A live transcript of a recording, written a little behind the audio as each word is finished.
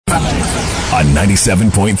on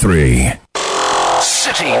 97.3.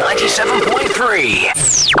 Citi 97.3.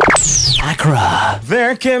 Accra.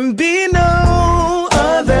 There can be no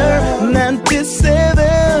other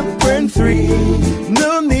 97.3.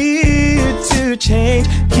 No need to change.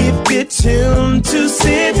 Keep it tuned to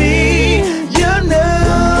Citi. You're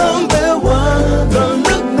number one. Don't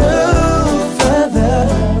look no further.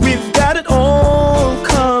 We've got it all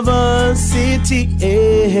covered. Citi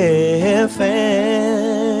FM.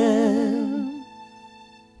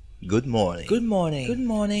 Good morning. Good morning. Good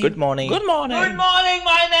morning. Good morning. Good morning. Good morning,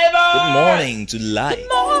 my neighbor. Good morning to life. Good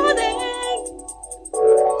morning.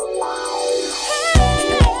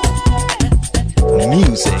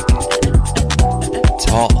 Music.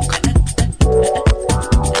 Talk.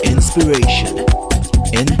 Inspiration.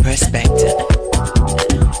 In perspective.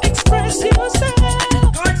 Express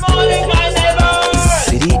yourself. Good morning, my neighbor.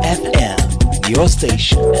 Citi FM, your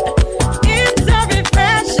station. It's a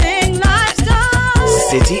refreshing lifestyle.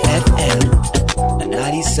 Citi FM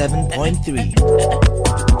 97.3.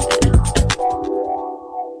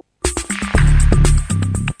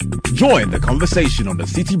 Join the conversation on the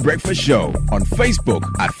Citi Breakfast Show on Facebook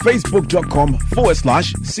at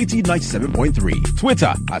facebook.com/Citi97.3,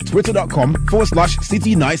 Twitter at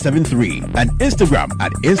twitter.com/Citi973, and Instagram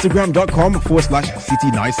at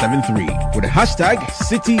instagram.com/Citi973 with the hashtag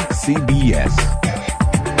CitiCBS.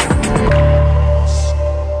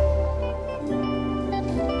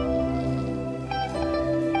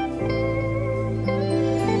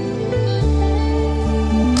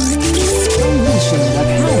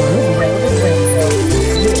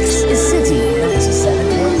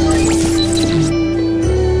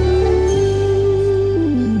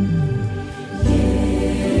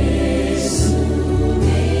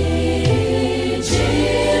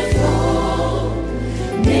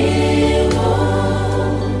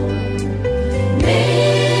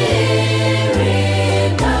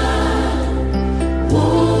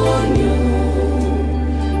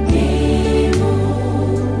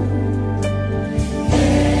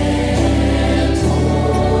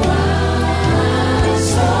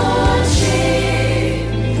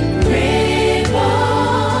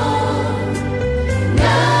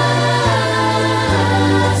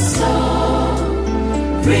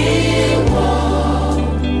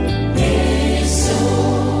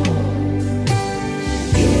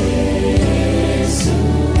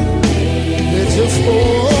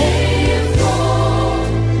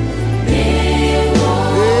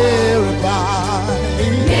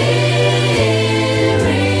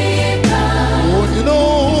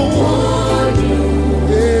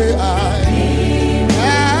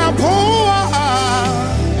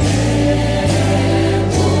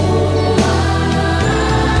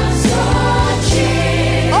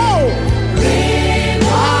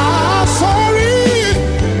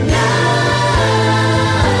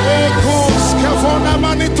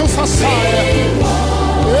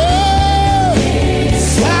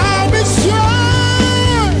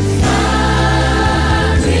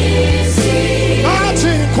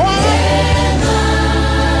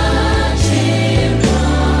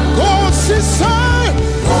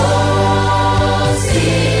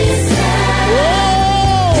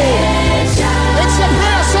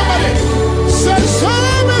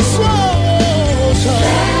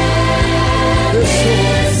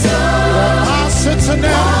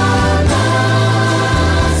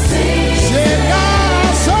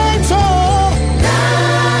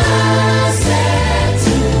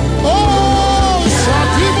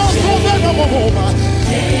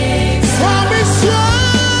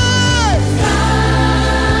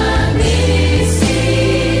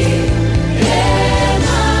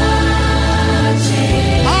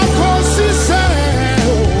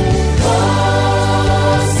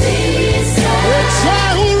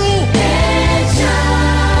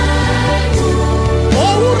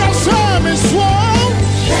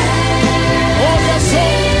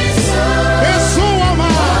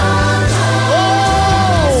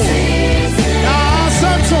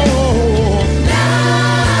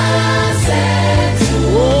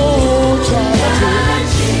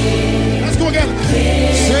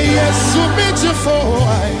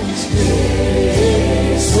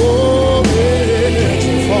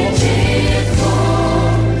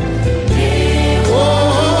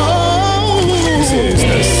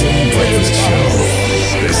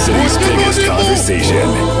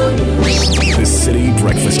 The Citi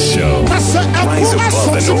Breakfast Show. Rise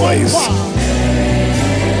above the noise.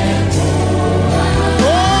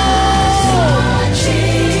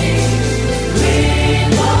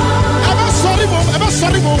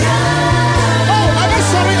 I'm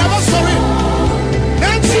sorry.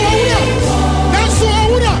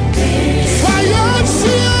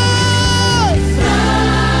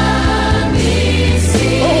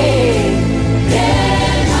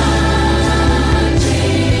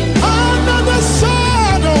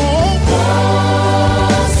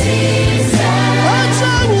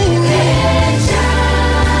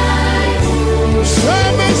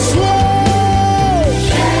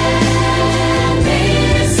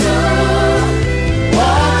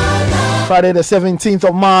 Friday, the 17th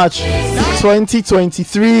of March,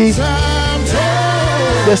 2023.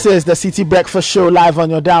 This is the City Breakfast Show live on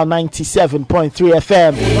your dial 97.3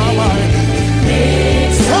 FM.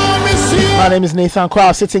 My name is Nathan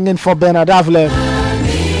Quao, sitting in for Bernard Avle.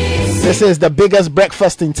 This is the biggest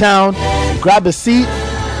breakfast in town. Grab a seat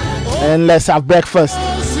and let's have breakfast.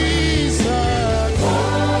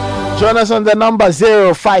 Join us on the number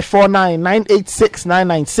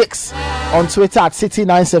 0549-986-996, on Twitter at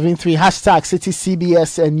Citi973, hashtag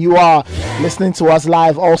CityCBS, and you are listening to us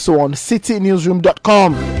live also on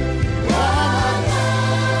citynewsroom.com.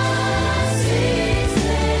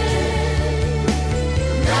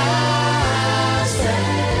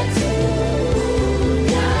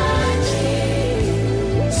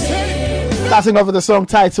 Starting off with a song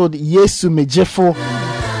titled Yesu Mejefo,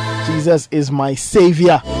 Jesus is my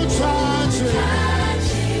Savior,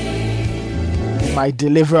 my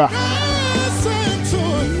deliverer.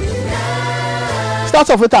 Start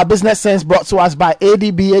off with our business sense brought to us by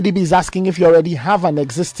ADB. ADB is asking if you already have an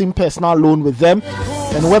existing personal loan with them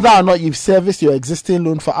and whether or not you've serviced your existing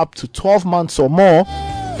loan for up to 12 months or more.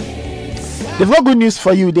 They've got good news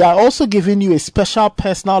for you. They are also giving you a special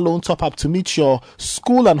personal loan top up to meet your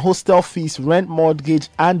school and hostel fees, rent, mortgage,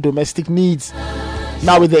 and domestic needs.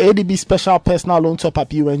 Now, with the ADB special personal loan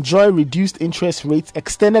top-up, you enjoy reduced interest rates,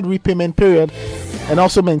 extended repayment period, and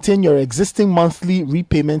also maintain your existing monthly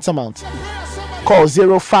repayment amount. Call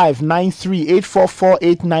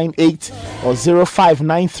 0593-844-898 or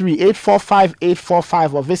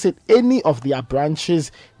 0593-845-845 or visit any of their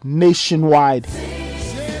branches nationwide.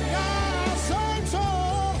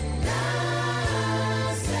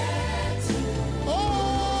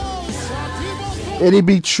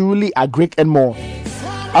 ADB, truly a Greek and more.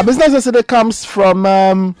 Our business yesterday comes from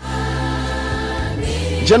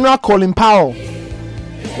General Colin Powell,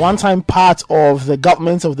 one-time part of the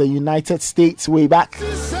government of the United States way back.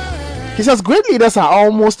 He says great leaders are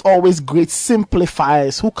almost always great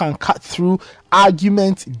simplifiers who can cut through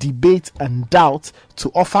argument, debate, and doubt to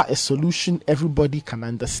offer a solution everybody can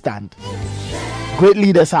understand. Great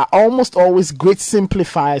leaders are almost always great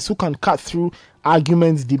simplifiers who can cut through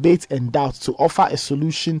arguments, debate, and doubt to offer a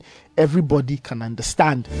solution everybody can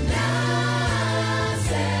understand.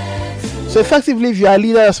 So effectively, if you are a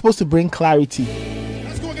leader, you're supposed to bring clarity.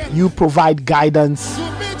 You provide guidance.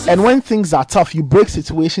 And when things are tough, you break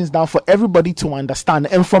situations down for everybody to understand.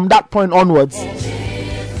 And from that point onwards,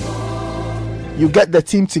 you get the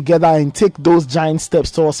team together and take those giant steps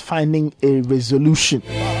towards finding a resolution.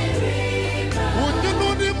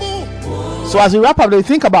 So as we wrap up,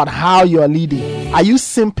 think about how you are leading. Are you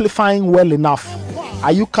simplifying well enough?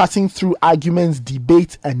 Are you cutting through arguments,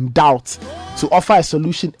 debate, and doubt to offer a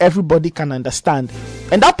solution everybody can understand?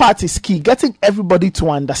 And that part is key. Getting everybody to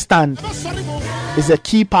understand is a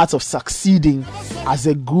key part of succeeding as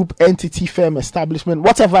a group, entity, firm, establishment,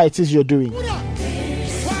 whatever it is you're doing.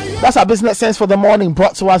 That's our business sense for the morning,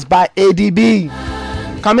 brought to us by ADB.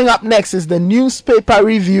 Coming up next is the newspaper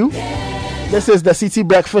review. This is the City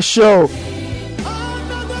Breakfast Show.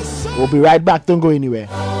 We'll be right back. Don't go anywhere.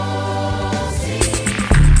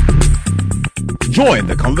 Join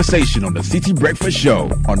the conversation on the City Breakfast Show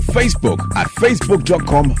on Facebook at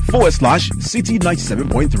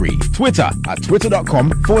facebook.com/City97.3, Twitter at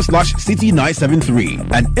twitter.com/City973,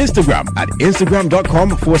 and Instagram at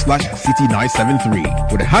instagram.com/City973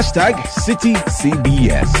 with the hashtag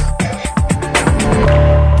CityCBS.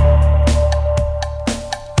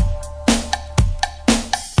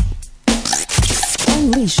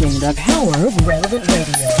 Unleashing the power of relevant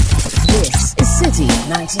radio. This is City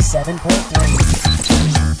 97.3.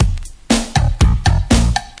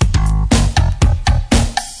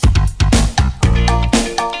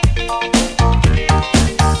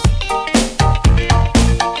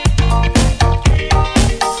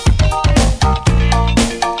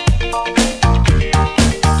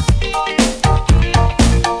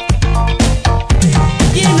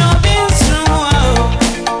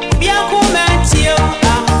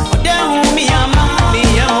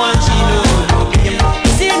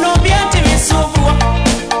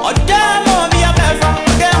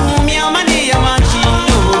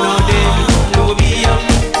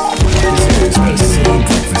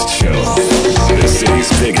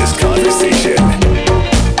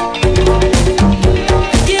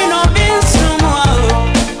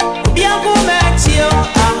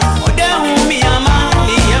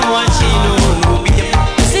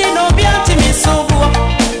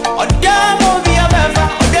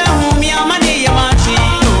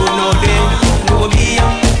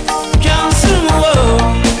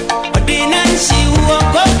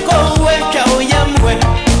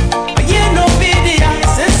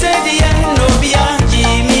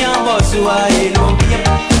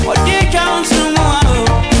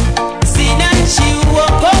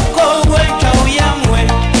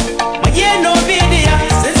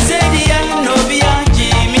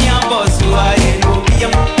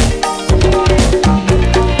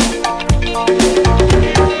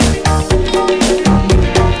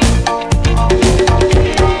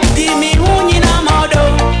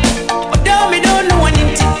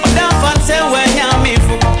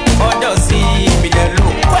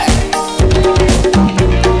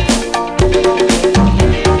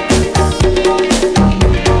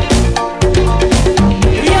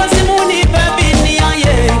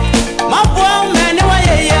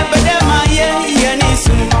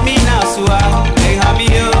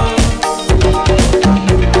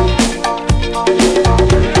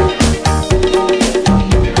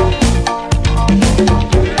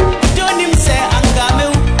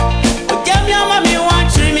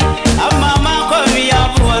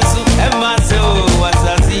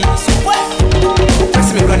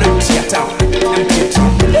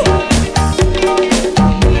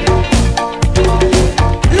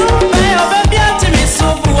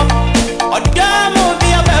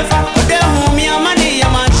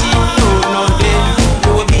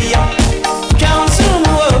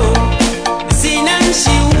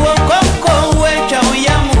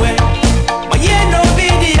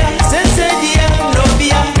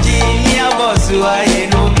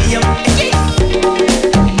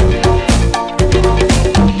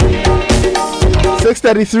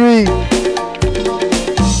 6:33.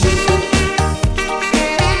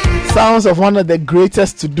 Sounds of one of the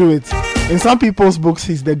greatest to do it. In some people's books,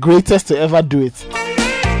 he's the greatest to ever do it.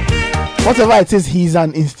 Whatever it is, he's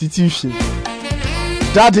an institution.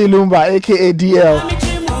 Daddy Lumba, aka DL,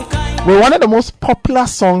 were one of the most popular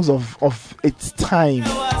songs of its time,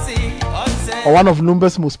 or one of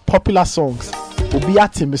Lumba's most popular songs.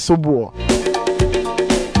 Obiati Misobo.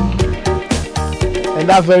 And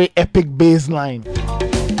that very epic bass line.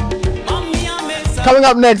 Coming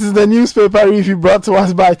up next is the newspaper review brought to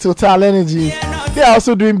us by Total Energy. They are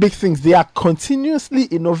also doing big things. They are continuously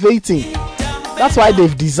innovating. That's why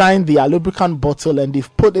they've designed their lubricant bottle and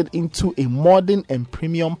they've put it into a modern and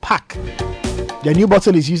premium pack. The new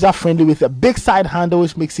bottle is user-friendly with a big side handle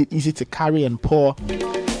which makes it easy to carry and pour.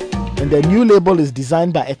 And the new label is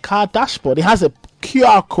designed by a car dashboard. It has a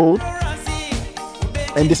QR code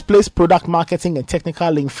and displays product marketing and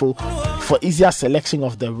technical info for easier selection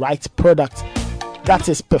of the right product. That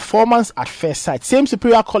is performance at first sight. Same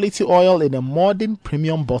superior quality oil in a modern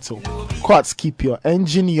premium bottle. Quartz, keep your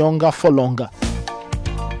engine younger for longer.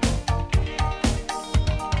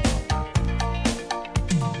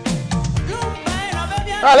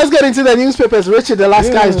 Alright, let's get into the newspapers. Richard, the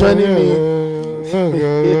last guy, is joining me.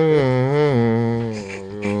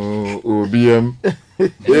 OBM.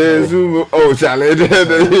 Yes, oh, Charlie, you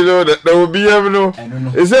know the OBM, no?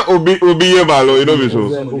 Is it OBM, you know,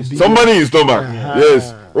 so somebody in stomach.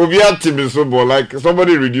 Yes, OBM team is so more like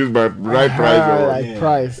somebody reduced by right price. Or Right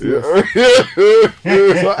price. Yes.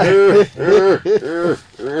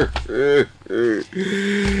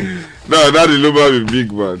 No, that is Luba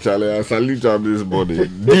big man, Charlie. I salute him this morning.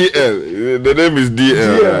 DL, the name is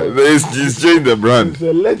DL. Right? He's changed the brand. He's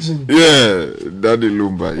a legend. Yeah, Daddy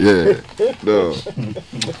Lumba. Yeah, no,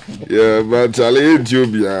 yeah, but Charlie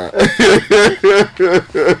Ethiopia.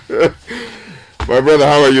 My brother,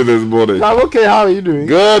 how are you this morning? I'm okay. How are you doing?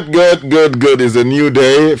 Good. It's a new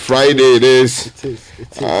day. Friday it is. It is.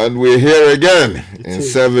 And we're here again in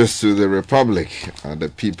service to the Republic and the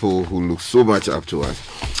people who look so much up to us.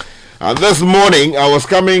 And this morning, I was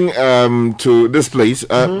coming to this place.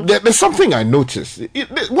 There's something I noticed.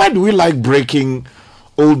 Why do we like breaking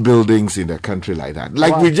old buildings in the country like that?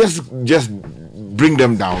 Like we just bring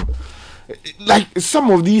them down. Like some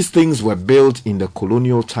of these things were built in the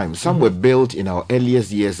colonial times. Some were built in our earliest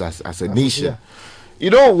years as a nation. Yeah. You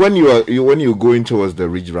know, when you're going towards the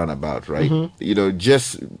Ridge Runabout, right? You know,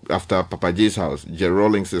 just after Papa J's house, Jerry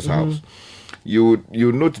Rawlings' house, you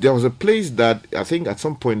note there was a place that I think at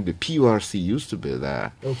some point the PURC used to be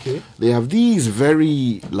there. Okay. They have these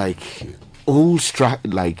very old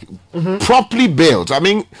properly built. I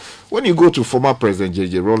mean, when you go to former President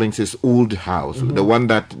J.J. Rawlings' old house, the one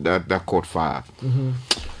that caught fire.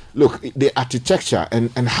 Look, the architecture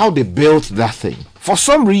and how they built that thing. For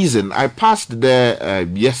some reason, I passed there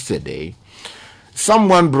yesterday.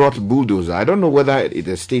 Someone brought bulldozer. I don't know whether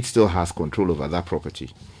the state still has control over that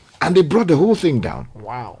property. And they brought the whole thing down.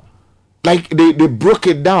 Wow. Like, they broke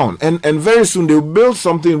it down. And very soon, they'll build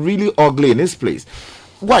something really ugly in this place.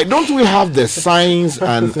 Why don't we have the science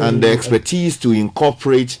and the expertise to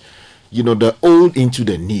incorporate, the old into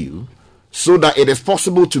the new so that it is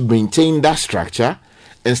possible to maintain that structure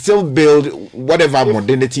and still build whatever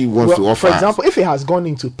modernity wants to offer. For example, if it has gone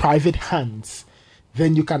into private hands,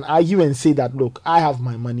 then you can argue and say that, look, I have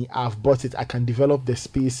my money, I've bought it, I can develop the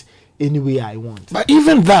space any way I want. But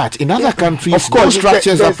even that, in other countries, of course,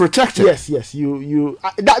 structures are protected. Yes,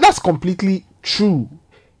 that's completely true.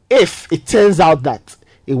 If it turns out that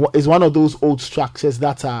it is one of those old structures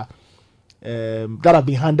that have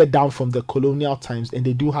been handed down from the colonial times and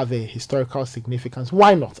they do have a historical significance,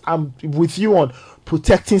 why not? I'm with you on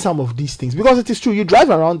protecting some of these things, because it is true. You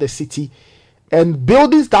drive around the city and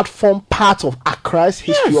buildings that form part of Accra's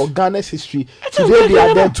history or Ghana's history, today they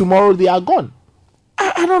are there, tomorrow they are gone.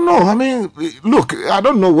 I don't know. I mean, look, I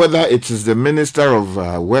don't know whether it is the Minister of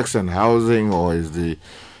Works and Housing or is the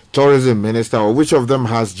Tourism Minister or which of them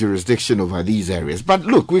has jurisdiction over these areas. But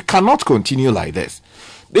look, we cannot continue like this.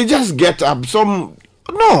 They just get up some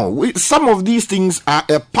of these things are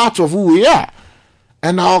a part of who we are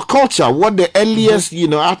and our culture, what the earliest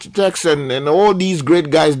architects and all these great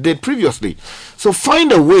guys did previously. So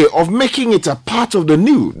find a way of making it a part of the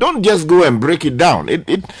new. Don't just go and break it down.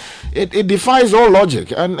 It defies all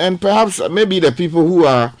logic, and perhaps maybe the people who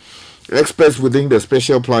are experts within the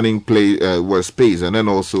special planning space and then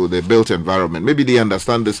also the built environment, maybe they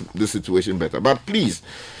understand this situation better. But please,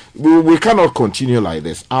 we cannot continue like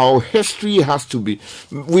this. Our history has to be,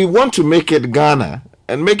 we want to make it Ghana,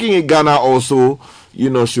 and making it Ghana also,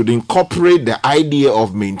 should incorporate the idea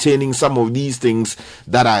of maintaining some of these things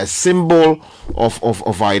that are a symbol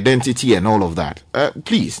of identity and all of that.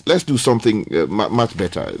 Please, let's do something much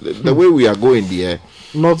better. The way we are going there,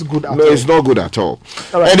 not good at all. it's not good at all.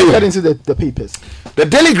 All right, anyway, let's get into the papers. The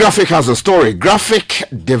Daily Graphic has a story, Graphic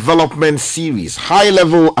Development Series,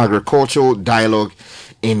 High-Level Agricultural Dialogue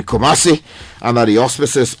in Kumasi, under the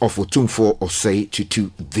auspices of Otumfo Osei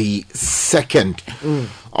Tutu the Second.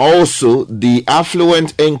 Also, the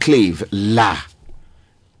affluent enclave La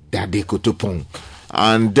Dade Kotopong.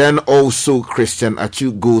 And then also Christian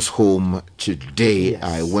Achu goes home today. Yes.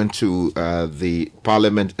 I went to the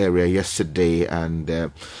Parliament area yesterday, and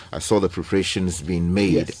I saw the preparations being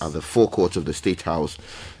made at the forecourt of the State House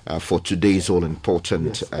for today's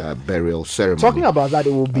all-important burial ceremony. Talking about that,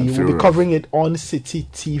 we'll be covering it on Citi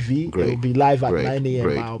TV. Great. It will be live at Great. 9 a.m.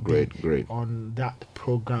 Great. I'll Great. be on that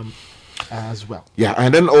program as well. Yeah,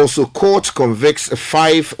 and then also court convicts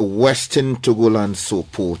 5 Western Togoland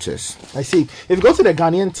supporters. I see. If you go to the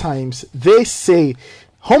Ghanaian Times, they say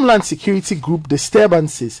Homeland Security Group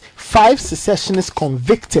disturbances, 5 secessionists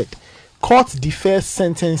convicted. Court defers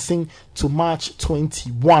sentencing to March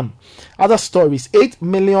 21. Other stories, $8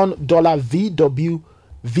 million VW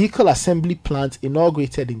vehicle assembly plant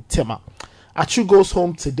inaugurated in Tema. Achu goes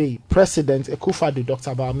home today. President Akufo-Addo,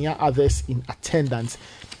 Dr. Bawumia, others in attendance.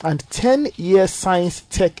 And 10-year science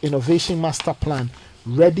tech innovation master plan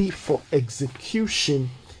ready for execution.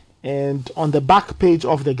 And on the back page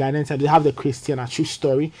of the Ghanaian Times, they have the Christian Achu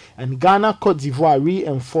story. And Ghana, Cote d'Ivoire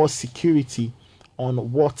reinforce security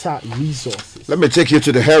on water resources. Let me take you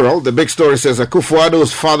to the Herald. The big story says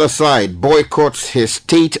Akufo-Addo's father side boycotts his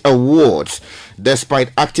state awards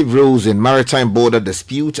despite active roles in maritime border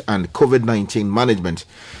dispute and COVID-19 management.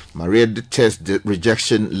 Maria tests the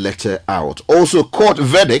rejection letter out. Also, court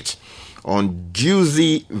verdict on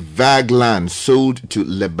juicy vague land sold to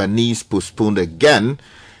Lebanese postponed again.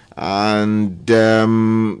 And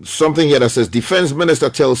something here that says Defense Minister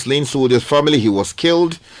tells slain soldier's family he was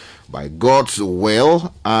killed by God's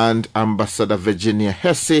will. And Ambassador Virginia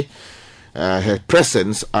Hesse, her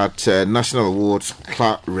presence at National Awards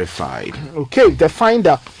clarified. Okay, the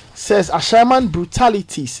Finder says Ashaman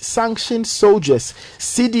brutalities, sanctioned soldiers,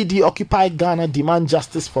 CDD occupy Ghana, demand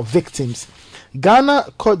justice for victims.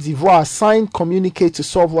 Ghana, Cote d'Ivoire signed communique to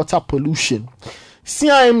solve water pollution.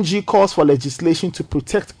 CIMG calls for legislation to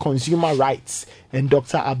protect consumer rights. And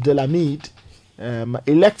Dr. Abdelhamid,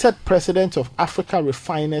 elected president of Africa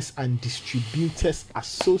Refiners and Distributors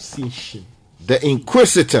Association. The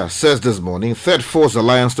Inquisitor says this morning, Third Force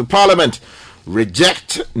Alliance to Parliament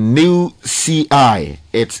reject new CI.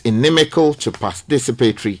 It's inimical to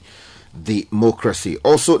participatory democracy.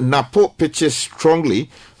 Also, Napo pitches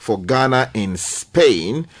strongly for Ghana in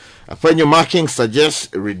Spain. Apenyo Marking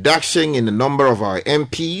suggests reduction in the number of our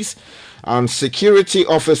MPs, and security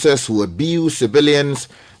officers who abuse civilians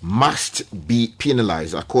must be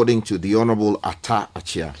penalized, according to the Honorable Atta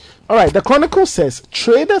Achia. All right, the Chronicle says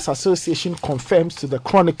Traders Association confirms to the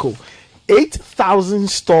Chronicle 8,000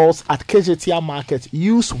 stalls at KJTR Market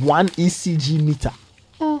use 1 ECG meter.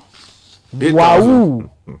 Wow.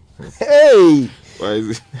 Hey. Why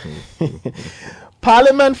is it?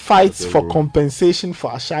 Parliament fights for compensation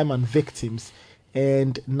for Ashaiman victims,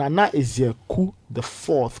 and Nana Ezieku the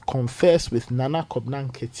 4th confers with Nana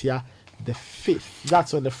Kobnan Ketia the 5th.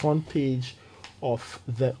 That's on the front page of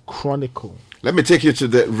the Chronicle. Let me take you to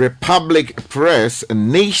the Republic Press. A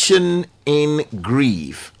nation in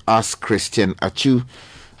grief as Christian Achu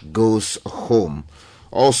goes home.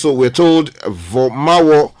 Also, we're told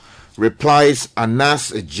Vomawo replies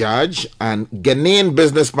Anas judge, and Ghanaian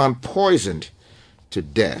businessman poisoned to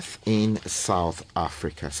death in South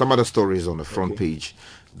Africa. Some other stories on the front page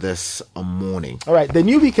this morning. All right, the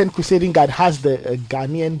New Weekend Crusading Guide has the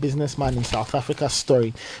Ghanaian businessman in South Africa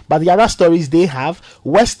story, but the other stories they have: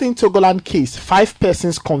 Western Togoland case, 5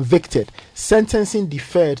 persons convicted, sentencing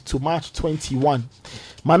deferred to March 21.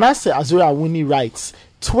 Manasseh Azura Wuni writes,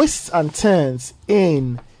 twists and turns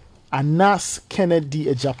in Anas Kennedy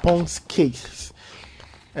Japan's case.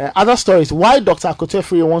 Other stories: why Dr.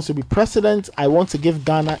 Akotefrio wants to be president. I want to give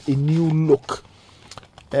Ghana a new look.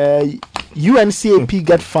 UNCAP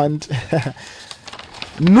get fund.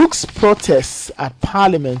 Nooks protests at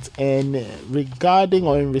Parliament and regarding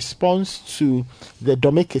or in response to the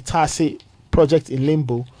Dome Ketase project in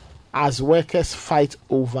limbo as workers fight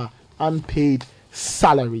over unpaid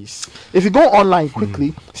salaries. If you go online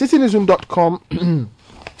quickly, citynewsroom.com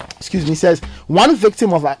says one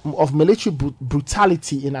victim of military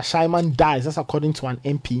brutality in Ashaiman dies. That's according to an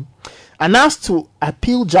MP. Announced to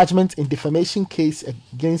appeal judgment in defamation case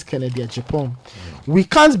against Kennedy at Japan. We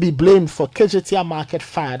can't be blamed for Kejetia market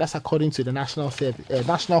fire. That's according to the National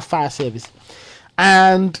Fire Service.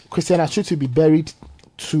 And Christian Achu to be buried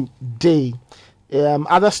today.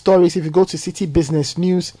 Other stories, if you go to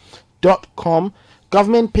citybusinessnews.com,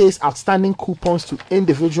 government pays outstanding coupons to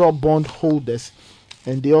individual bond holders.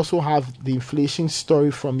 And they also have the inflation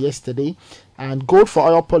story from yesterday. And gold for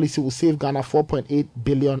oil policy will save Ghana 4.8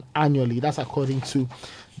 billion annually. That's according to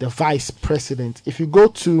the vice president. If you go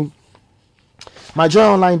to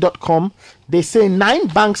myjoyonline.com, they say 9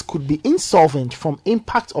 banks could be insolvent from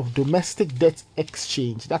impact of domestic debt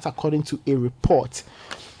exchange. That's according to a report.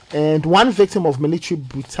 And one victim of military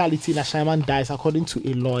brutality in Ashaiman dies, according to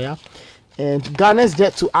a lawyer. And Ghana's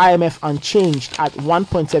debt to IMF unchanged at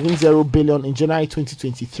 1.70 billion in January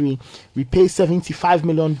 2023. We pay $75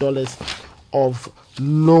 million of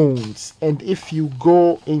loans. And if you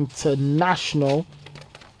go international,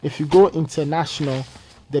 the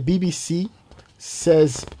BBC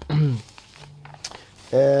says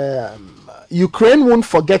Ukraine won't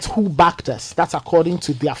forget who backed us. That's according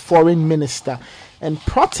to their foreign minister. And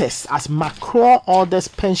protests as Macron orders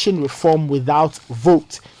pension reform without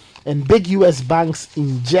vote. And big US banks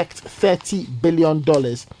inject $30 billion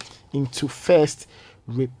into First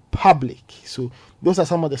Republic. So those are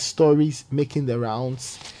some of the stories making the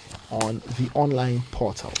rounds on the online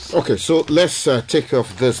portals. Okay, so let's take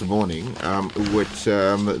off this morning with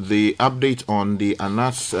the update on the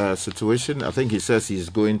Anas situation. I think he says he's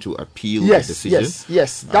going to appeal the decision.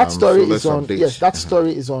 Yes. That story is on. Update. Yes, that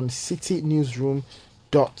story is on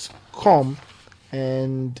citynewsroom.com.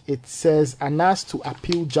 And it says Anas to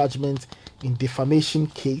appeal judgment in defamation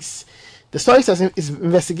case. The story says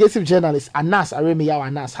investigative journalist Anas Aremiyaw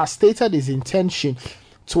Anas has stated his intention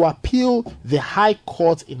to appeal the High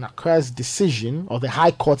Court in Accra's decision, or the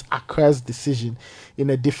High Court Accra's decision, in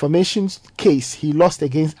a defamation case he lost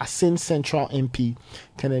against Asin Central MP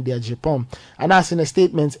Kennedy Japan. Anas, in a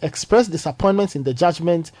statement, expressed disappointment in the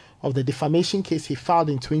judgment of the defamation case he filed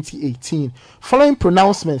in 2018, following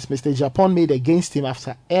pronouncements Mr. Japan made against him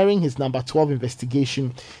after airing his number 12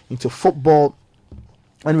 investigation into football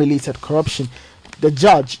and related corruption. The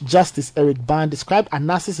judge, Justice Eric Ban, described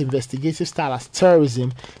Anas's investigative style as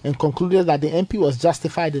terrorism and concluded that the MP was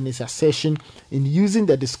justified in his assertion in using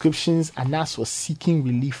the descriptions Anas was seeking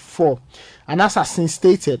relief for. Anas has since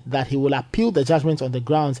stated that he will appeal the judgment on the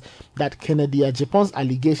grounds that Kennedy Japan's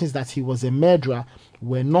allegations that he was a murderer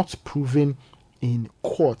were not proven in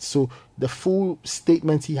court. So the full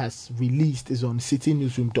statement he has released is on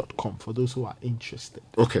citynewsroom.com for those who are interested.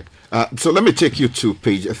 Okay, so let me take you to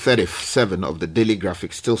page 37 of the Daily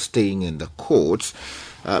Graphic, still staying in the courts,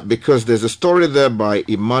 because there's a story there by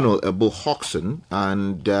Emmanuel Ebo-Hoxon,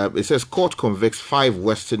 and it says court convicts 5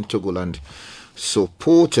 Western Togoland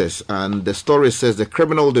supporters, and the story says the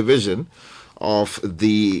criminal division of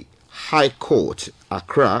the High Court,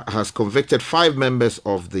 Accra, has convicted 5 members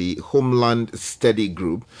of the Homeland Study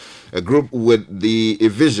Group, a group with the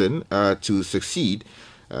vision to succeed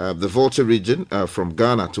the Volta region from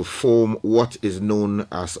Ghana to form what is known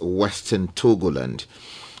as Western Togoland.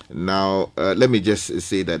 Now, let me just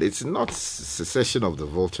say that it's not secession of the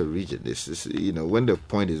Volta region. It's when the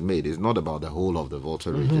point is made, it's not about the whole of the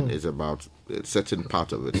Volta region. It's about a certain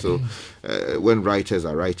part of it. So when writers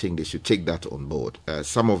are writing, they should take that on board.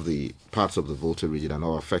 Some of the parts of the Volta region are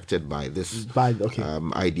now affected by this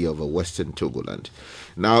idea of a Western Togoland.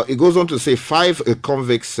 Now, it goes on to say 5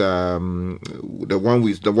 convicts, the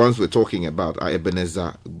ones we're talking about, are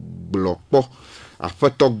Ebenezer Blokpo,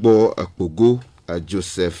 Afetogbo Akpogo,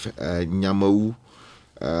 Joseph Nyamau,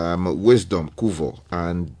 Wisdom Kuvo,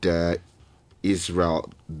 and Israel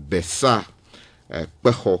Besa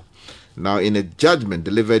Kpeho. Now, in a judgment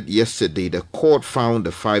delivered yesterday, the court found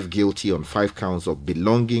the 5 guilty on 5 counts of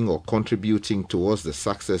belonging or contributing towards the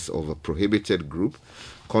success of a prohibited group,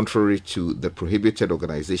 contrary to the Prohibited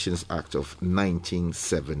Organizations Act of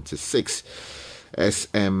 1976,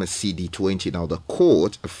 SMCD 20. Now, the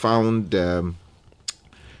court found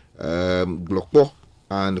Glokpo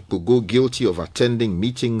and Kogo guilty of attending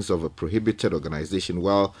meetings of a prohibited organization,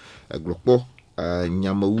 while Glokpo,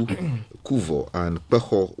 Nyamau, Kuvo, and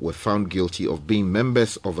Peho were found guilty of being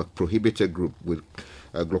members of a prohibited group, with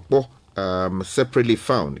Glokpo separately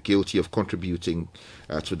found guilty of contributing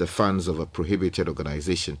to the funds of a prohibited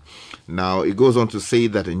organization. Now, it goes on to say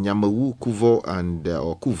that Nyamau, Kuvo, and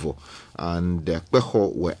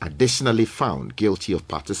Peho were additionally found guilty of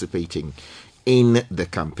participating in the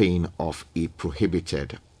campaign of a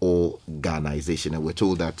prohibited organization. And we're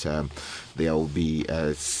told that there will be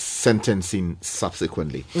sentencing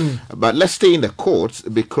subsequently. But let's stay in the courts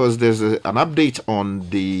because there's an update on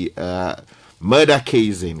the murder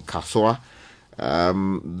case in Kaswa.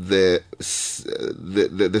 The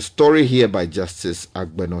story here by Justice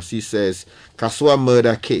Agbenosi says, Kaswa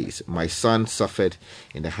murder case, my son suffered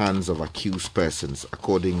in the hands of accused persons,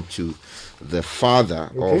 according to the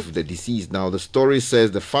father of the deceased. Now, the story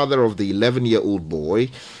says the father of the 11-year-old boy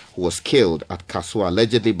who was killed at Kaswa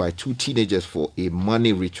allegedly by two teenagers for a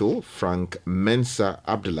money ritual, Frank Mensah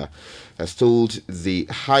Abdullah, has told the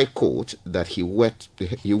High Court that he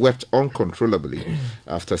wept uncontrollably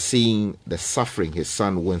after seeing the suffering his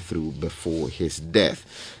son went through before his death.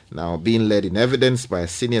 Now, being led in evidence by a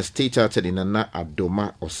senior state attorney, Nana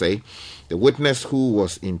Adoma Osei, the witness, who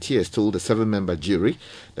was in tears, told the 7-member jury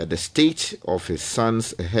that the state of his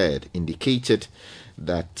son's head indicated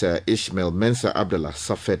that Ishmael Mensah Abdullah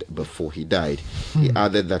suffered before he died. He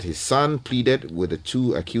added that his son pleaded with the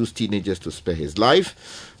two accused teenagers to spare his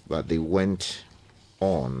life, but they went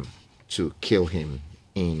on to kill him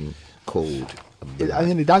in cold blood. I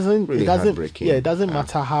mean, it doesn't heartbreaking. it doesn't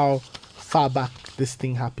matter how far back this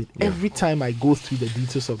thing happened. Every time I go through the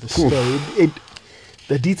details of the story,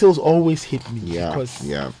 the details always hit me. Because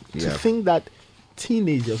to think that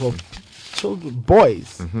teenagers or children,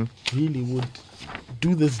 boys, really would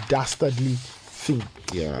do this dastardly thing.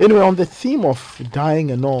 Anyway, on the theme of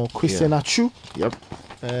dying and all, Christian Achu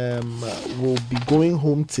will be going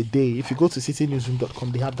home today. If you go to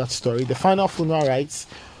citynewsroom.com, they have that story. The final funeral rites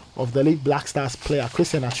of the late Black Stars player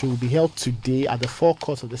Christian Achu will be held today at the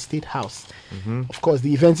forecourt of the State House. Of course,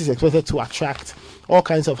 the event is expected to attract all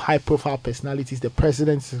kinds of high-profile personalities. The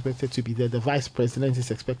president is expected to be there. The vice president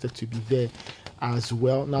is expected to be there as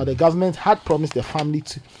well. Now, the government had promised the family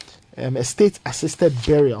to a state-assisted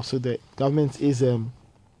burial, so the government is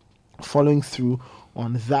following through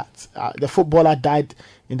on that. The footballer died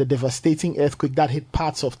in the devastating earthquake that hit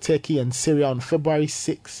parts of Turkey and Syria on February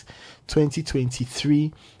 6,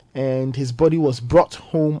 2023, and his body was brought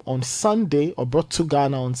home on Sunday, or brought to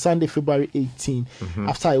Ghana on Sunday, February 18,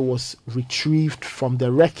 after it was retrieved from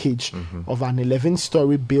the wreckage of an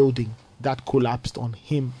 11-story building that collapsed on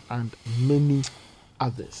him and many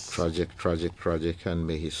others. Tragic, and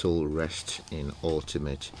may his soul rest in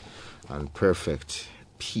ultimate and perfect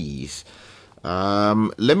peace.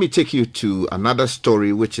 Let me take you to another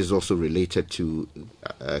story which is also related to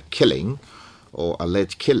killing or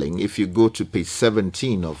alleged killing. If you go to page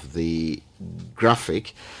 17 of the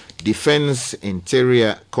graphic, Defense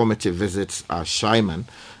Interior Committee visits Shaiman,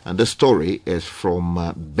 and the story is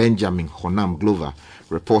from Benjamin Honam Glover,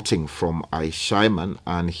 reporting from Shaiman,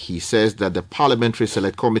 and he says that the Parliamentary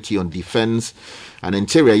Select Committee on Defense and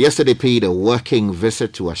Interior yesterday paid a working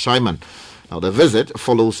visit to Shaiman. Now, the visit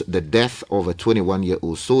follows the death of a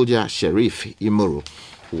 21-year-old soldier, Sheriff Imuru,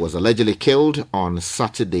 who was allegedly killed on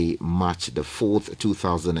Saturday, March the 4th,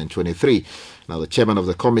 2023. Now, the chairman of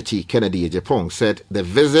the committee, Kennedy Ejepong, said the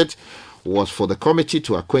visit was for the committee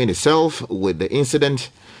to acquaint itself with the incident,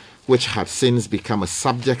 which had since become a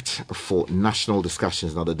subject for national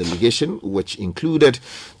discussions. Now, the delegation, which included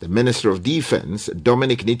the Minister of Defense,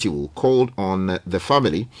 Dominic Nitiwu, called on the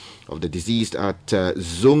family of the deceased at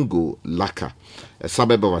Zungu Laka, a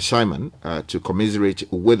suburb of Ashaiman, to commiserate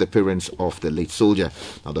with the parents of the late soldier.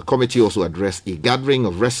 Now, the committee also addressed a gathering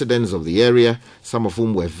of residents of the area, some of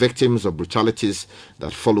whom were victims of brutalities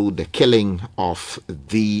that followed the killing of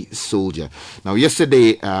the soldier. Now,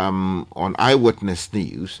 yesterday on Eyewitness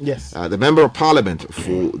News, the Member of Parliament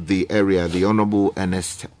for the area, the Honourable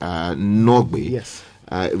Ernest Nogbe,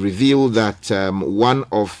 revealed that one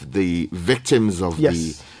of the victims of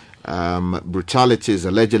the brutalities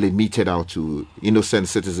allegedly meted out to innocent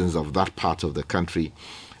citizens of that part of the country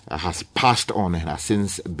has passed on and has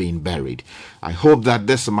since been buried. I hope that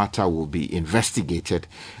this matter will be investigated,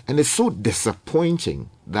 and it's so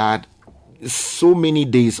disappointing that so many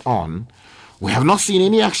days on we have not seen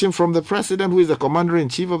any action from the president, who is the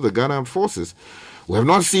commander-in-chief of the Ghana Armed Forces. We have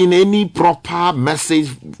not seen any proper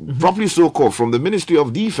message, properly so-called, from the Ministry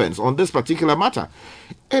of Defense on this particular matter.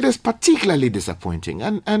 It is particularly disappointing,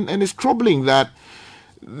 and it's troubling that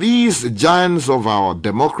these giants of our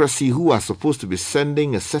democracy, who are supposed to be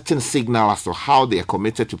sending a certain signal as to how they are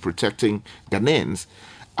committed to protecting Ghanaians,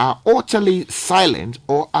 are utterly silent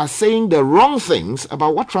or are saying the wrong things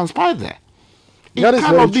about what transpired there. It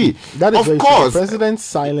cannot be. That is of very course, true. The president's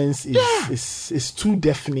silence is too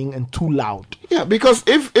deafening and too loud. Yeah, because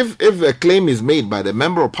if a claim is made by the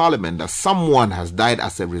Member of Parliament that someone has died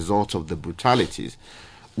as a result of the brutalities,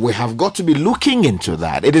 we have got to be looking into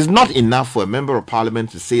that. It is not enough for a Member of Parliament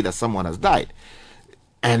to say that someone has died.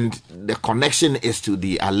 and the connection is to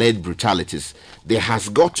the alleged brutalities, there has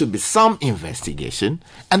got to be some investigation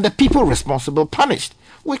and the people responsible punished.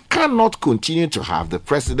 We cannot continue to have the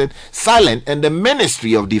president silent and the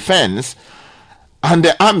Ministry of Defense and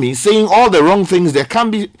the army saying all the wrong things. There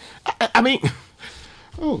can be, I mean,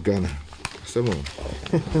 oh, Ghana.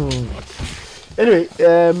 Anyway,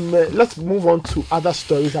 let's move on to other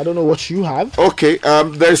stories. I don't know what you have. Okay,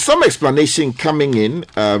 there is some explanation coming in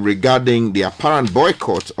regarding the apparent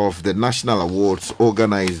boycott of the national awards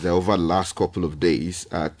organized over the last couple of days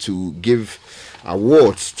to give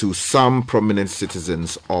awards to some prominent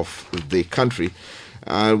citizens of the country.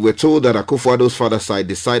 We're told that Akufo-Addo's father side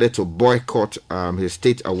decided to boycott his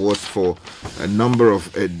state awards for a number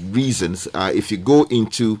of reasons. If you go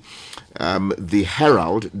into the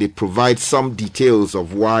Herald, they provide some details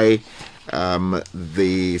of why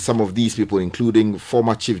some of these people, including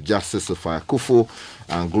former Chief Justice Sophia Akufo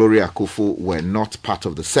and Gloria Akufo, were not part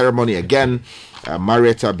of the ceremony. Again,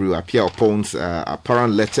 Marietta Brew-Apia Opon's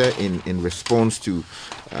apparent letter in response to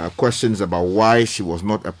questions about why she was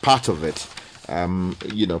not a part of it,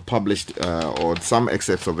 published, or some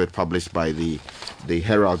excerpts of it published by the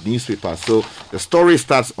Herald newspaper. So the story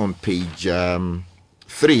starts on page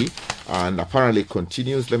 3 and apparently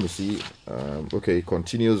continues. Let me see. It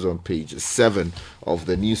continues on page 7 of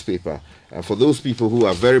the newspaper. And for those people who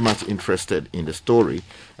are very much interested in the story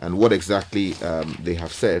and what exactly they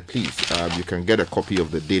have said, please, you can get a copy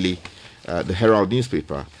of the Herald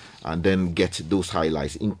newspaper and then get those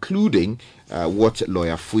highlights, including what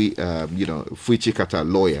lawyer Fui Chikata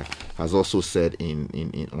lawyer has also said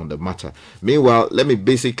in on the matter. Meanwhile, let me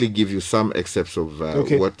basically give you some excerpts of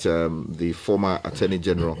what the former Attorney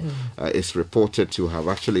General is reported to have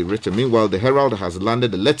actually written. Meanwhile, the Herald has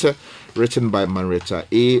landed a letter written by Marietta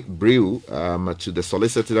A. Brew to the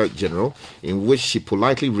Solicitor General, in which she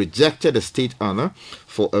politely rejected a state honor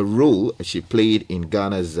for a role she played in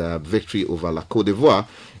Ghana's victory over La Côte d'Ivoire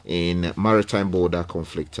in maritime border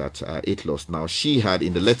conflict at Itlos. Now, she had,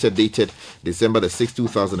 in the letter dated December the 6th,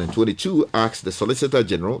 2022, asked the Solicitor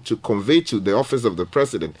General to convey to the Office of the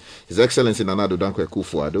President, His Excellency Nana Addo Dankwa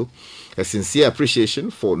Akufo-Addo, a sincere appreciation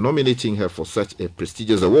for nominating her for such a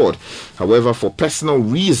prestigious award. However, for personal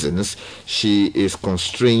reasons, she is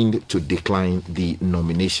constrained to decline the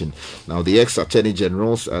nomination. Now, the ex-Attorney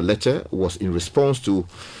General's letter was in response to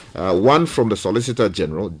one from the Solicitor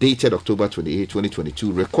General dated October 28,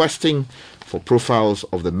 2022, requesting for profiles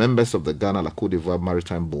of the members of the Ghana-La Côte d'Ivoire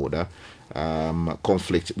maritime border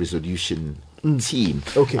conflict resolution team.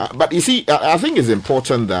 Okay. But you see, I think it's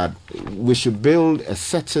important that we should build a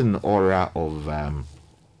certain aura of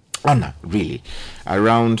honor, really,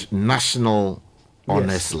 around national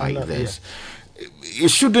honors like this. Yeah.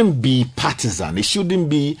 It shouldn't be partisan. It shouldn't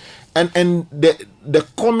be, and the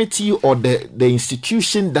committee or the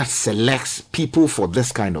institution that selects people for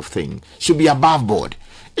this kind of thing should be above board.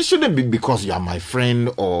 It shouldn't be because you are my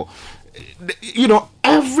friend or,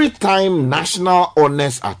 every time national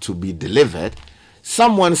honors are to be delivered,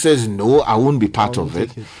 someone says, no, I won't be part of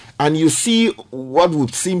it. And you see what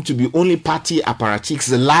would seem to be only party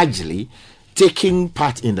apparatchiks largely taking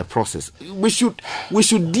part in the process. We should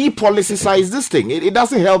depoliticize this thing. It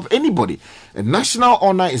doesn't help anybody. A national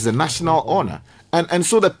honor is a national honor. And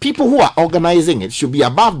so the people who are organizing it should be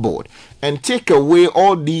above board and take away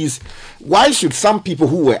all these. Why should some people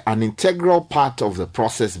who were an integral part of the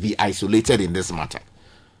process be isolated in this matter?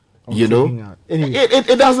 Anyway.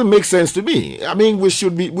 It doesn't make sense to me. I mean, we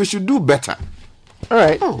should do better. All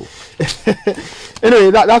right. Oh.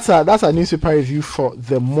 Anyway, that's a newspaper review for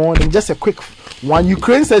the morning. Just a quick one.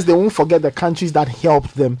 Ukraine says they won't forget the countries that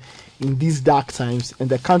helped them in these dark times, and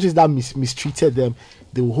the countries that mistreated them,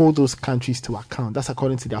 they will hold those countries to account. That's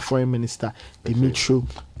according to their foreign minister, Dimitro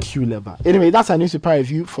Kuleba. Anyway, that's our newspaper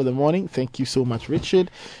review for the morning. Thank you so much, Richard.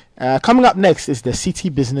 Coming up next is the Citi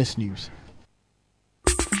Business News.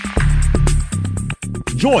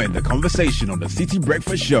 Join the conversation on the Citi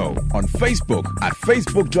Breakfast Show on Facebook at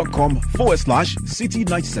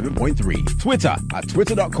facebook.com/Citi97.3, Twitter at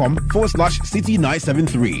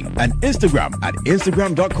twitter.com/Citi973, and Instagram at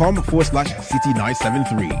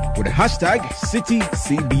instagram.com/Citi973 with the hashtag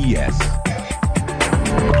CitiCBS.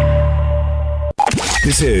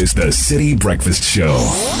 This is the Citi Breakfast Show,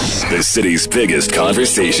 the city's biggest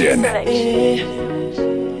conversation.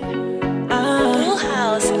 Full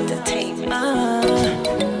House Entertainment.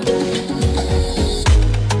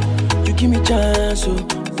 Give me chance,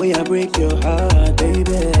 way I break your heart,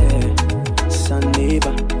 baby. Sun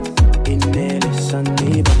neighbor, in there, sun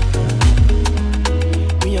neighbor.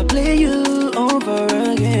 Me I play you over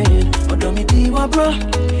again. Odo me diwa bro,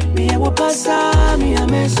 me I will pass me I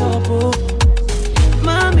mess up.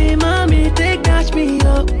 My mommy, take dash me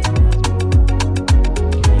up.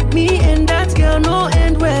 Me and that girl no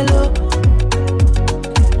end well up.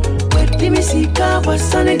 Wait, let me see car was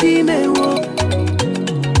sunny di me wo.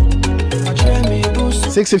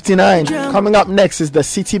 6:59. Coming up next is the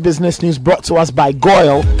City Business News brought to us by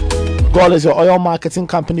Quao. Quao is your oil marketing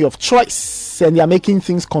company of choice, and they are making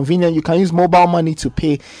things convenient. You can use mobile money to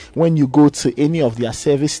pay when you go to any of their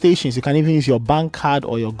service stations. You can even use your bank card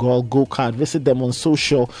or your Quao Go card. Visit them on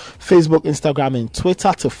social, Facebook, Instagram, and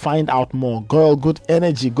Twitter to find out more. Quao, good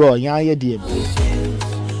energy. Quao, yeah, DM.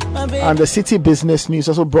 And the City Business News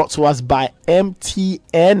also brought to us by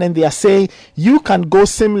MTN, and they are saying you can go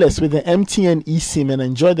seamless with the MTN eSIM and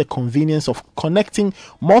enjoy the convenience of connecting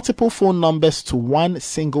multiple phone numbers to one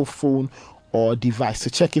single phone or device.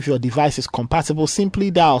 To check if your device is compatible,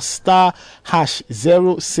 simply dial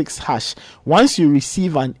 *#06#. Once you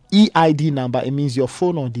receive an EID number, it means your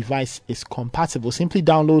phone or device is compatible. Simply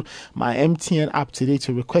download my MTN app today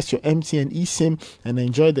to request your MTN eSIM and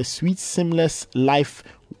enjoy the sweet seamless life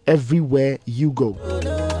everywhere you go.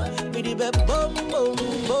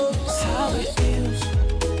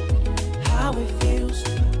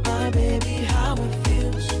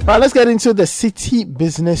 Right, let's get into the City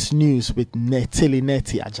Business News with Netili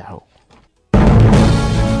Neti Ajaho.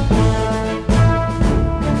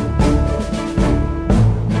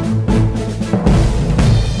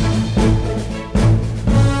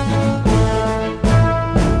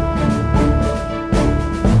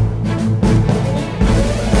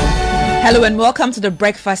 Hello and welcome to the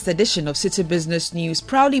breakfast edition of City Business News,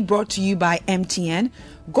 proudly brought to you by MTN,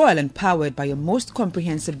 Quao, and powered by your most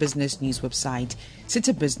comprehensive business news website,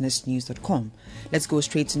 citybusinessnews.com. Let's go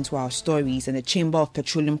straight into our stories. And the Chamber of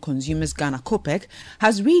Petroleum Consumers Ghana (COPEC)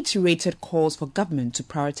 has reiterated calls for government to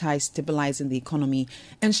prioritize stabilizing the economy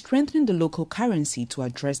and strengthening the local currency to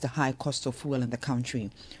address the high cost of fuel in the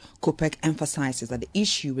country. COPEC emphasizes that the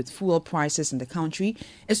issue with fuel prices in the country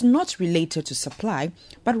is not related to supply,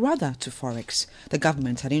 but rather to forex. The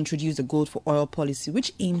government had introduced the gold for oil policy,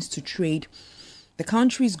 which aims to trade the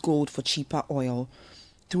country's gold for cheaper oil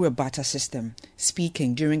through a barter system.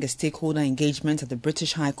 Speaking during a stakeholder engagement at the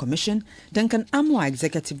British High Commission, Duncan Amwa,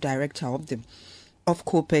 Executive Director of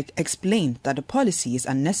COPEC, explained that the policy is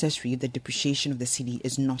unnecessary if the depreciation of the cedi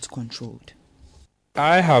is not controlled.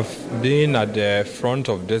 I have been at the front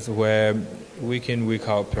of this where week in, week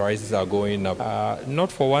out prices are going up.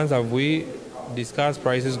 Not for once have we discussed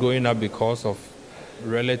prices going up because of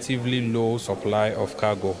relatively low supply of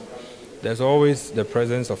cargo. There's always the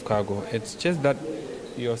presence of cargo. It's just that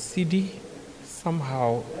your cedi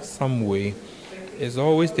somehow, some way, is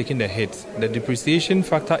always taking the hit. The depreciation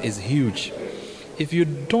factor is huge. If you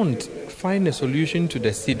don't find a solution to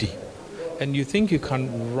the cedi, and you think you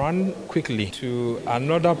can run quickly to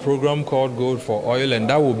another program called Gold for Oil, and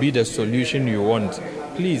that will be the solution you want,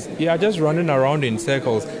 please, you are just running around in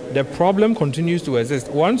circles. The problem continues to exist.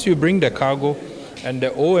 Once you bring the cargo and the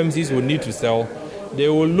OMCs will need to sell, they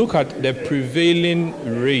will look at the prevailing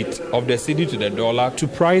rate of the cedi to the dollar to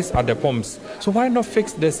price at the pumps. So why not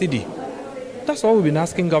fix the cedi? That's all we've been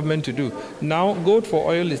asking government to do. Now, Gold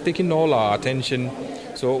for Oil is taking all our attention.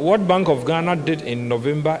 So what Bank of Ghana did in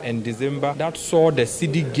November and December, that saw the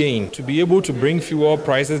cedi gain to be able to bring fuel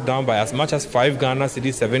prices down by as much as 5 Ghana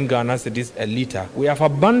cedis, 7 Ghana cedis a litre. We have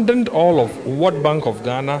abandoned all of what Bank of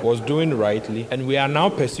Ghana was doing rightly, and we are now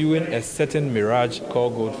pursuing a certain mirage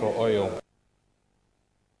called Gold for Oil.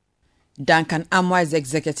 Duncan Amwa is the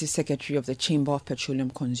Executive Secretary of the Chamber of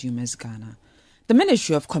Petroleum Consumers Ghana. The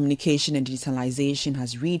Ministry of Communication and Digitalization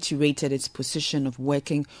has reiterated its position of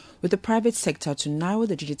working with the private sector to narrow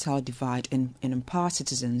the digital divide and empower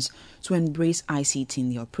citizens to embrace ICT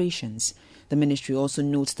in their operations. The ministry also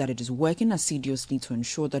notes that it is working assiduously to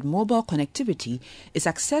ensure that mobile connectivity is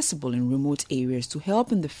accessible in remote areas to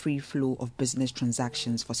help in the free flow of business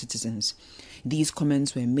transactions for citizens. These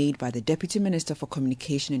comments were made by the Deputy Minister for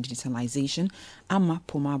Communication and Digitalization, Amma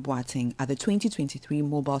Poma Boateng, at the 2023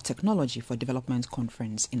 Mobile Technology for Development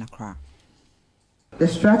Conference in Accra. The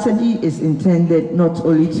strategy is intended not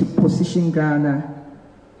only to position Ghana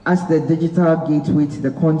as the digital gateway to the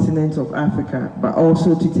continent of Africa, but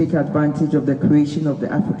also to take advantage of the creation of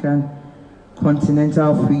the African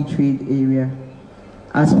Continental Free Trade Area.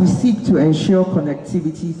 As we seek to ensure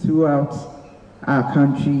connectivity throughout our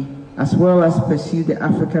country, as well as pursue the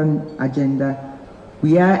African agenda,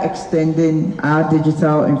 we are extending our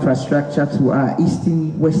digital infrastructure to our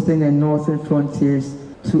eastern, western, and northern frontiers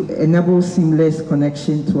to enable seamless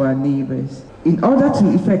connection to our neighbors. In order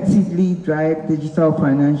to effectively drive digital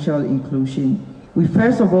financial inclusion, We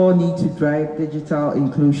first of all need to drive digital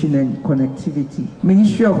inclusion and connectivity.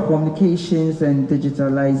 Ministry of Communications and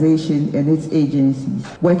Digitalization and its agencies,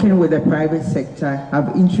 working with the private sector,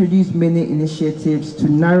 have introduced many initiatives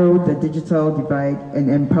to narrow the digital divide and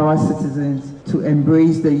empower citizens to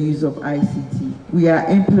embrace the use of ICT. We are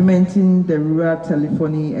implementing the Rural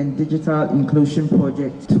Telephony and Digital Inclusion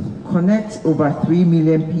Project to connect over 3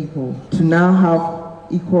 million people to now have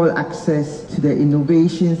equal access to the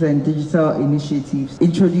innovations and digital initiatives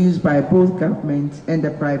introduced by both government and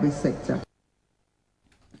the private sector.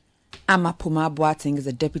 Amapuma Boateng is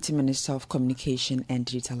the Deputy Minister of Communication and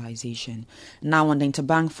Digitalization. Now on the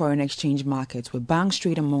interbank foreign exchange markets, with banks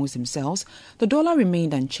trade amongst themselves, the dollar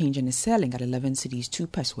remained unchanged and is selling at 11 cedis 2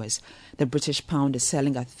 pesos. The British pound is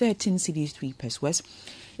selling at 13 cedis 3 pesos.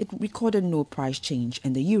 It recorded no price change,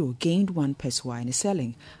 and the euro gained 1 peso and is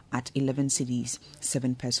selling at 11 cedis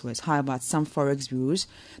 7 pesos. However, at some forex bureaus,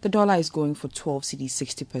 the dollar is going for 12 cedis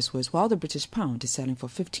 60 pesos, while the British pound is selling for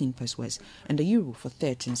 15 pesos and the euro for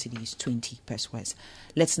 13 cedis 20 pesos.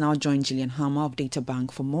 Let's now join Gillian Hammer of Data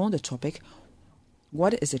Bank for more on the topic.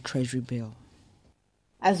 What is a treasury bill?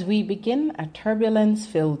 As we begin a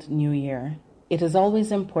turbulence-filled new year, it is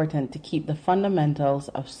always important to keep the fundamentals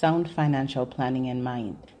of sound financial planning in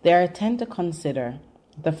mind. There are 10 to consider,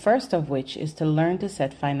 the first of which is to learn to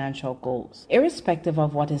set financial goals. Irrespective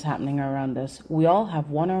of what is happening around us, we all have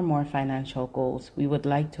one or more financial goals we would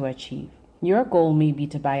like to achieve. Your goal may be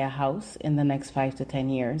to buy a house in the next 5 to 10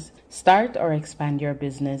 years, start or expand your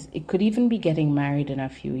business. It could even be getting married in a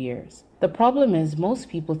few years. The problem is most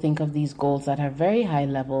people think of these goals at a very high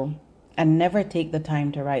level and never take the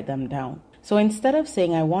time to write them down. So instead of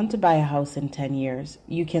saying, I want to buy a house in 10 years,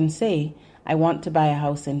 you can say, I want to buy a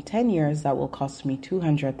house in 10 years that will cost me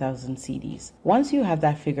 200,000 cedis. Once you have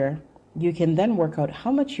that figure, you can then work out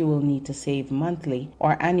how much you will need to save monthly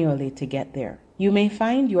or annually to get there. You may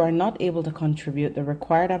find you are not able to contribute the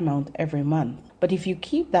required amount every month, but if you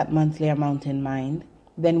keep that monthly amount in mind,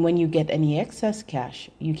 then when you get any excess cash,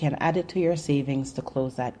 you can add it to your savings to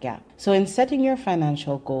close that gap. So in setting your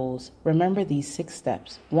financial goals, remember these 6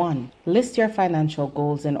 steps. 1. List your financial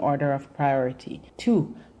goals in order of priority.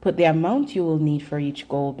 2. Put the amount you will need for each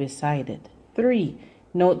goal beside it. 3.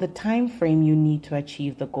 Note the time frame you need to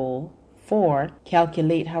achieve the goal. 4.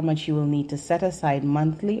 Calculate how much you will need to set aside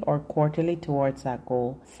monthly or quarterly towards that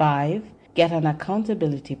goal. 5. Get an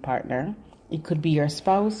accountability partner. It could be your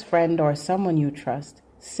spouse, friend, or someone you trust.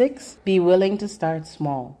 6. Be willing to start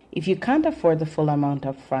small. If you can't afford the full amount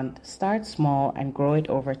up front, start small and grow it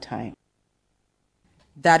over time.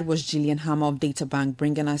 That was Gillian Hammer of Data Bank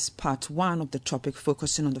bringing us part 1 of the topic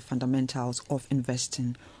focusing on the fundamentals of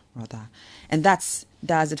investing. And does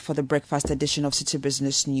it for the breakfast edition of Citi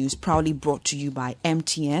Business News, proudly brought to you by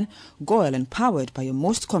MTN, Goyle, and powered by your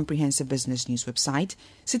most comprehensive business news website,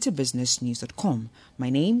 citibusinessnews.com. My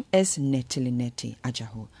name is Netilineti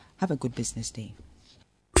Ajaho. Have a good business day.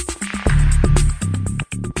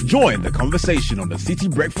 Join the conversation on the Citi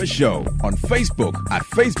Breakfast Show on Facebook at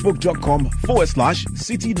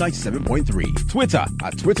facebook.com/Citi97.3, Twitter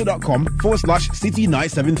at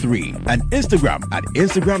twitter.com/Citi973, and Instagram at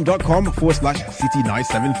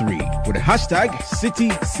instagram.com/Citi973 with the hashtag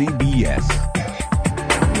CitiCBS.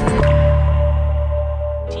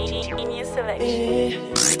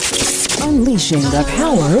 Unleashing the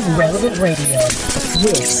power of relevant radio.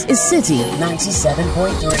 This is Citi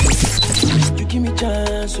 97.3. You give me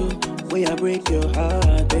chance, oh, where I break your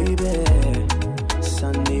heart, baby.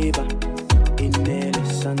 Sun neighbor, in there,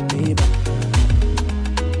 sun neighbor.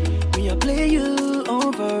 Me I play you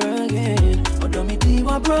over again. Odo me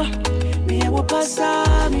diwa bro, me I will pass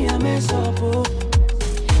me I mess up, oh.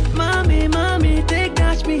 Mommy, take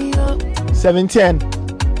catch me up. 7:10.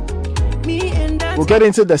 We'll get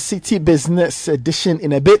into the Citi Business edition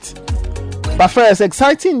in a bit. But first,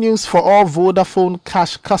 exciting news for all Vodafone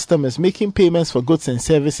Cash customers. Making payments for goods and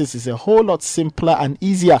services is a whole lot simpler and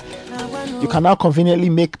easier. You can now conveniently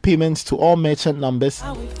make payments to all merchant numbers.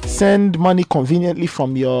 Send money conveniently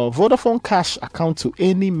from your Vodafone Cash account to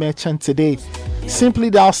any merchant today.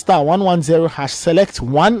 Simply dial *110#, select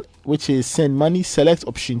 1, which is send money, select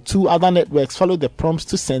option 2, other networks, follow the prompts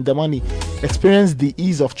to send the money. Experience the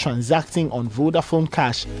ease of transacting on Vodafone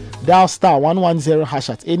Cash. Dial *110#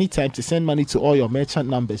 at any time to send money to all your merchant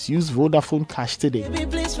numbers. Use Vodafone Cash today.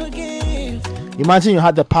 Imagine you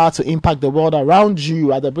had the power to impact the world around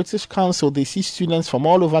you. At the British Council, they see students from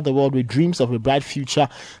all over the world with dreams of a bright future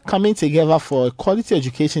coming together for a quality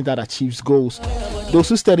education that achieves goals. Those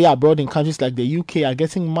who study abroad in countries like the UK are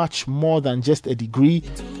getting much more than just a degree.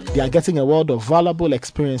 They are getting a world of valuable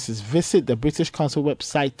experiences. Visit the British Council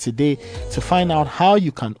website today to find out how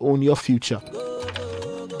you can own your future.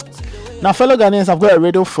 Now, fellow Ghanaians, I've got a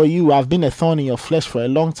riddle for you. I've been a thorn in your flesh for a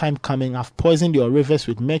long time coming. I've poisoned your rivers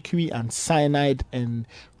with mercury and cyanide and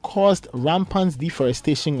caused rampant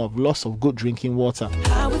deforestation of loss of good drinking water.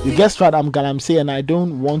 You guessed right, I'm Galamsey, and I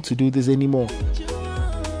don't want to do this anymore.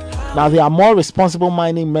 Now, there are more responsible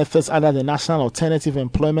mining methods under the National Alternative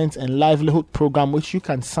Employment and Livelihood Program, which you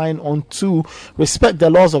can sign on to. Respect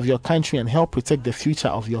the laws of your country and help protect the future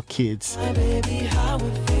of your kids.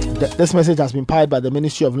 This message has been powered by the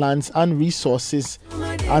Ministry of Lands and Resources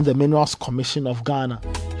and the Minerals Commission of Ghana.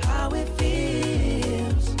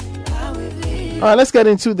 All right, let's get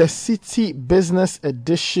into the City Business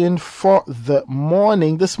Edition for the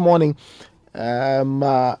morning. This morning,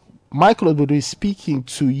 Michael Obodo is speaking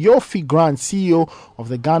to Yofi Grant, CEO of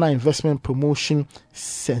the Ghana Investment Promotion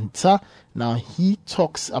Center. Now, he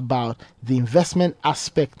talks about the investment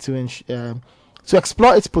aspect to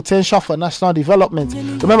explore its potential for national development.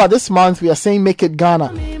 Remember, this month we are saying Make It Ghana,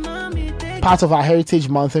 part of our Heritage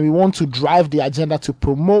Month, and we want to drive the agenda to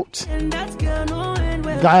promote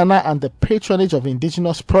Ghana and the patronage of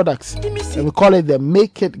indigenous products. And we call it the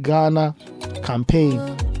Make It Ghana campaign.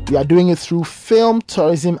 We are doing it through film,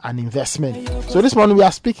 tourism, and investment. So this morning we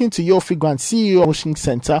are speaking to Yofi Grant, CEO of Promotion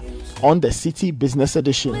Center, on the City Business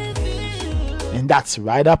Edition. And that's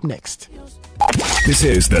right up next. This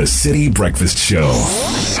is the City Breakfast Show,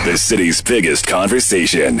 the city's biggest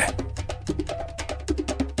conversation.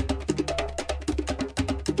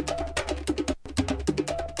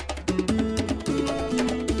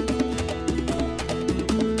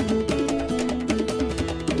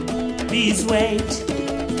 Please wait.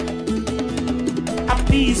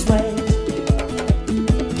 Please wait.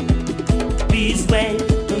 Please wait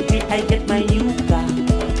until I get my new car.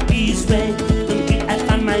 Please wait until I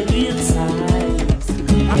find my real size.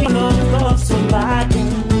 I'm gonna love somebody.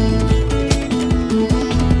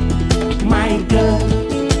 My girl,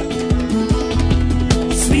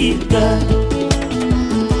 sweet girl,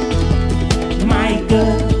 my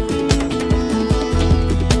girl.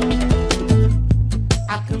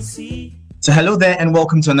 I can see. So hello there and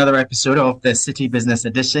welcome to another episode of the City Business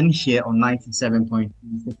Edition here on 97.3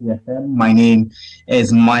 City FM. My name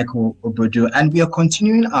is Michael Obodo and we are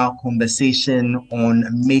continuing our conversation on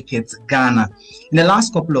Make It Ghana. In the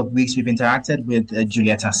last couple of weeks, we've interacted with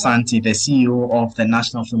Juliet Asante, the CEO of the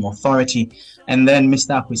National Film Authority, and then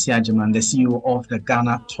Mr. Akwesi Agyemang, the CEO of the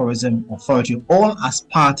Ghana Tourism Authority, all as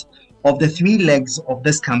part of the three legs of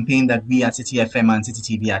this campaign that we at City FM and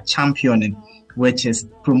City TV are championing, which is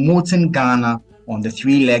promoting Ghana on the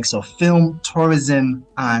three legs of film, tourism,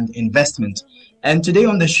 and investment. And today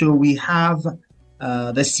on the show, we have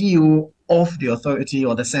the CEO of the authority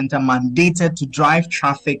or the center mandated to drive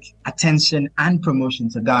traffic, attention, and promotion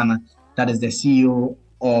to Ghana. That is the CEO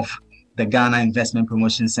of the Ghana Investment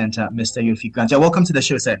Promotion Center, Mr. Yofi Grant. Welcome to the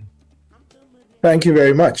show, sir. Thank you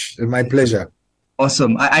very much. It's my pleasure.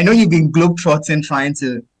 Awesome. I know you've been globetrotting trying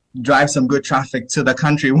to drive some good traffic to the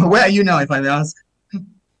country. Where are you now, if I may ask?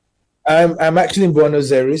 I'm actually in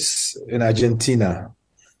Buenos Aires, in Argentina.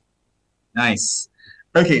 Nice.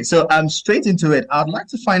 Okay, so straight into it. I'd like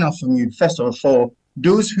to find out from you, first of all,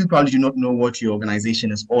 those who probably do not know what your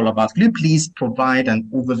organization is all about, could you please provide an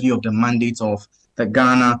overview of the mandate of the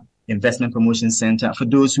Ghana Investment Promotion Center for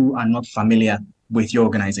those who are not familiar with your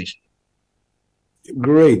organization?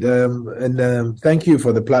 Great. And thank you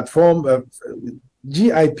for the platform.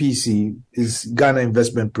 GIPC is Ghana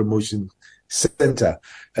Investment Promotion Center,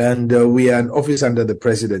 and we are an office under the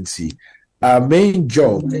presidency. Our main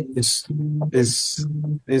job is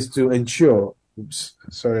to ensure. Oops,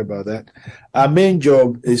 sorry about that. Our main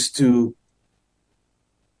job is to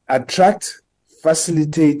attract,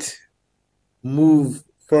 facilitate, move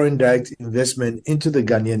foreign direct investment into the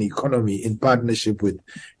Ghanaian economy in partnership with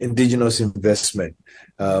indigenous investment.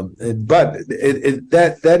 But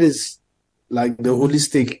that is like the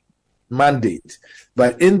holistic mandate.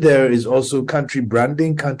 But in there is also country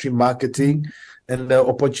branding, country marketing, and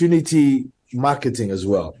opportunity marketing as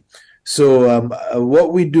well. So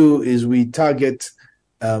what we do is we target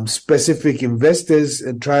specific investors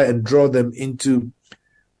and try and draw them into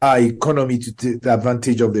our economy to take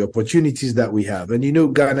advantage of the opportunities that we have.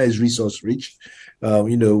 And Ghana is resource rich.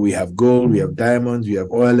 We have gold, we have diamonds, we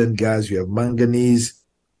have oil and gas, we have manganese,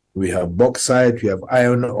 we have bauxite, we have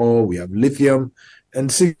iron ore, we have lithium, and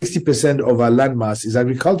 60% of our landmass is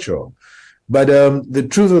agricultural. But the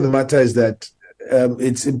truth of the matter is that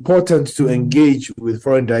it's important to engage with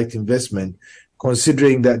foreign direct investment,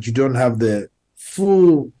 considering that you don't have the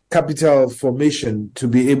full capital formation to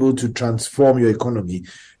be able to transform your economy.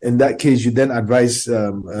 In that case, you then invite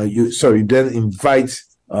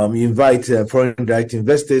invite foreign direct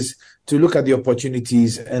investors to look at the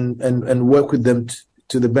opportunities and work with them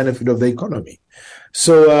to the benefit of the economy.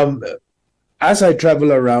 So as I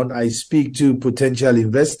travel around, I speak to potential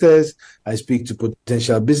investors, I speak to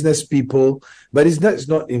potential business people, but it's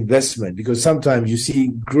not investment, because sometimes you see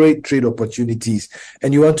great trade opportunities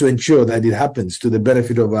and you want to ensure that it happens to the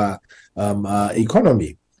benefit of our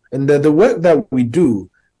economy. And the work that we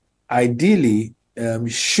do ideally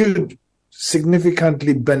should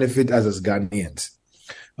significantly benefit us as Ghanaians.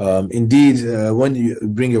 Indeed, when you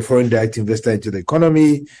bring a foreign direct investor into the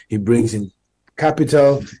economy, he brings in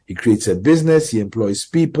capital, he creates a business, he employs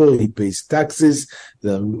people, he pays taxes.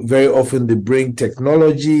 Very often they bring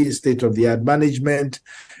technology, state-of-the-art management.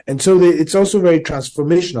 And so it's also very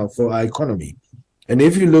transformational for our economy. And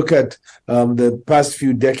if you look at the past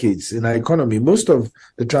few decades in our economy, most of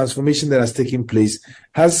the transformation that has taken place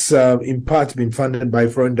has in part been funded by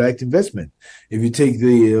foreign direct investment. If you take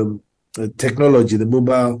the technology, the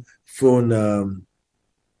mobile phone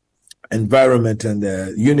environment and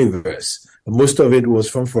the universe, most of it was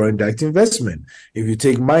from foreign direct investment. If you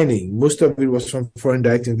take mining, most of it was from foreign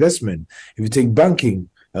direct investment. If you take banking,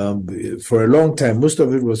 for a long time, most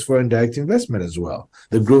of it was foreign direct investment as well,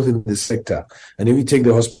 the growth in the sector. And if you take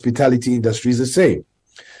the hospitality industry, is the same.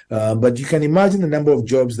 But you can imagine the number of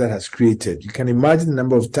jobs that has created. You can imagine the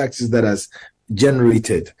number of taxes that has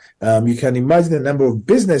generated. You can imagine the number of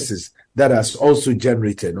businesses that has also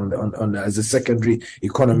generated on as a secondary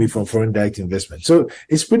economy from foreign direct investment. So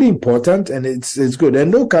it's pretty important, and it's good.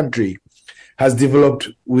 And no country has developed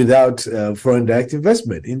without foreign direct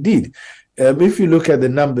investment. Indeed, if you look at the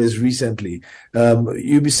numbers recently,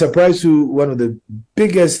 you'll be surprised who one of the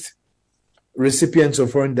biggest recipients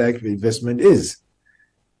of foreign direct investment is,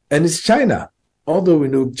 and it's China. Although we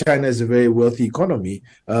know China is a very wealthy economy,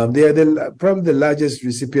 they are probably the largest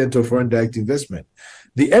recipient of foreign direct investment.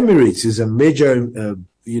 The Emirates is a major,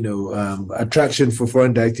 attraction for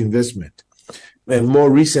foreign direct investment. And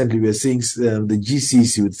more recently, we're seeing the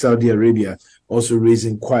GCC with Saudi Arabia also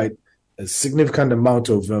raising quite a significant amount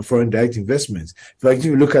of foreign direct investments. In fact, if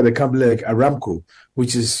you look at a company like Aramco,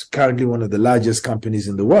 which is currently one of the largest companies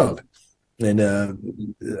in the world, and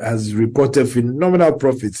has reported phenomenal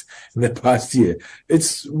profits in the past year.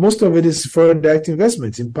 Most of it is foreign direct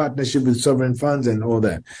investments in partnership with sovereign funds and all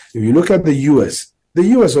that. If you look at the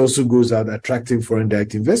U.S. also goes out attracting foreign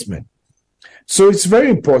direct investment. So it's very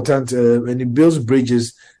important, and it builds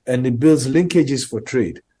bridges and it builds linkages for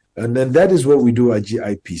trade. And then that is what we do at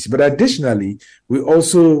GIPC. But additionally, we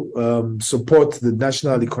also support the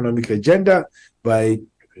national economic agenda by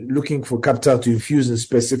looking for capital to infuse in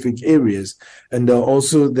specific areas, and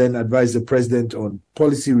also then advise the president on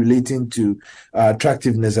policy relating to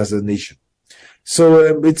attractiveness as a nation.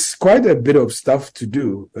 So it's quite a bit of stuff to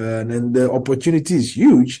do, and the opportunity is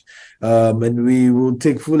huge, and we will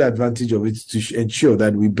take full advantage of it to ensure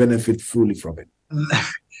that we benefit fully from it.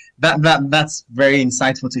 That's very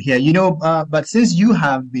insightful to hear. But since you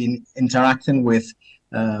have been interacting with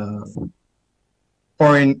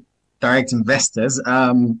foreign direct investors,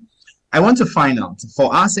 I want to find out,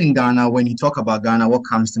 for us in Ghana, when you talk about Ghana, what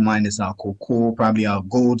comes to mind is our cocoa, probably our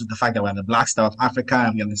gold, the fact that we're the Black Star of Africa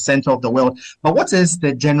and we're in the center of the world. But what is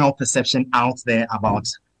the general perception out there about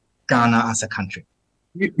Ghana as a country?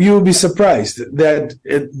 You'll be surprised that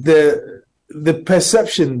the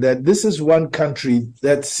perception that this is one country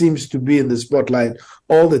that seems to be in the spotlight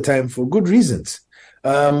all the time for good reasons.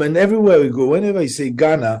 And everywhere we go, whenever you say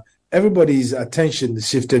Ghana, everybody's attention is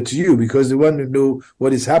shifted to you because they want to know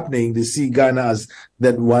what is happening. They see Ghana as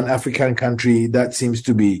that one African country that seems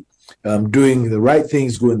to be doing the right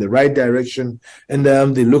things, going the right direction. And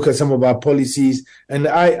they look at some of our policies. And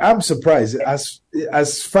I'm surprised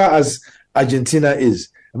as far as Argentina is.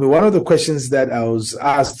 I mean, one of the questions that I was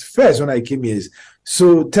asked first when I came here is,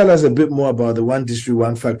 so tell us a bit more about the one district,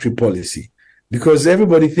 one factory policy. Because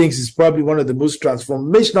everybody thinks it's probably one of the most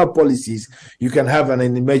transformational policies you can have in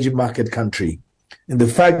an emerging market country. And the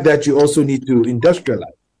fact that you also need to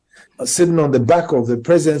industrialize, sitting on the back of the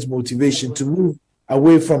president's motivation to move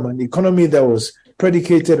away from an economy that was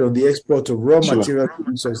predicated on the export of raw material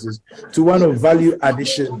resources to one of value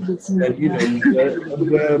addition and,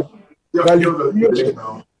 value creation.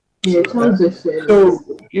 So,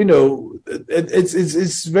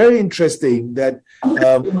 it's very interesting that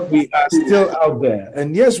we are still out there.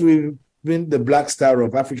 And yes, we've been the Black Star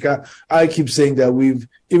of Africa. I keep saying that we've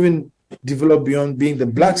even developed beyond being the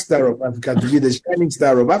Black Star of Africa to be the Shining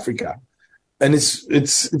Star of Africa. And it's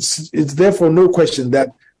therefore no question that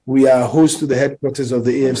we are host to the headquarters of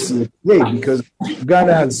the AFCFTA because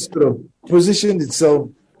Ghana has sort of positioned itself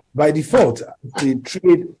by default to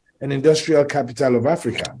trade and industrial capital of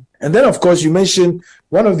Africa. And then, of course, you mentioned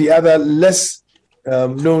one of the other less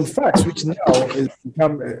known facts, which now has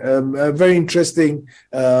become a very interesting,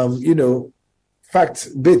 fact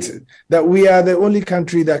bit, that we are the only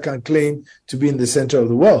country that can claim to be in the center of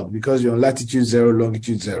the world because you're on latitude 0,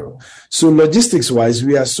 longitude 0. So logistics-wise,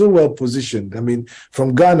 we are so well positioned. I mean,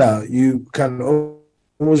 from Ghana, you can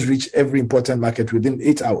almost reach every important market within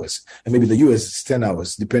 8 hours, and maybe the US is 10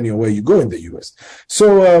 hours, depending on where you go in the US.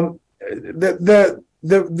 So the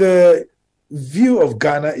view of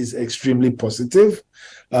Ghana is extremely positive.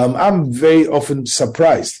 I'm very often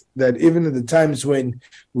surprised that even at the times when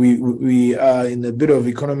we are in a bit of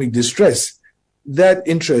economic distress, that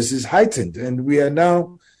interest is heightened, and we are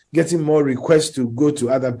now getting more requests to go to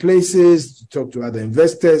other places, to talk to other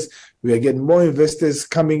investors. We are getting more investors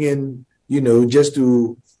coming in, just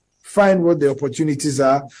to find what the opportunities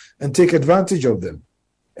are and take advantage of them.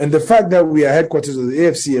 And the fact that we are headquarters of the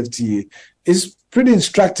AFCFTA is pretty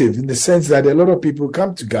instructive in the sense that a lot of people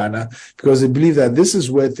come to Ghana because they believe that this is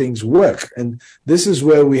where things work, and this is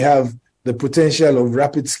where we have the potential of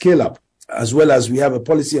rapid scale up, as well as we have a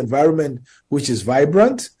policy environment which is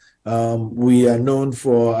vibrant. We are known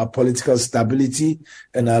for our political stability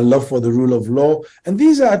and our love for the rule of law. And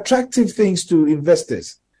these are attractive things to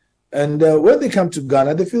investors. And when they come to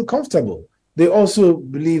Ghana, they feel comfortable. They also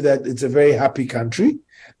believe that it's a very happy country.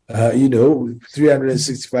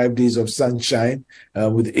 365 days of sunshine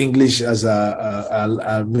with English as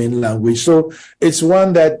our main language. So it's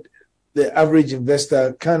one that the average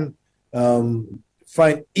investor can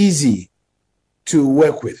find easy to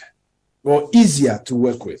work with, or easier to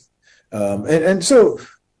work with. And so,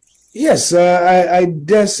 yes, I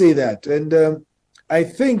dare say that. And I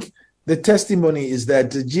think the testimony is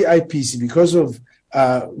that the GIPC, because of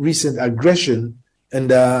recent aggression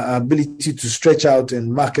and ability to stretch out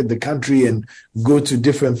and market the country and go to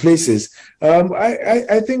different places,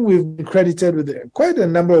 I think we've been credited with quite a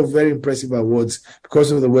number of very impressive awards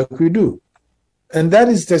because of the work we do. And that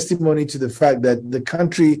is testimony to the fact that the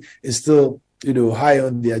country is still, high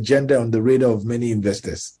on the agenda, on the radar of many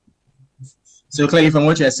investors. So clearly from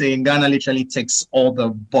what you're saying, Ghana literally ticks all the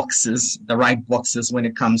boxes, the right boxes when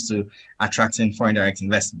it comes to attracting foreign direct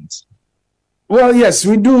investments. Well, yes,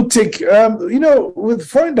 we do take, with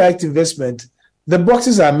foreign direct investment, the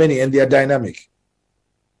boxes are many and they are dynamic.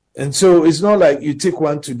 And so it's not like you take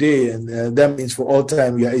one today and that means for all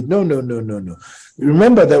time. No.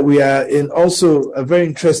 Remember that we are in also a very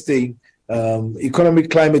interesting economic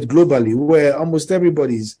climate globally where almost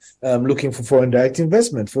everybody's looking for foreign direct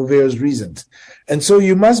investment for various reasons. And so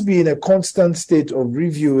you must be in a constant state of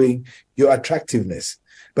reviewing your attractiveness.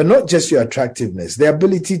 But not just your attractiveness, the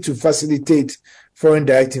ability to facilitate foreign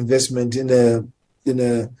direct investment in a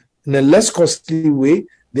less costly way,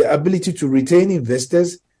 the ability to retain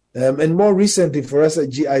investors, and more recently for us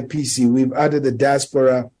at GIPC, we've added the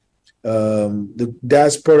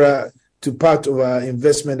diaspora to part of our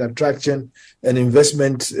investment attraction and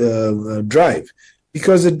investment drive,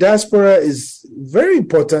 because the diaspora is very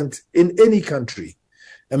important in any country.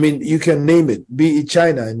 I mean, you can name it, be it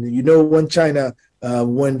China, and when China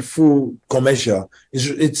went full commercial,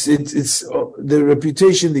 it's the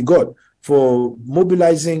reputation they got for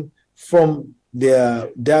mobilizing from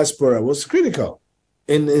their diaspora was critical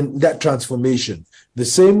in that transformation. The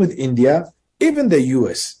same with India, even the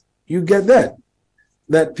US. You get that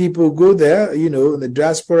people go there, the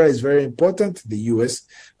diaspora is very important, the US,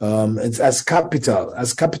 it's as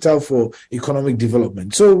capital for economic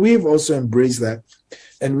development. So we've also embraced that,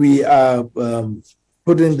 and we are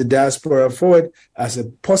putting the diaspora forward as a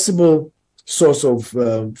possible source of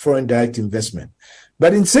foreign direct investment.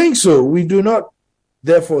 But in saying so, we do not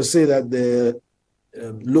therefore say that the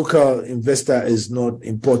local investor is not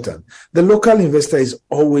important. The local investor is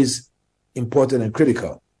always important and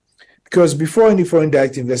critical, because before any foreign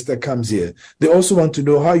direct investor comes here, they also want to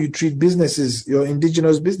know how you treat businesses, your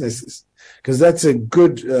indigenous businesses, because that's a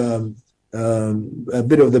good a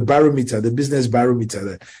bit of the barometer, the business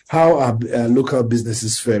barometer. How are local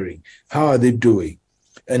businesses faring? How are they doing?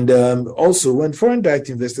 And also, when foreign direct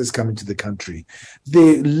investors come into the country,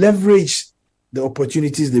 they leverage the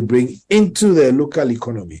opportunities they bring into their local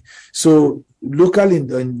economy. So local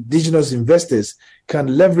indigenous investors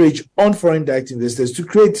can leverage on foreign direct investors to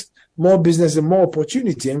create more business and more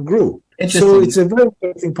opportunity and grow. So it's a very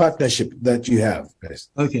interesting partnership that you have, guys.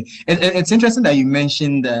 Okay. It's interesting that you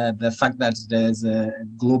mentioned the fact that there's a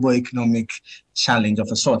global economic challenge of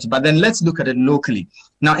a sort, but then let's look at it locally.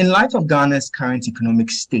 Now, in light of Ghana's current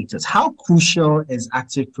economic status, how crucial is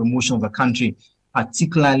active promotion of a country,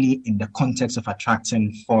 particularly in the context of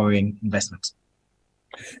attracting foreign investment?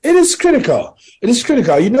 It is critical. It is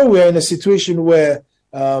critical. We're in a situation where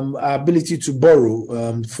our ability to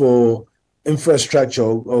borrow for infrastructure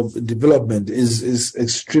or development is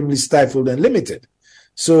extremely stifled and limited.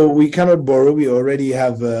 So we cannot borrow. We already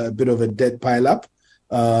have a bit of a debt pileup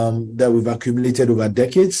that we've accumulated over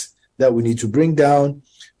decades that we need to bring down.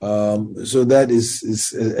 So that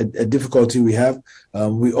is a difficulty we have.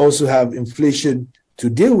 We also have inflation to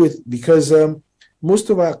deal with because most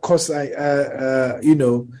of our costs are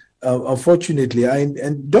unfortunately, are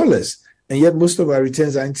in dollars. And yet most of our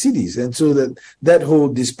returns are in cedis. And so that whole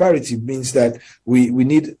disparity means that we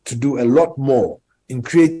need to do a lot more in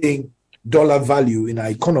creating dollar value in our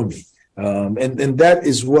economy. And that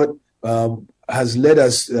is what has led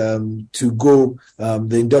us to go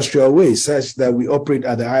the industrial way, such that we operate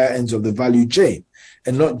at the higher ends of the value chain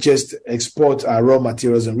and not just export our raw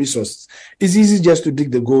materials and resources. It's easy just to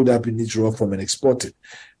dig the gold up in its raw form and export it.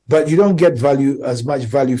 But you don't get as much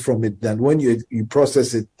value from it than when you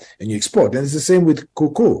process it and you export. And it's the same with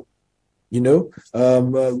cocoa. Ghana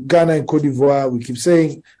and Cote d'Ivoire, we keep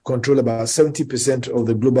saying, control about 70% of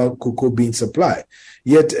the global cocoa bean supply.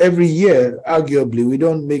 Yet every year, arguably, we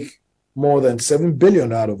don't make more than 7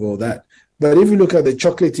 billion out of all that. But if you look at the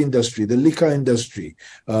chocolate industry, the liquor industry,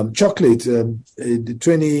 chocolate,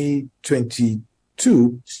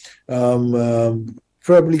 2022,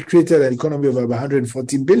 probably created an economy of about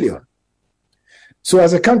 140 billion. So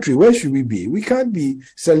as a country, where should we be? We can't be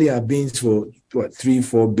selling our beans for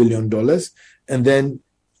 $3-4 billion, and then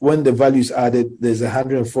when the value is added, there's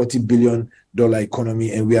 $140 billion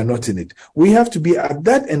economy, and we are not in it. We have to be at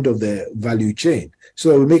that end of the value chain, so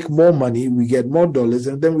that we make more money, we get more dollars,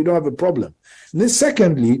 and then we don't have a problem. And then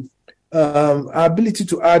secondly, our ability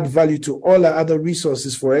to add value to all our other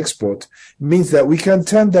resources for export means that we can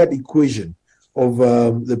turn that equation of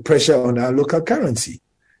the pressure on our local currency.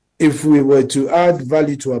 If we were to add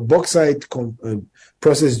value to our bauxite,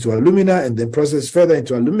 process it to alumina, and then process further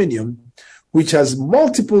into aluminium, which has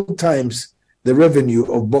multiple times the revenue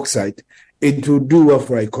of bauxite, it will do well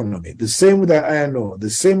for our economy. The same with our iron ore, the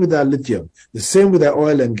same with our lithium, the same with our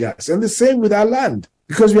oil and gas, and the same with our land,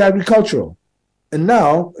 because we are agricultural. And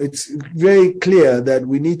now it's very clear that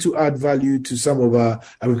we need to add value to some of our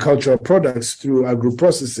agricultural products through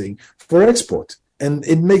agro-processing for export. And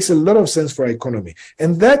it makes a lot of sense for our economy.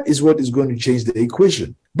 And that is what is going to change the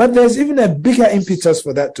equation. But there's even a bigger impetus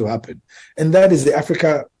for that to happen. And that is the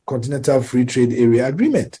Africa Continental Free Trade Area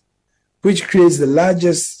Agreement, which creates the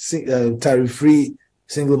largest tariff-free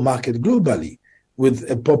single market globally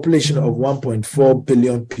with a population of 1.4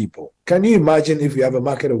 billion people. Can you imagine if you have a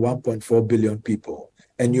market of 1.4 billion people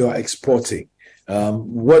and you are exporting,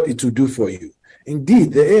 what it will do for you?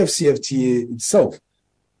 Indeed, the AFCFTA itself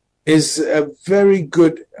is a very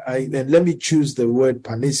good, and let me choose the word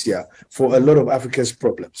panacea for a lot of Africa's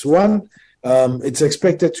problems. One, it's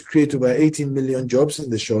expected to create over 18 million jobs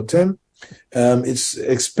in the short term. It's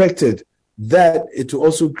expected that it will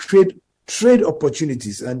also create trade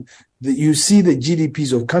opportunities, and you see the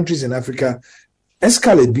GDPs of countries in Africa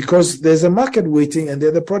escalate because there's a market waiting and there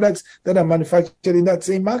are the products that are manufactured in that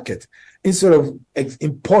same market instead of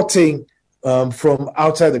importing from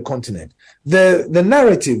outside the continent. The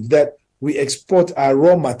narrative that we export our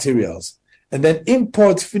raw materials and then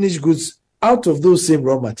import finished goods out of those same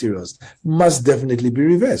raw materials must definitely be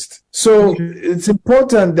reversed. So it's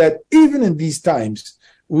important that even in these times,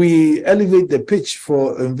 we elevate the pitch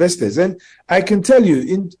for investors. And I can tell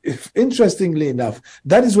you, interestingly enough,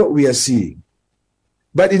 that is what we are seeing.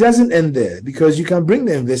 But it doesn't end there, because you can bring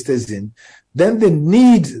the investors in, then they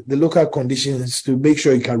need the local conditions to make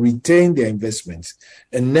sure you can retain their investments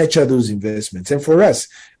and nurture those investments. And for us,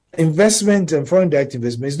 investment and foreign direct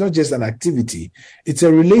investment is not just an activity, it's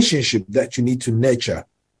a relationship that you need to nurture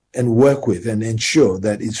and work with and ensure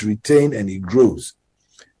that it's retained and it grows.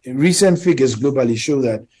 Recent figures globally show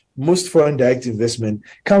that most foreign direct investment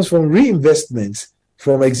comes from reinvestments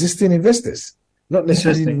from existing investors, not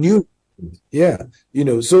necessarily new. Yeah,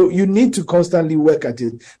 so you need to constantly work at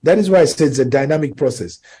it. That is why I said it's a dynamic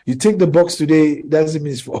process. You take the box today, doesn't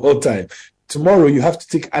mean it's for all time. Tomorrow you have to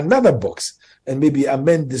take another box and maybe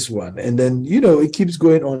amend this one. And then, it keeps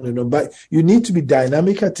going on and on. But you need to be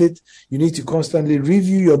dynamic at it. You need to constantly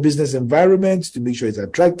review your business environment to make sure it's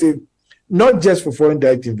attractive, not just for foreign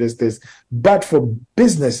direct investors, but for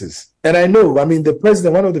businesses. And I know, the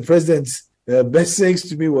president, one of the president's best sayings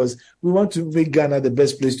to me was, we want to make Ghana the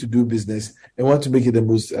best place to do business and want to make it the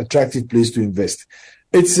most attractive place to invest.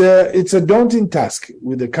 It's a daunting task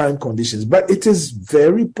with the current conditions, but it is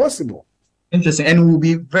very possible. Interesting. And we'll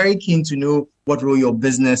be very keen to know what role your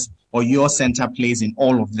business or your center plays in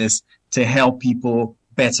all of this to help people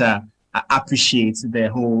better appreciate the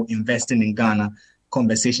whole investing in Ghana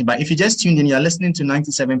conversation. But if you just tuned in, you're listening to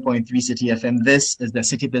 97.3 Citi FM. This is the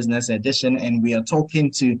City Business Edition, and we are talking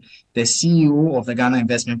to the CEO of the Ghana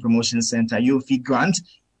Investment Promotion Center, Yofi Grant,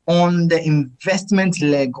 on the investment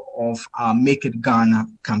leg of our Make It Ghana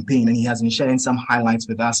campaign. And he has been sharing some highlights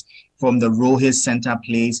with us from the role his center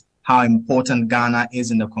plays, how important Ghana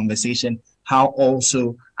is in the conversation, how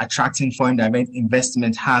also attracting foreign direct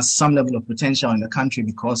investment has some level of potential in the country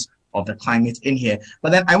because of the climate in here.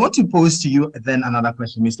 But then I want to pose to you then another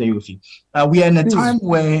question, Mr. Yofi. We are in a time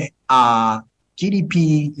where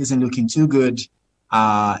GDP isn't looking too good.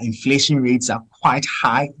 Inflation rates are quite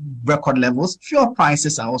high, record levels. Fuel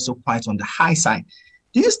prices are also quite on the high side.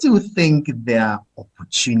 Do you still think there are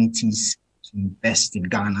opportunities to invest in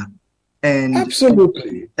Ghana? And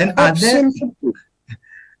absolutely. And absolutely.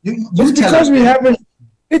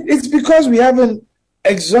 It's because we haven't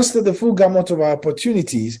exhausted the full gamut of our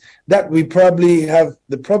opportunities that we probably have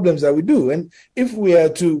the problems that we do. And if we are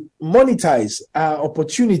to monetize our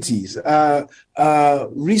opportunities, our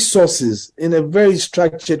resources in a very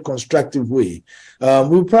structured, constructive way,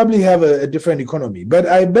 we'll probably have a different economy. But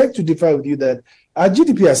I beg to differ with you that our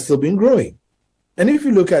GDP has still been growing. And if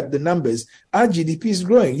you look at the numbers, our GDP is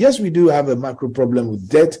growing. Yes, we do have a macro problem with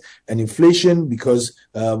debt and inflation because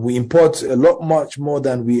we import much more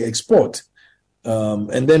than we export.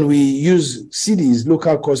 And then we use Citi's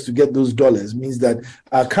local cost to get those dollars, means that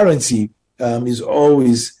our currency is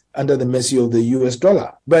always under the mercy of the US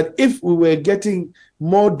dollar. But if we were getting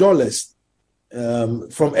more dollars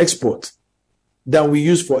from export than we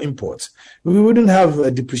use for imports, we wouldn't have a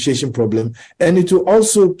depreciation problem, and it will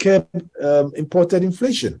also curb imported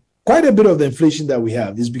inflation. Quite a bit of the inflation that we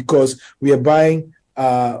have is because we are buying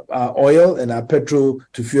our oil and our petrol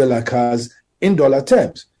to fuel our cars in dollar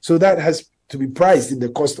terms. So that has to be priced in the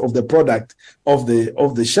cost of the product of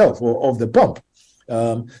the shelf or of the pump.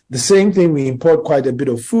 The same thing, we import quite a bit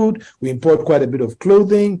of food, we import quite a bit of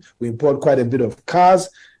clothing, we import quite a bit of cars,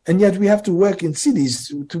 and yet we have to work in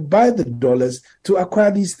cities to buy the dollars to acquire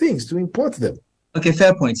these things, to import them. Okay,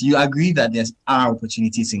 fair point. You agree that there are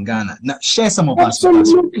opportunities in Ghana. Now, share some of us.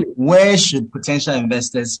 Absolutely. Where should potential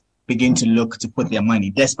investors begin to look to put their money,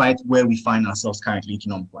 despite where we find ourselves currently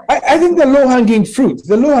economically? I think the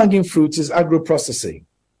low-hanging fruit is agro-processing.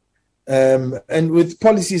 And with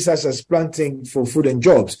policies such as planting for food and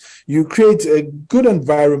jobs, you create a good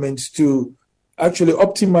environment to actually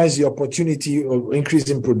optimize the opportunity of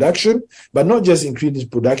increasing production, but not just increasing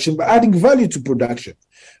production, but adding value to production.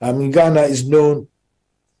 Ghana is known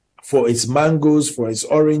for its mangoes, for its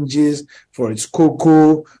oranges, for its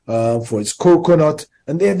cocoa, for its coconut.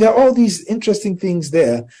 And there are all these interesting things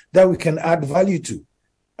there that we can add value to.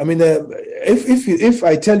 I mean, if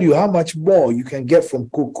I tell you how much more you can get from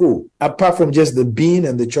cocoa, apart from just the bean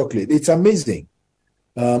and the chocolate, it's amazing.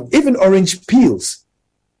 Even orange peels,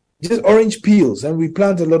 just orange peels. And we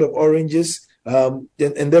plant a lot of oranges. And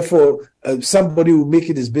therefore, somebody will make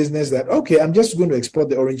it his business that, okay, I'm just going to export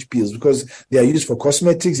the orange peels because they are used for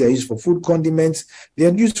cosmetics, they are used for food condiments, they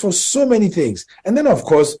are used for so many things. And then, of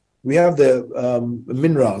course, we have the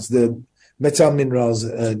minerals, the metal minerals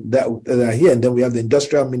that are here, and then we have the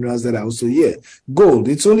industrial minerals that are also here. Gold,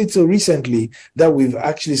 it's only till recently that we've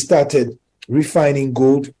actually started refining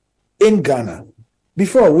gold in Ghana.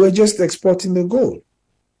 Before, we were just exporting the gold.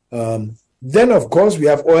 Then, of course, we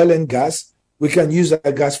have oil and gas. We can use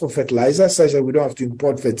our gas for fertilizer, such that we don't have to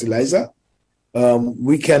import fertilizer.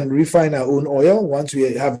 We can refine our own oil once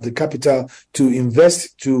we have the capital to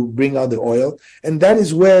invest to bring out the oil. And that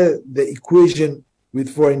is where the equation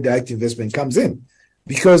with foreign direct investment comes in.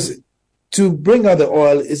 Because to bring out the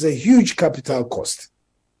oil is a huge capital cost,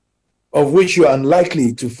 of which you are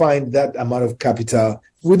unlikely to find that amount of capital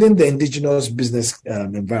within the indigenous business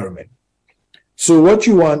environment. So what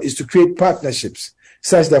you want is to create partnerships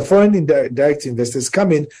such that foreign direct investors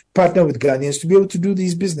come in, partner with Ghanaians to be able to do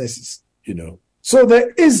these businesses, So there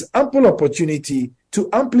is ample opportunity to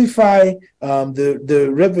amplify the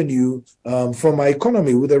revenue from our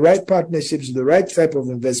economy with the right partnerships, with the right type of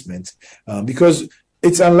investment, because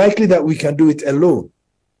it's unlikely that we can do it alone.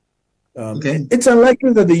 It's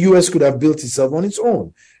unlikely that the US could have built itself on its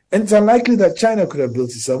own. And it's unlikely that China could have built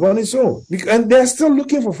itself on its own. And they're still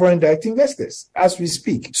looking for foreign direct investors as we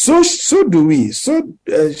speak. So do we. So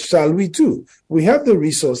shall we too. We have the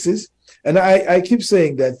resources. And I keep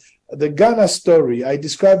saying that the Ghana story, I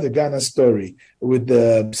describe the Ghana story with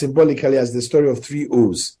symbolically as the story of 3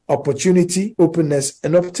 O's: opportunity, openness,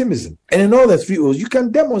 and optimism. And in all the 3 O's, you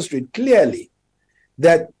can demonstrate clearly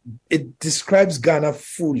that it describes Ghana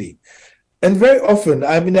fully. And very often,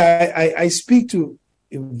 I speak to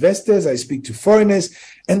investors, I speak to foreigners,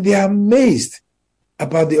 and they are amazed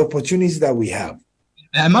about the opportunities that we have.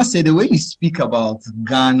 I must say, the way you speak about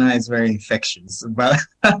Ghana is very infectious. But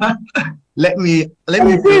let me.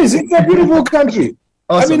 It is. It's a beautiful country.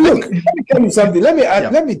 Awesome. I mean, look. Let me tell you something.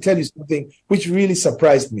 Let me tell you something which really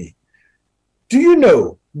surprised me. Do you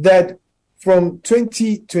know that from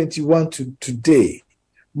 2021 to today,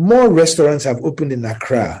 more restaurants have opened in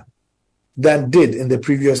Accra than did in the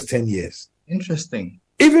previous 10 years? Interesting.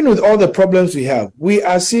 Even with all the problems we have, we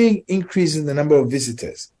are seeing increase in the number of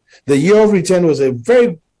visitors. The year of return was a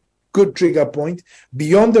very good trigger point.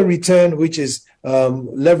 Beyond the return, which is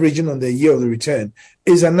leveraging on the year of the return,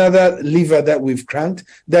 is another lever that we've cranked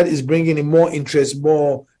that is bringing in more interest,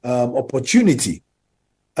 more opportunity.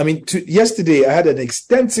 I mean, yesterday I had an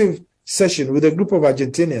extensive session with a group of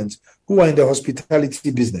Argentinians who are in the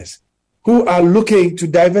hospitality business, who are looking to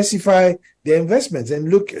diversify their investments and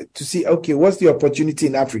look to see, okay, what's the opportunity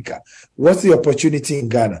in Africa? What's the opportunity in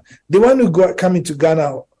Ghana? They want to come into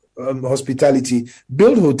Ghana hospitality,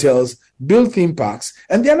 build hotels, build theme parks,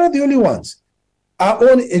 and they're not the only ones. Our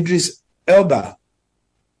own Idris Elba,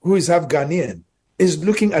 who is half Ghanaian, is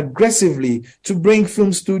looking aggressively to bring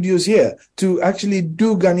film studios here to actually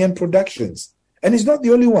do Ghanaian productions. And he's not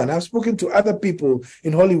the only one. I've spoken to other people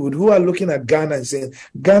in Hollywood who are looking at Ghana and saying,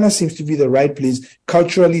 Ghana seems to be the right place,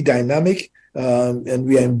 culturally dynamic, and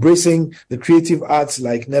we are embracing the creative arts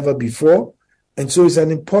like never before. And so it's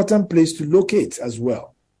an important place to locate as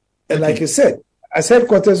well. And like I said, as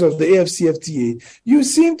headquarters of the AFCFTA, you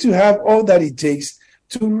seem to have all that it takes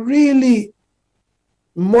to really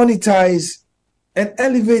monetize and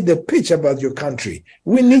elevate the pitch about your country.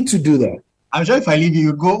 We need to do that. I'm sure if I leave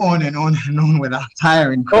you go on and on and on without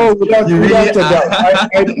tiring. Oh, without a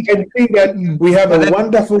doubt. I think that we have a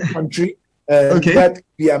wonderful country. That'd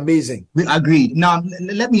be amazing. We agreed. Now,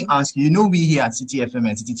 let me ask you, we here at Citi FM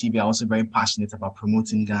and Citi TV are also very passionate about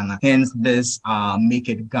promoting Ghana, hence this Make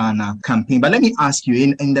It Ghana campaign. But let me ask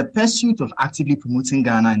you, in the pursuit of actively promoting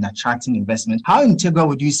Ghana and attracting investment, how integral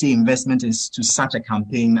would you say investment is to such a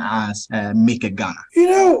campaign as Make It Ghana?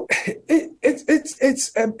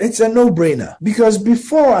 It's a no-brainer, because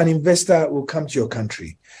before an investor will come to your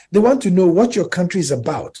country, they want to know what your country is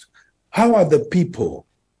about. How are the people?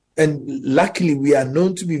 And luckily, we are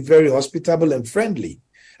known to be very hospitable and friendly.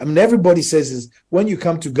 I mean, everybody says is when you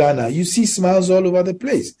come to Ghana, you see smiles all over the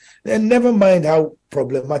place. And never mind how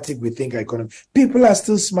problematic we think our economy. People are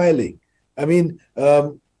still smiling. I mean,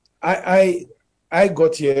 I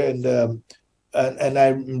got here and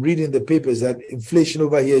I'm reading the papers that inflation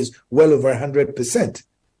over here is well over 100%.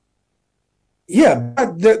 Yeah,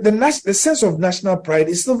 but the sense of national pride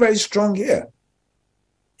is still very strong here.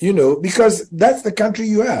 Because that's the country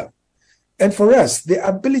you have. And for us, the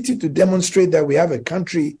ability to demonstrate that we have a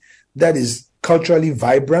country that is culturally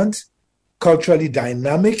vibrant, culturally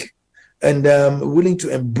dynamic, and willing to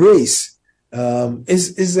embrace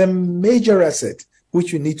is a major asset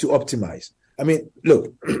which we need to optimize. I mean,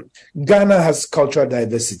 look, Ghana has cultural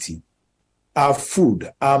diversity. Our food,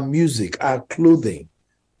 our music, our clothing,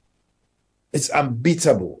 it's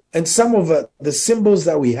unbeatable. And some of the symbols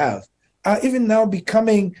that we have are even now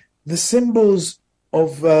becoming the symbols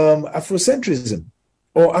of Afrocentrism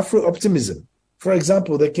or Afro-optimism. For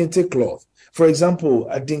example, the kente cloth. For example,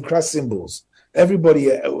 Adinkra symbols.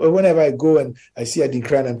 Everybody, whenever I go and I see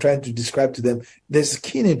Adinkra and I'm trying to describe to them, there's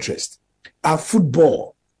keen interest. Our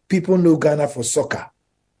football, people know Ghana for soccer.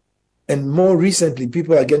 And more recently,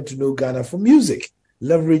 people are getting to know Ghana for music,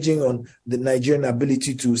 leveraging on the Nigerian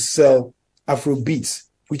ability to sell Afro beats,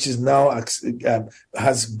 which is now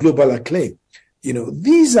has global acclaim.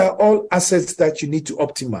 These are all assets that you need to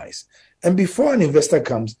optimize. And before an investor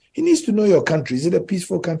comes, he needs to know your country. Is it a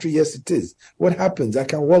peaceful country? Yes, it is. What happens? I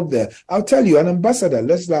can walk there. I'll tell you, an ambassador,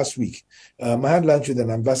 last week, I had lunch with an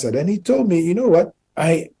ambassador, and he told me, you know what?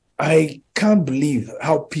 I can't believe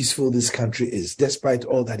how peaceful this country is, despite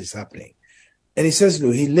all that is happening. And he says,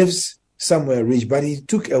 he lives somewhere rich, but he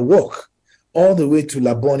took a walk all the way to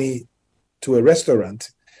Laboni to a restaurant.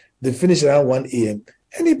 They finished around 1 a.m.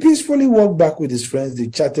 And he peacefully walked back with his friends. They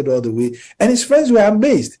chatted all the way. And his friends were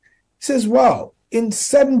amazed. He says, wow, in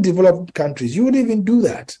certain developed countries, you would even do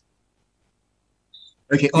that.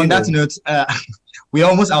 Okay, on that note, we're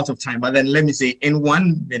almost out of time. But then let me say, in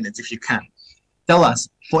 1 minute, if you can, tell us,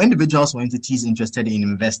 for individuals or entities interested in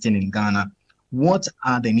investing in Ghana, what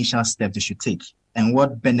are the initial steps they should take? And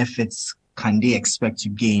what benefits can they expect to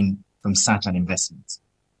gain from such an investment?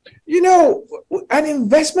 An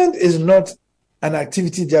investment is not an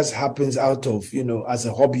activity just happens out of, as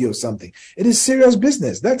a hobby or something. It is serious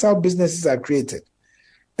business. That's how businesses are created.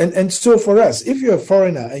 And so for us, if you're a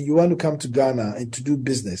foreigner and you want to come to Ghana and to do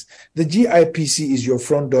business, the GIPC is your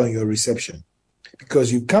front door and your reception.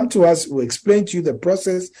 Because you come to us, we'll explain to you the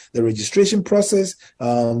process, the registration process.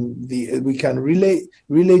 We can relay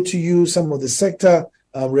to you some of the sector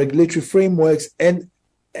regulatory frameworks and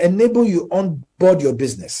enable you on board your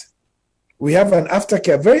business. We have an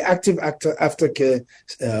aftercare, very active aftercare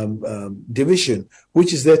division,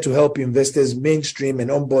 which is there to help investors mainstream and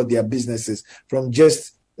onboard their businesses from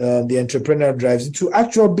just the entrepreneurial drives into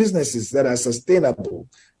actual businesses that are sustainable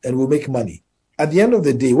and will make money. At the end of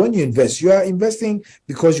the day, when you invest, you are investing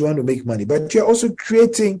because you want to make money, but you're also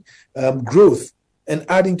creating growth and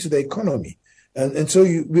adding to the economy. And so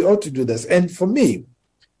we ought to do this. And for me,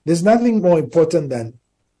 there's nothing more important than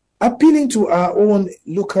appealing to our own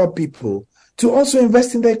local people to also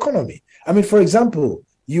invest in the economy. I mean, for example,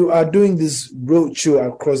 you are doing this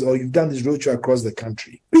roadshow across, or you've done this roadshow across the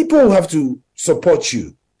country. People have to support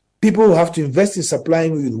you. People have to invest in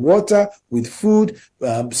supplying you with water, with food.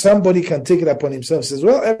 Somebody can take it upon himself and says,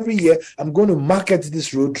 well, every year I'm going to market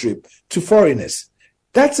this road trip to foreigners.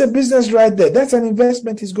 That's a business right there. That's an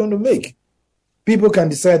investment he's going to make. People can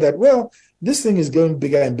decide that, well, this thing is getting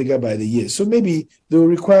bigger and bigger by the year, so maybe they will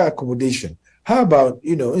require accommodation. How about,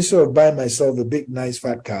 instead of buying myself a big, nice,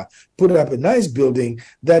 fat car, put up a nice building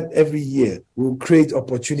that every year will create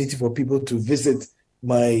opportunity for people to visit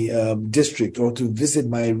my district or to visit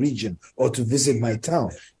my region or to visit my town.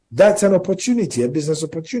 That's an opportunity, a business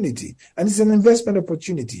opportunity, and it's an investment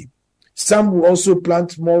opportunity. Some will also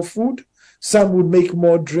plant more food. Some would make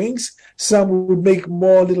more drinks. Some would make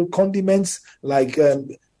more little condiments like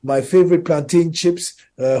my favorite plantain chips,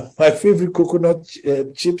 my favorite coconut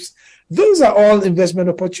chips. Those are all investment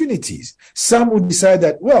opportunities. Some would decide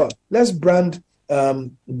that, well, let's brand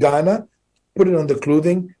Ghana, put it on the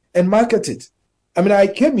clothing, and market it. I mean, I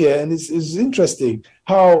came here, and it's interesting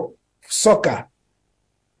how soccer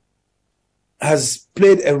has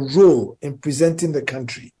played a role in presenting the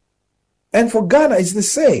country. And for Ghana, it's the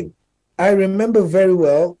same. I remember very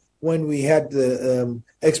well when we had the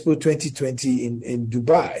Expo 2020 in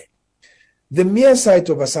Dubai. The mere sight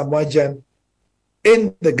of Asamoah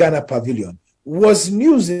in the Ghana pavilion was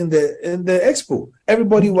news in the Expo.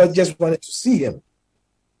 Everybody just wanted to see him.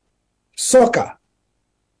 Soccer,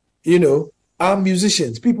 our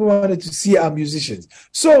musicians. People wanted to see our musicians.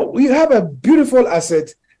 So we have a beautiful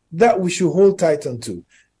asset that we should hold tight onto.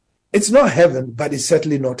 It's not heaven, but it's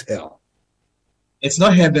certainly not hell. It's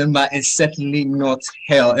not heaven, but it's certainly not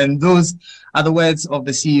hell. And those are the words of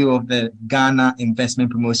the CEO of the Ghana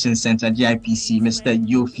Investment Promotion Center, GIPC, Mr.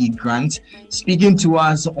 Yofi Grant, speaking to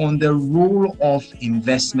us on the role of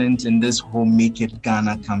investment in this whole Make It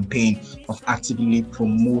Ghana campaign of actively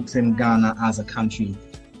promoting Ghana as a country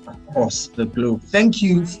across the globe. Thank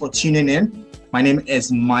you for tuning in. My name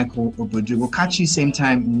is Michael Obodu. We'll catch you same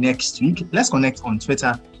time next week. Let's connect on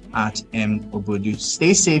Twitter at Obodu.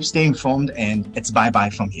 Stay safe, stay informed, and it's bye-bye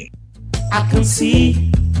from here. I can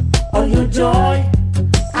see all your joy.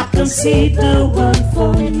 I can see the one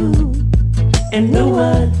for you and the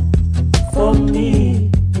one for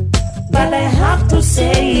me. But I have to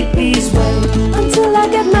say, please wait until I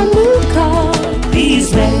get my new car.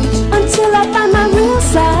 Please wait until I find my real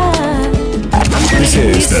side. This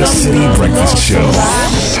is the Citi Breakfast Show,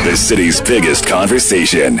 the city's biggest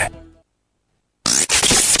conversation.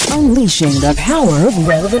 Unleashing the power of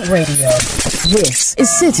relevant radio. This is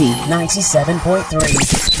Citi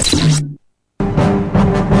 97.3.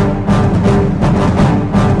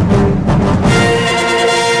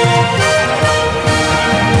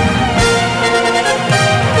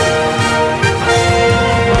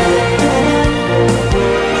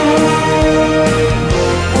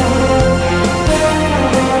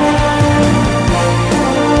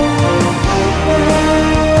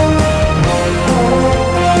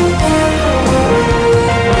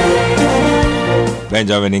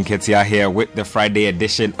 Benjamin Nketia here with the Friday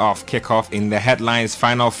edition of Kickoff. In the headlines,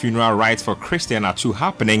 final funeral rites for Christian Atsu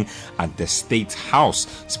happening at the State House.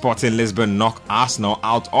 Sporting Lisbon knock Arsenal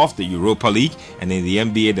out of the Europa League. And in the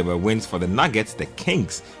NBA, there were wins for the Nuggets, the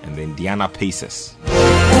Kings, and the Indiana Pacers.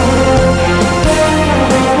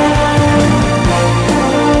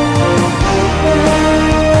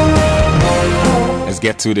 Let's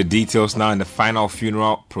get to the details now. In the final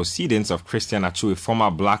funeral proceedings of Christian Atsu, a former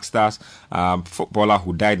Black Stars footballer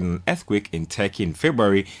who died in an earthquake in Turkey in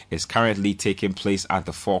February, is currently taking place at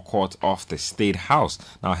the forecourt of the State House.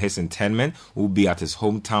 Now, his interment will be at his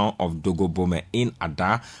hometown of Dogobome in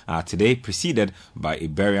Ada today, preceded by a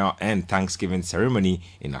burial and Thanksgiving ceremony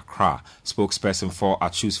in Accra. Spokesperson for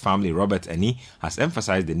Atsu's family, Robert Eni, has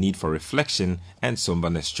emphasized the need for reflection and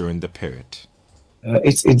somberness during the period.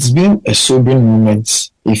 It's been a sobering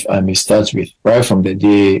moment, if I may start with. Right from the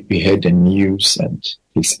day we heard the news and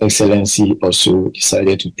His Excellency also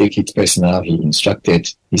decided to take it personal. He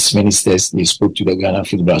instructed his ministers. They spoke to the Ghana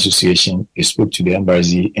Football Association. They spoke to the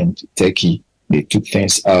embassy in Turkey. They took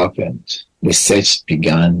things up and the search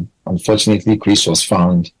began. Unfortunately, Chris was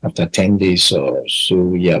found after 10 days or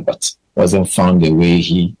so, but wasn't found the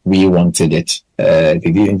way we wanted it. They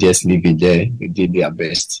didn't just leave it there. They did their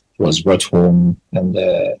best. He was brought home and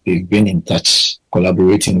they've been in touch,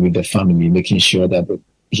 collaborating with the family, making sure that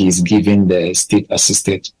he's given the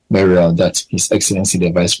state-assisted burial that His Excellency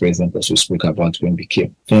the Vice President also spoke about when we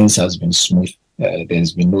came. Things has been smooth.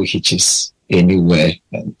 There's been no hitches anywhere,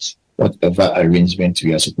 and whatever arrangement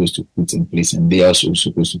we are supposed to put in place and they are also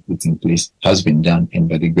supposed to put in place has been done, and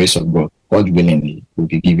by the grace of God, God willingly, will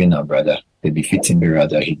be giving our brother the befitting burial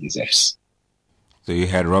that he deserves. So you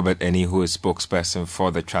heard Robert Eni, who is spokesperson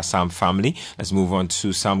for the Trasam family. Let's move on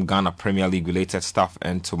to some Ghana Premier League related stuff.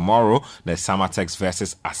 And tomorrow, there's Samatex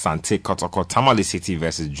versus Asante Kotoko, Tamale City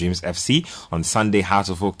versus Dreams FC. On Sunday, Heart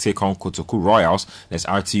of Oak take on Kotoku Royals. There's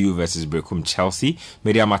RTU versus Brekum Chelsea.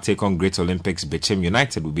 Mediama take on Great Olympics. Bechem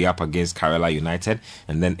United will be up against Karela United.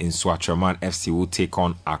 And then in Swatraman, FC will take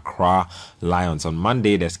on Accra Lions. On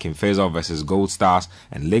Monday, there's Kimfezo versus Gold Stars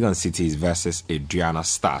and Legon Cities versus Adriana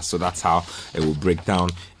Stars. So that's how it will break down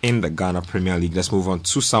in the Ghana Premier League. Let's move on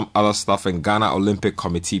to some other stuff. And Ghana Olympic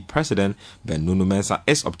Committee President Ben Nunu Mensah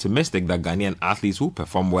is optimistic that Ghanaian athletes will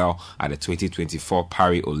perform well at the 2024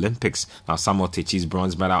 Paris Olympics. Now, Samuel Techi's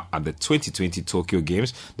bronze medal at the 2020 Tokyo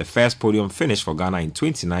Games, the first podium finish for Ghana in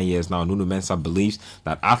 29 years now. Nunu Mensah believes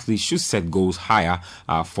that athletes should set goals higher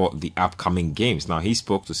for the upcoming games. Now, he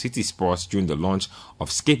spoke to Citi Sports during the launch of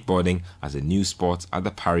skateboarding as a new sport at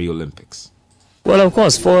the Paris Olympics. Well, of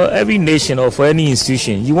course, for every nation or for any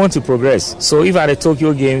institution, you want to progress. So if at the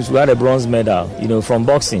Tokyo Games we had a bronze medal, from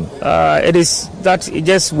boxing, it is that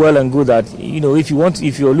just well and good that,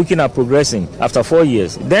 if you're looking at progressing after 4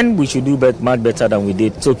 years, then we should do much better than we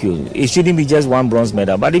did Tokyo. It shouldn't be just one bronze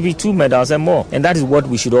medal, but it be 2 medals and more. And that is what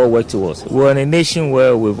we should all work towards. We're in a nation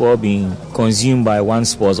where we've all been consumed by one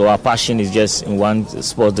sport, or our passion is just in one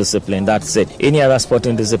sport discipline. That's it. Any other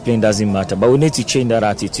sporting discipline doesn't matter. But we need to change that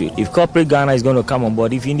attitude. If corporate Ghana is going to come on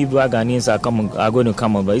board, if individual Ghanaians are going to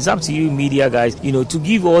come on board, it's up to you media guys, to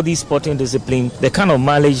give all these sporting disciplines the kind of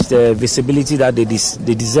mileage, the visibility that they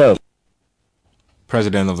deserve.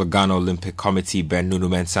 President of the Ghana Olympic Committee, Ben Nunu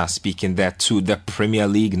Mensah, speaking there to the Premier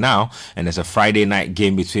League now. And there's a Friday night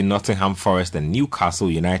game between Nottingham Forest and Newcastle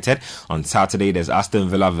United. On Saturday, there's Aston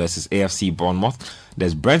Villa versus AFC Bournemouth.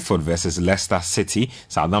 There's Brentford versus Leicester City,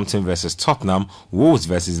 Southampton versus Tottenham, Wolves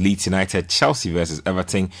versus Leeds United, Chelsea versus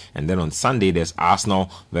Everton, and then on Sunday there's Arsenal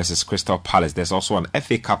versus Crystal Palace. There's also an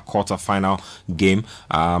FA Cup quarter-final game,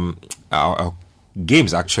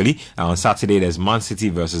 games actually. On Saturday there's Man City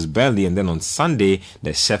versus Burnley, and then on Sunday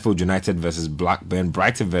there's Sheffield United versus Blackburn,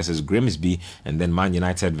 Brighton versus Grimsby, and then Man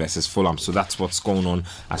United versus Fulham. So that's what's going on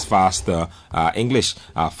as far as the English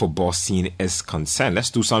football scene is concerned. Let's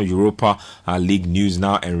do some Europa League news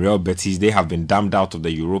now. And Real Betis, they have been damned out of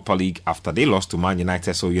the Europa League after they lost to Man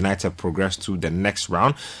United, so United progressed to the next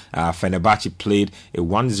round. Fenerbahce played a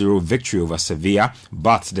 1-0 victory over Sevilla,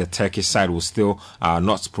 but the Turkish side will still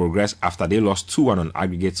not progress after they lost 2-1 on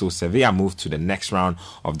aggregate, so Sevilla moved to the next round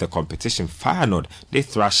of the competition. Feyenoord, they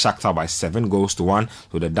thrashed Shakhtar by 7-1,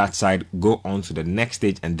 so the Dutch side go on to the next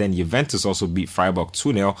stage, and then Juventus also beat Freiburg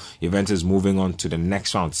 2-0. Juventus moving on to the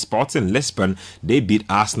next round. Sporting Lisbon, they beat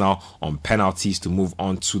Arsenal on penalties to move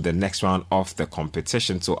on to the next round of the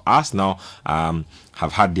competition. So Arsenal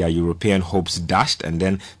have had their European hopes dashed, and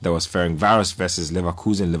then there was Ferencváros versus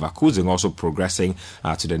Leverkusen. Leverkusen also progressing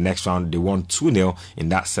to the next round. They won 2-0 in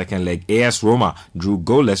that second leg. AS Roma drew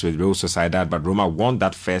goalless with Real Sociedad, but Roma won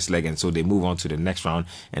that first leg, and so they move on to the next round.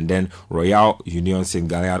 And then Royal Union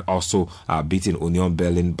Saint-Gallen also beating Union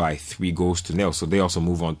Berlin by 3-0. So they also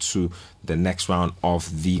move on to the next round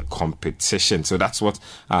of the competition. So that's what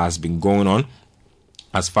has been going on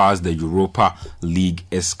as far as the Europa League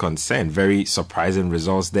is concerned. Very surprising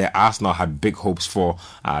results there. Arsenal had big hopes for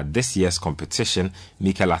this year's competition.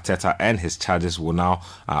 Mikel Arteta and his charges will now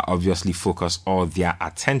obviously focus all their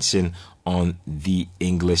attention on the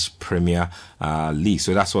English Premier League.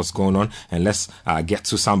 So that's what's going on. And let's get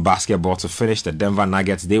to some basketball to finish. The Denver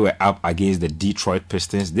Nuggets, they were up against the Detroit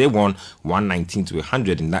Pistons. They won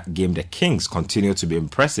 119-100 in that game. The Kings continue to be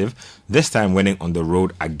impressive, this time winning on the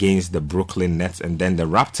road against the Brooklyn Nets. And then the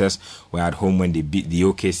Raptors were at home when they beat the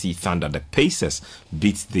OKC Thunder. The Pacers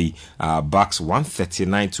beat the Bucks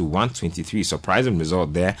 139-123. Surprising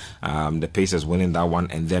result there. The Pacers winning that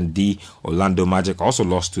one. And then the Orlando Magic also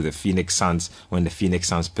lost to the Phoenix Phoenix Suns when the Phoenix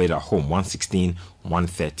Suns played at home.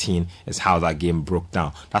 116-113 is how that game broke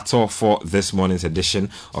down. That's all for this morning's edition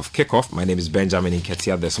of Kickoff. My name is Benjamin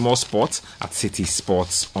Nketia. There's more sports at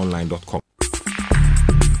citysportsonline.com.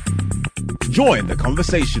 Join the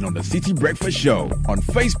conversation on the City Breakfast Show on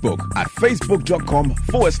Facebook at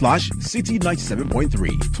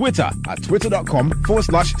facebook.com/City97.3, Twitter at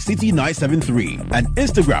twitter.com/City973, and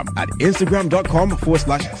Instagram at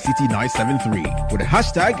instagram.com/City973 with the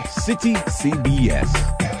hashtag CityCBS.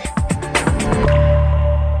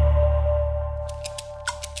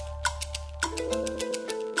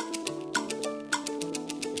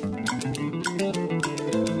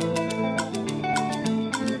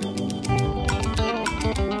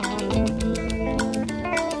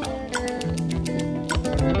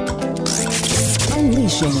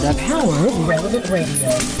 Unleashing the power of relevant radio.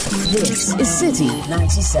 This is City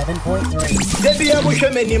 97.3. Debi amushe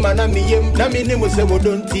meni mana miyem na mini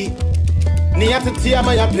musewodonti. Ni atati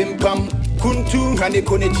ama ya pimpam kuntu hane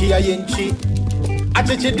konechi ya yenchi.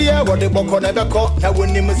 Achichidia wode boko na beko na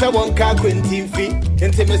woni musewonka kwentimfi.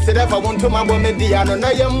 Enti mesere fa wonto mabo media no na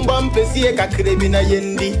yemba mpesi kakrebi na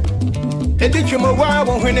yendi. Edi twemo wa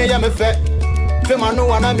wo hwene ya mefe. Femano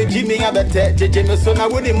wana me Jimmy abete jeje me so na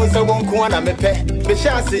woni musa wonko na mepe be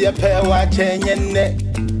chance ye pe wa chenyenne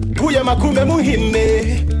uye makume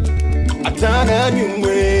muhimme atana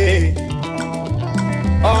nyumwe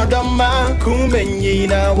odama kume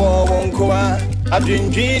nyina wo wonko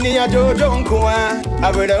adwindwini ya jojo nko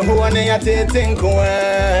abere ho ne ya tete nko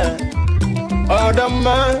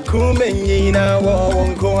odama kume nyina wo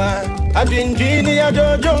wonko adwindwini ya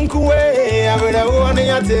jojo nkuwe abere ho ne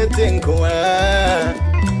ya tete nkuwe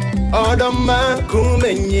odama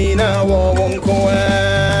kume nyina wo nkuwe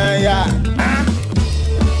ya.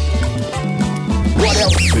 What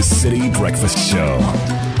else? The City Breakfast Show.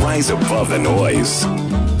 Rise above the noise.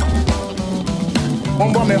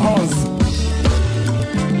 Bombo me horns.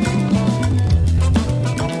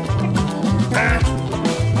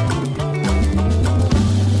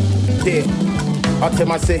 Yeah,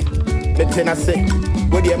 Otemase. Betena say,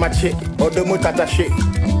 where the mache, or the mutata she,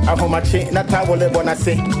 Ahomache, Natawole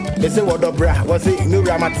Bonase, they say what dobra was it, new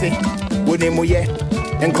Ramate, Wunemuye,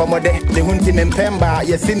 and Commode, the Hunting and Pemba,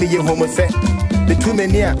 yes, in the Homose, the two men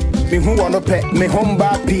here, me who want to pet, me home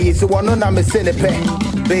bar peas, one on a messene pay,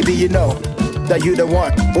 baby, you know that you the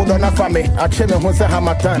one, hold on for me, I tell me who's a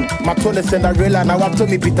hamatan, Matone Cinderella, now I told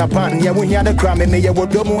me Peter Pan, yeah, we hear the crime, and me, you would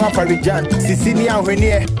do more Parijan, Sicilia, when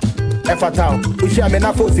here. Efatao, Usha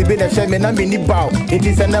mena fosi bine she mena mini bow. It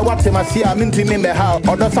is a what my see I'm into me how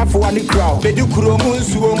or the safu and the crowd. They do kuromu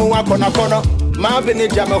suomu wakona kono. Ma bene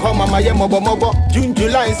jama homa ma ye mobo mobo. June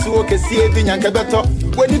July suo ke see the yankebeto.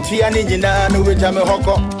 When it tiani jina no we jame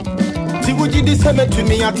hoko. Tiwuji di seme to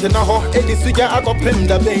me at na ho. Edi suja ako pim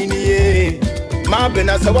da beni. Ma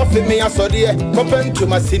bena sa wa fe me asodie. Kopen to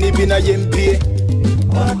my sini bina yempie.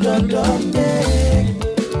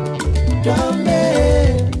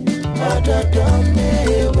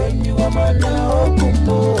 When you are my now,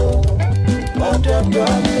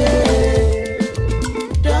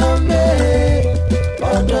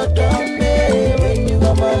 when you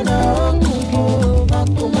are my now,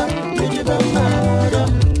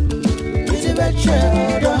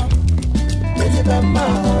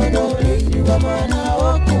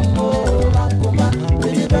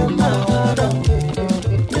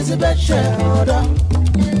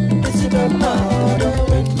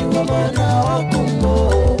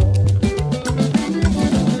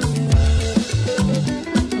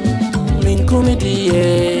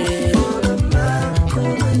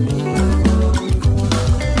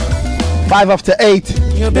 Five after 8.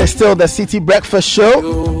 There's still the City Breakfast Show.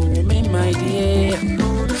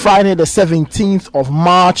 Friday the 17th of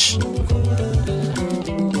March.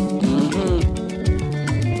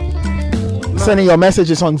 Sending your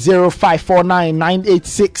messages on 0549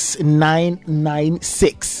 986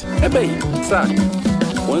 996. Hey, sir.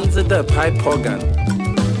 When's the pipe organ?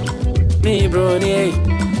 Me,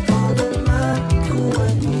 brony.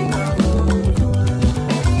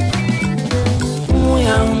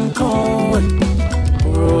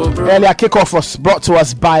 Earlier kickoff was brought to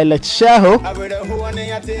us by Lecheho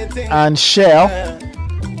and Shell.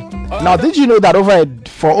 Now, did you know that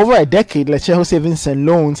for over a decade, Lecheho Savings and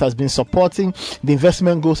Loans has been supporting the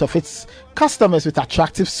investment goals of its customers with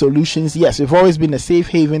attractive solutions? Yes, we've always been a safe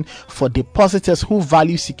haven for depositors who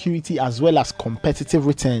value security as well as competitive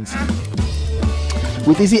returns.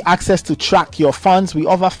 With easy access to track your funds, we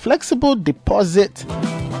offer flexible deposit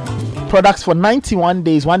products for 91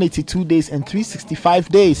 days, 182 days, and 365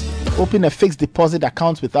 days. Open a fixed deposit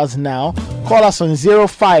account with us now. Call us on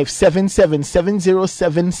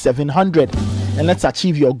 0577707700 and let's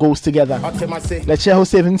achieve your goals together. Let's share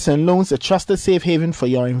savings and loans, a trusted safe haven for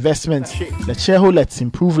your investments. Let's share let's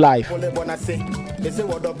improve life.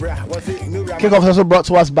 Kickoff is also brought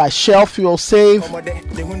to us by Shell Fuel Save.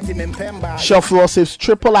 Shell Fuel Save's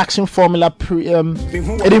triple action formula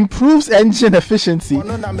it improves engine efficiency,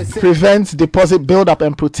 prevents deposit buildup,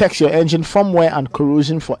 and protects your engine from wear and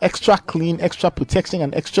corrosion for extra clean, extra protection,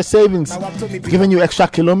 and extra savings, giving you extra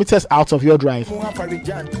kilometers out of your drive.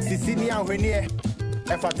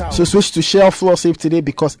 So switch to Shell Fuel Save today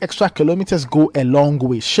because extra kilometers go a long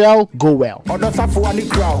way. Shell, go well. A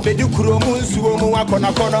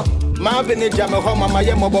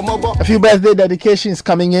few birthday dedications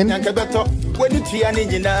coming in.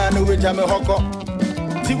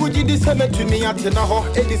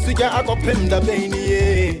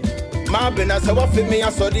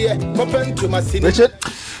 Richard?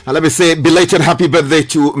 Let me say belated happy birthday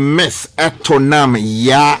to Miss Etonam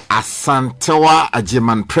Ya Asantewa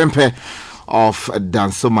Ajiman Prempe of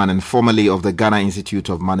Dansoman and formerly of the Ghana Institute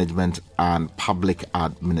of Management and Public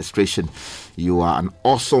Administration. You are an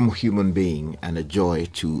awesome human being and a joy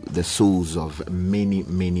to the souls of many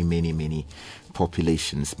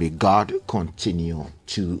populations. May God continue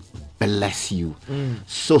to bless you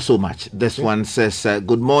so much. This one says,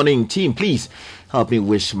 good morning team, please help me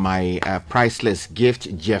wish my priceless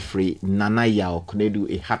gift Jeffrey Nanayao Kunedu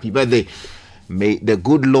a happy birthday. May the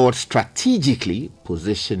good Lord strategically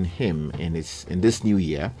position him in this new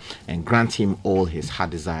year and grant him all his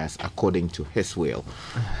heart desires according to his will.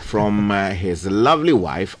 From his lovely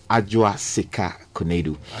wife, Ajwa Sika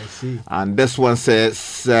Kunedu. I see. And this one says,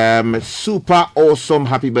 super awesome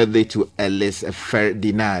happy birthday to Ellis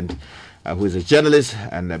Ferdinand, who is a journalist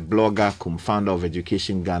and a blogger, co-founder of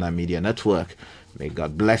Education Ghana Media Network. May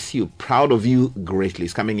God bless you. Proud of you greatly.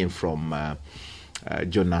 It's coming in from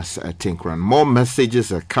Jonas Tinkran. More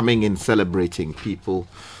messages are coming in celebrating people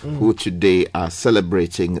who today are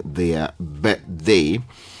celebrating their birthday.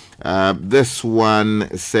 This one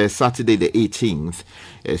says Saturday the 18th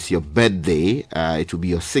is your birthday. It will be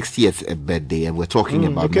your 60th birthday, and we're talking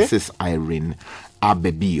about Mrs. Irene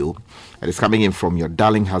Abebio. It is coming in from your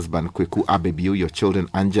darling husband Kweku Abebio, your children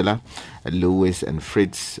Angela, Louis and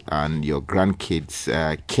Fritz, and your grandkids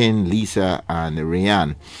Ken, Lisa and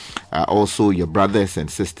Ryan. Also your brothers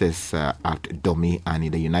and sisters at Domi and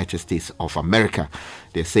in the United States of America.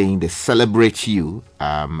 They're saying they celebrate you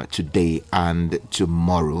today and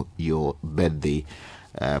tomorrow, your birthday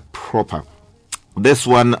proper. This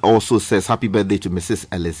one also says happy birthday to Mrs.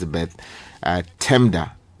 Elizabeth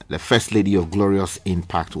Temda, the First Lady of Glorious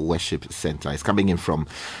Impact Worship Center. Is coming in from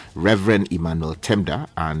Reverend Emmanuel Temda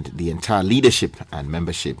and the entire leadership and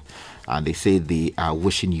membership. And they say they are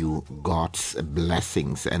wishing you God's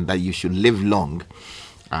blessings and that you should live long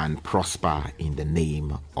and prosper in the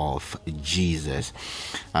name of Jesus.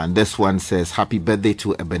 And this one says happy birthday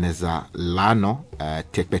to Ebenezer Lano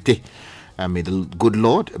Tekpete. May the good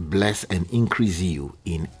Lord bless and increase you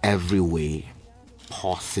in every way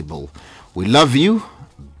possible. We love you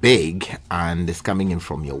big, and it's coming in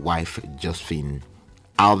from your wife Josephine,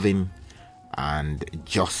 Alvin and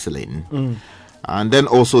Jocelyn. And then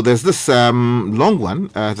also there's this long one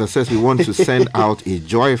that says we want to send out a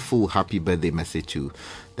joyful happy birthday message to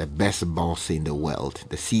the best boss in the world,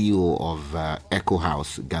 the CEO of Echo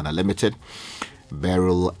House Ghana Limited,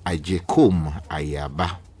 Beryl Ajekum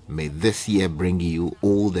Ayaba. May this year bring you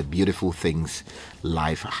all the beautiful things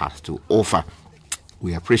life has to offer.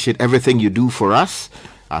 We appreciate everything you do for us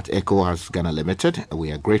at Echo House Ghana Limited.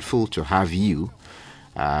 We are grateful to have you,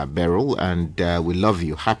 Beryl, and we love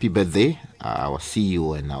you. Happy birthday, our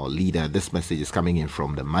CEO and our leader. This message is coming in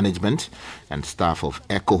from the management and staff of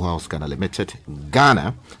Echo House Ghana Limited,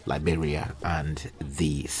 Ghana, Liberia, and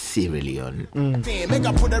the Sierra Leone.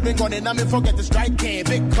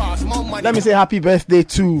 Let me say happy birthday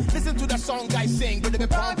to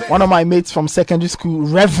one of my mates from secondary school,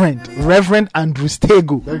 Reverend Andrew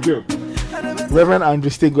Stego. Thank you. Reverend Andrew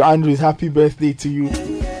Stego. Andrews, happy birthday to you.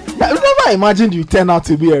 I've never imagined you turn out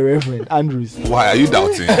to be a Reverend, Andrews. Why are you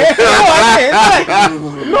doubting?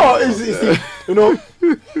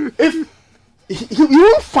 If you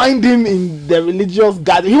won't find him in the religious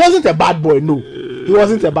gathering. He wasn't a bad boy, no. He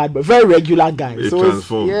wasn't a bad boy, very regular guy. He so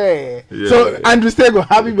transformed. Yeah. Yeah. So Andrew Stego,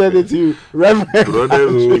 happy birthday to you, Reverend.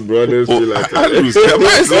 Brothers feel like Andrew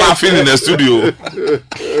Stego is laughing in the studio.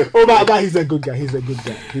 Oh my God, he's a good guy. He's a good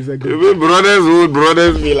guy. Even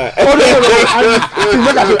brothers feel like. Oh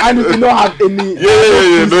no, Andrew did not have any.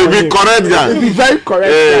 Yeah. They'll be correct guy. He'll be very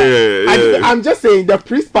correct guy. Yeah. I'm just saying the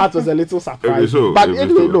priest part was a little surprising. But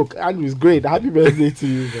anyway, look, Andrew is great. Happy birthday to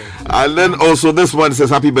you, man. And then also this one says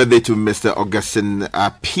happy birthday to Mr. Augustine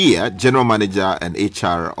Pierre, General Manager and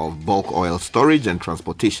HR of Bulk Oil Storage and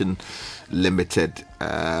Transportation Limited.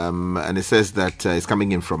 And it says that it's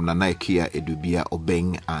coming in from Nanaikia, Edubia,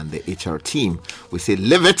 Obeng and the HR team. We say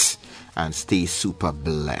live it and stay super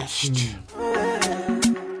blessed.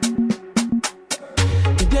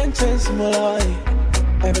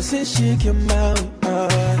 Ever since she came out,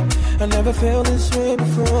 I never felt this way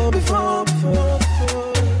before.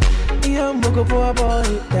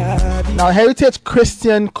 Now, Heritage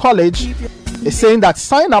Christian College is saying that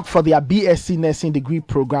sign up for their BSc Nursing degree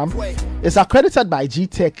program. It's accredited by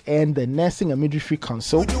GTech and the Nursing and Midwifery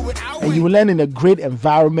Council, and you will learn in a great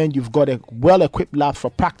environment. You've got a well-equipped lab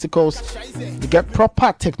for practicals. You get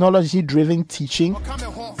proper technology-driven teaching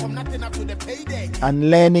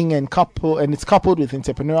and learning, and it's coupled with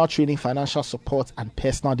entrepreneurial training, financial support, and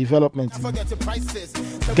personal development.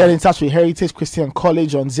 Get in touch with Heritage Christian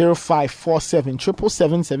College on 0547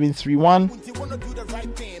 777 731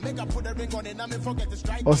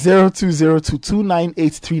 or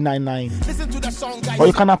 0202298399. Or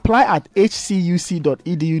you can apply at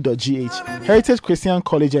hcuc.edu.gh. Heritage Christian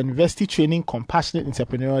College and University training compassionate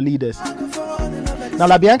entrepreneurial leaders. Now,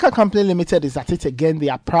 La Bianca Company Limited is at it again. They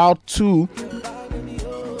are proud to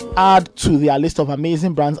add to their list of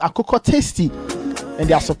amazing brands Akoko Tasty, and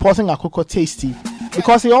they are supporting Akoko Tasty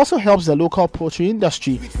because it also helps the local poultry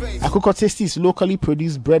industry. Akoko Tasty is locally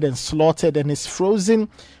produced bread and slaughtered, and is frozen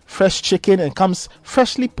fresh chicken and comes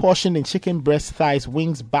freshly portioned in chicken breast, thighs,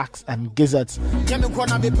 wings, backs, and gizzards.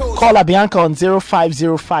 Call La Bianca on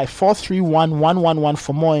 0505 431 111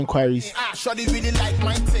 for more inquiries.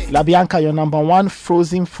 La Bianca, your number one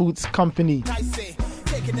frozen foods company.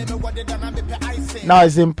 Now,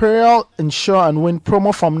 it's Imperial Insure and Win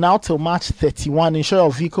promo from now till March 31. Insure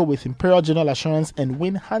your vehicle with Imperial General Assurance and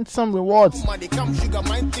win handsome rewards.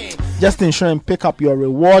 Just insure and pick up your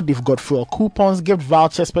reward. They've got fuel coupons, gift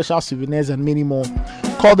vouchers, special souvenirs, and many more.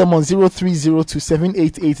 Call them on 0302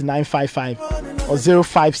 788 955 or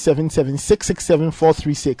 0577 667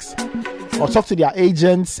 436. Or talk to their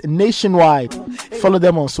agents nationwide. Follow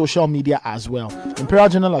them on social media as well. Imperial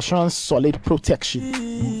General Assurance, solid protection.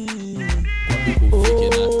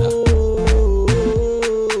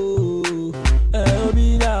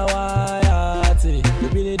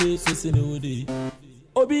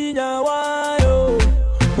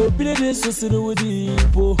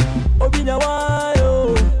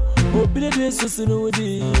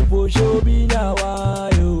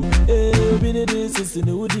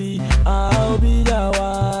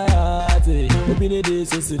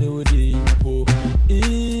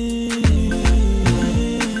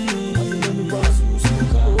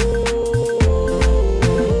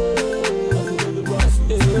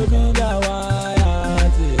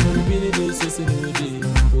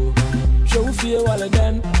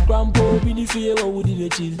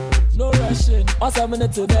 No rushing, what's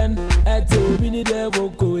happening to them? At 2 minutes, they will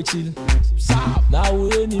go chill. Now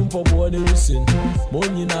we're in for what they listen.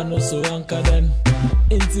 Money no so anchor then.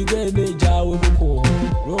 Integrate the jar with the poor.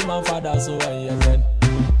 Roman father so I then.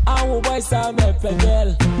 I will buy some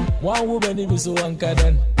girl. One woman is so anchor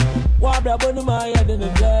then. What about my head in the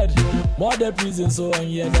dead? More the prison so on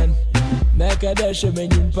here then.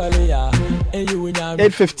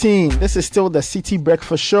 8:15. This is still the Citi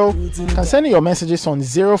Breakfast Show. You can send your messages on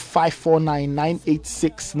 0549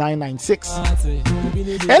 986 996.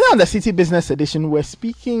 And on the Citi Business Edition, we're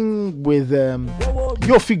speaking with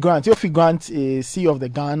Yofi Grant. Yofi Grant is CEO of the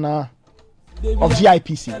Ghana of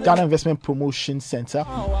GIPC, Ghana Investment Promotion Center.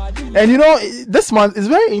 And you know, this month is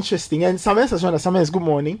very interesting. And Samuel is good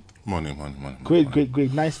morning. Morning.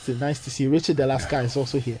 Great. Nice to see you. Richard Delaska is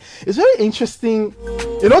also here. It's very interesting.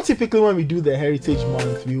 You know, typically when we do the Heritage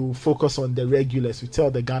Month, we will focus on the regulars. We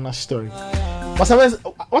tell the Ghana story. But sometimes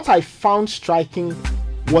what I found striking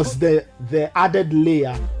was the added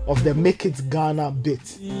layer of the Make It Ghana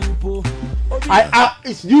bit.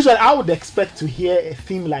 It's usually I would expect to hear a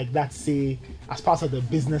theme like that, say, as part of the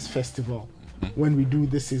business festival when we do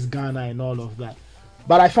This Is Ghana and all of that.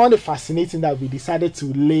 But I found it fascinating that we decided to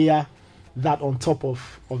layer that on top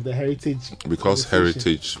of the Heritage. Because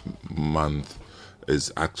Heritage Month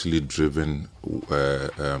is actually driven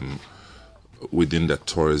within the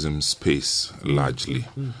tourism space largely.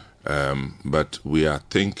 But we are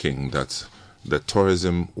thinking that the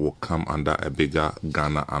tourism will come under a bigger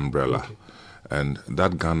Ghana umbrella. And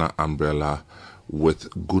that Ghana umbrella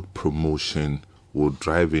with good promotion will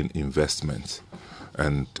drive in investment.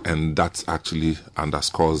 And that actually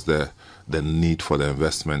underscores the need for the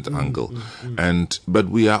investment angle. But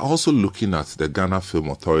we are also looking at the Ghana Film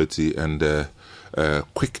Authority and the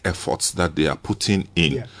quick efforts that they are putting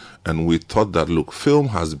in. And we thought that, look, film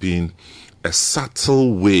has been a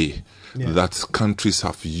subtle way that countries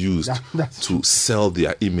have used to sell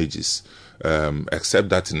their images. Except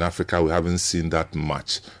that in Africa we haven't seen that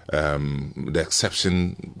much. The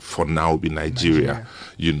exception for now will be Nigeria,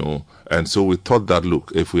 you know. And so we thought that,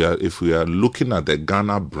 look, if we are looking at the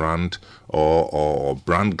Ghana brand or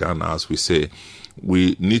brand Ghana, as we say,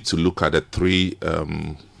 we need to look at the three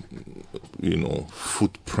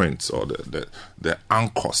footprints or the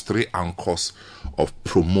anchors, three anchors of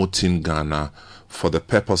promoting Ghana for the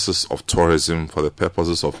purposes of tourism, for the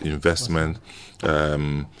purposes of investment,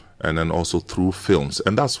 and then also through films.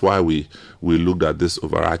 And that's why we looked at this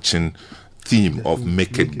overarching theme of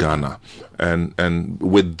Make It Ghana. And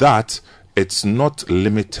with that, it's not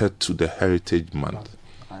limited to the Heritage Month.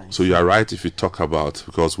 So you are right if you talk about,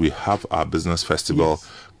 because we have our business festival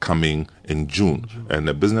coming in June, and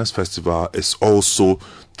the business festival is also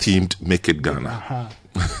themed Make It Ghana.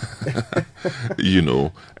 You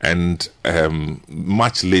know, and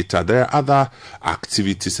much later there are other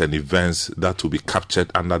activities and events that will be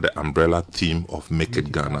captured under the umbrella theme of Make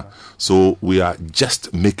It Ghana. So we are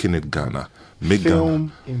just making it Ghana.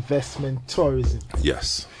 Film investment tourism.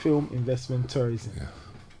 Yes. Film investment tourism.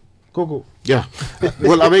 Gogo. Yeah.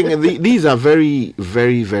 Well, I mean, these are very,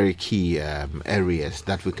 very, very key areas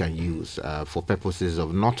that we can use for purposes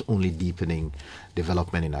of not only deepening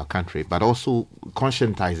development in our country, but also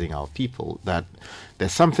conscientizing our people that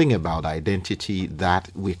there's something about identity that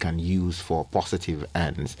we can use for positive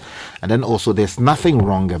ends. And then also there's nothing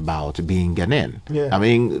wrong about being Ghanaian. I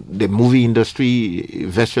mean, the movie industry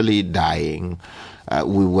virtually dying.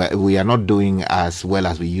 We are not doing as well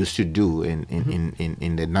as we used to do in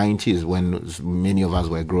the 90s when many of us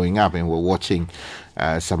were growing up and were watching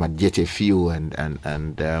Samadjete Few and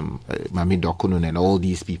Mami Dokunun and all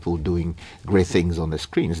these people doing great things on the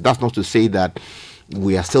screens. That's not to say that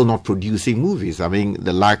we are still not producing movies. I mean,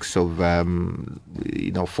 the likes of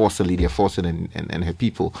Lydia Forson and her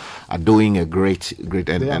people are doing a great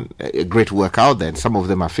work out there. And some of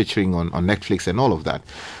them are featuring on Netflix and all of that.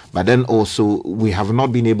 But then also we have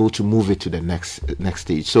not been able to move it to the next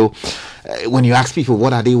stage. So when you ask people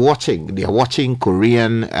what are they watching, they are watching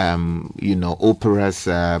Korean, operas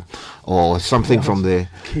or something from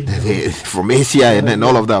from Asia and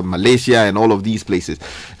all of that, Malaysia and all of these places.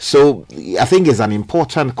 So I think it's an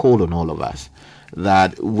important call on all of us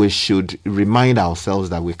that we should remind ourselves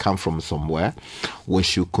that we come from somewhere. We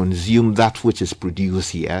should consume that which is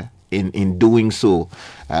produced here. In doing so,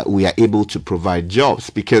 we are able to provide jobs.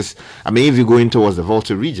 Because, I mean, if you go in towards the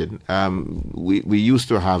Volta region, we used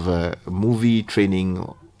to have a movie training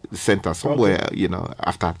center somewhere,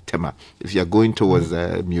 after Tema. If you're going towards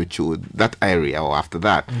Mutual, that area, or after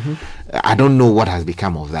that, I don't know what has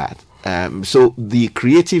become of that. So the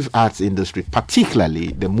creative arts industry,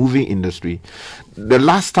 particularly the movie industry, the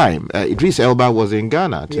last time Idris Elba was in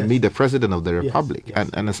Ghana to meet the President of the Republic,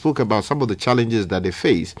 and I spoke about some of the challenges that they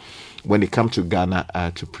face when it comes to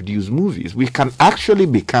Ghana to produce movies. We can actually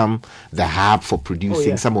become the hub for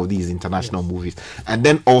producing some of these international movies. And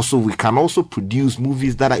then also we can also produce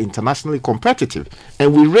movies that are internationally competitive.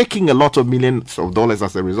 And we're raking a lot of millions of dollars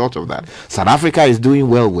as a result of that. South Africa is doing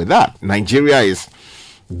well with that. Nigeria is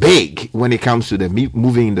big when it comes to the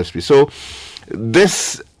movie industry. So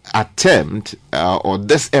this attempt or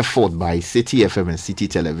this effort by Citi FM and Citi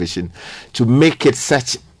Television to make it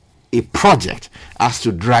such a project as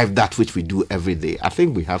to drive that which we do every day, I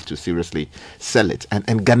think we have to seriously sell it, and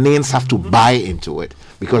Ghanaians have to buy into it,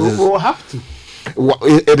 because we'll have to.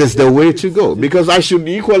 It is the way to go, because I should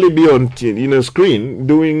equally be on screen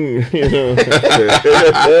doing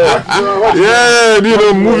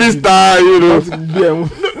movie star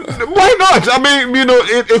why not? I mean,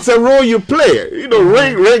 it's a role you play.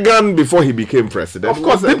 Reagan, before he became president, of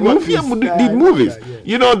course, did movies.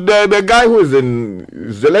 The guy who is in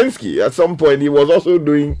Zelensky, at some point he was also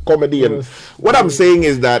doing comedy. And what I'm saying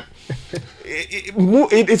is that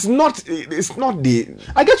it's not the.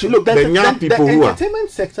 I get you. Look, the young people who are. The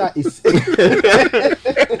entertainment sector is.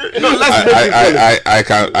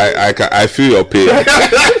 I feel your pain.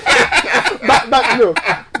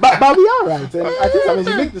 but we are right, and I think as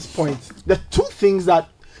you make this point, the two things that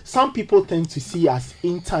some people tend to see as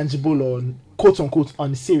intangible or quote unquote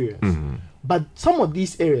unserious. But some of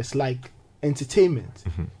these areas like entertainment,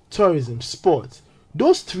 tourism, sports,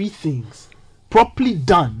 those three things properly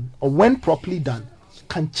done, or when properly done,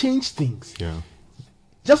 can change things.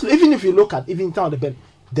 Just even if you look at even down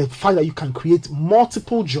the fact that you can create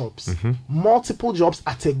multiple jobs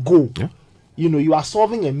at a go. You know, you are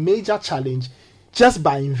solving a major challenge just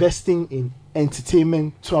by investing in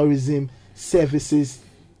entertainment, tourism, services.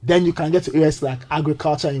 Then you can get to areas like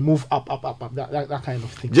agriculture and move up, that kind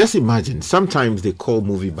of thing. Just imagine, sometimes they call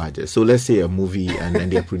movie budgets. So let's say a movie and then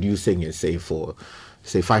they're producing it, say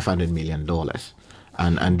 $500 million.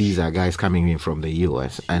 And these are guys coming in from the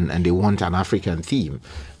US and they want an African theme.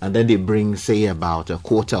 And then they bring, say, about a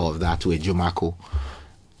quarter of that to a Jumako.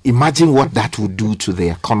 Imagine what that would do to the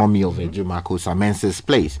economy of a Jumako Samense's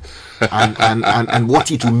place and what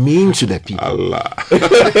it will mean to the people. Allah.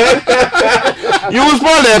 You will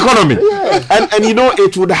spoil the economy. And you know,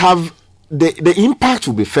 it would have the impact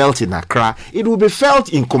will be felt in Accra. It will be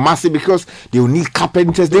felt in Kumasi because they will need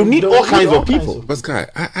carpenters. They will need all kinds of people. But Guy,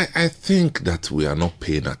 I think that we are not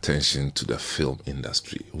paying attention to the film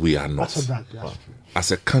industry. We are not. As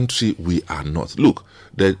a country, we are not. Look,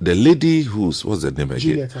 the lady what's the name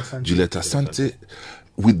again? Juliet Asante,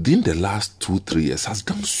 within the last 2-3 years, has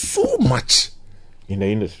done so much in the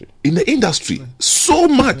industry. So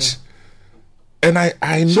much. And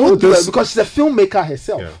I know this because she's a filmmaker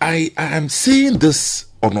herself. I am saying this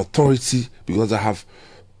on authority because I have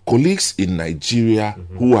colleagues in Nigeria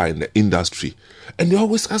who are in the industry, and they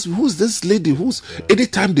always ask me, who's this lady?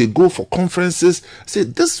 Anytime they go for conferences, say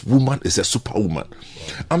this woman is a superwoman.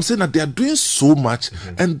 I'm saying that they are doing so much,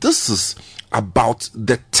 and this is about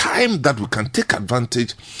the time that we can take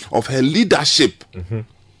advantage of her leadership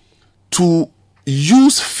to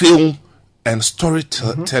use film and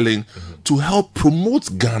storytelling to help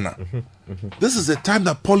promote Ghana. This is a time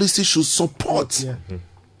that policy should support.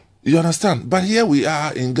 You understand? But here we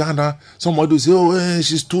are in Ghana. Somebody will say, oh,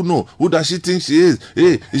 she's too no. Who does she think she is?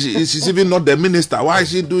 Hey, she's even not the minister. Why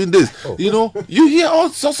is she doing this? You know, you hear all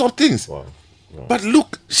sorts of things. But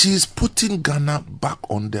look, she's putting Ghana back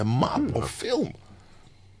on the map of film.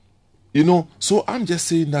 You know, so I'm just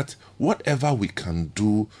saying that whatever we can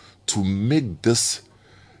do to make this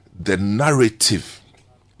the narrative.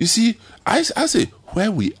 You see, I say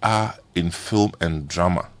where we are in film and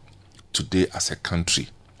drama today as a country.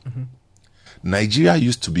 Nigeria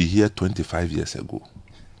used to be here 25 years ago.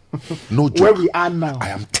 No joke. Where we are now. I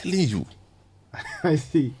am telling you. I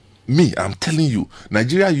see. I'm telling you.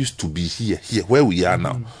 Nigeria used to be here where we are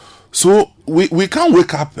now. So we can't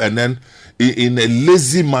wake up and then in a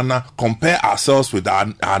lazy manner compare ourselves with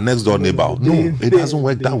our next door neighbor. No, it doesn't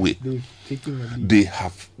work that way. They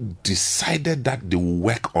have decided that they will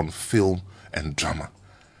work on film and drama.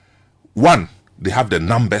 One, they have the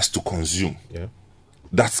numbers to consume.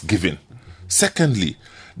 That's given. Secondly,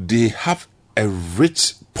 they have a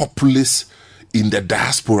rich populace in the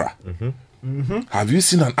diaspora. Have you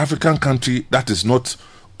seen an African country that is not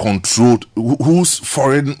controlled, whose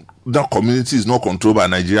foreign community is not controlled by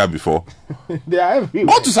Nigeria before? They are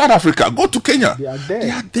everywhere. Go to South Africa, go to Kenya. They are there.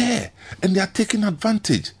 They are there, and they are taking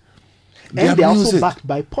advantage. And they are also backed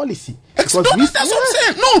by policy. That's what I'm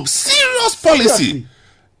saying. No, serious policy. Seriously.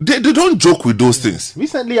 They don't joke with those things.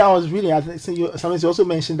 Recently, I was reading, somebody also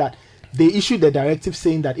mentioned that they issued a directive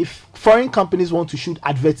saying that if foreign companies want to shoot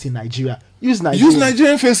adverts in Nigeria, use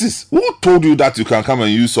Nigerian faces. Who told you that you can come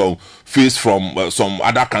and use some face from some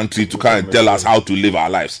other country to come and tell us how to live our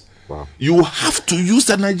lives? Wow. You have to use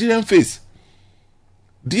the Nigerian face.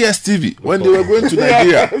 DSTV, when they were going to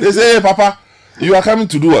Nigeria, they say, hey, Papa, you are coming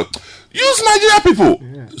to do what? Use Nigeria people.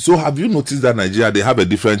 So have you noticed that Nigeria, they have a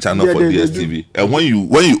different channel for DSTV? And when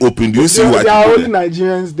you open, do you see what? There are only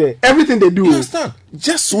Nigerians there. Everything they do. You understand?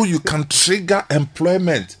 Just so you can trigger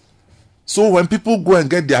employment. So when people go and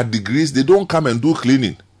get their degrees, they don't come and do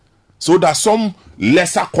cleaning. So that some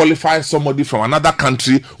lesser qualified somebody from another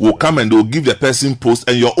country will come and they'll give the person post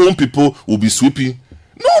and your own people will be sweeping.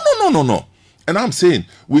 No. And I'm saying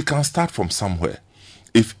we can start from somewhere.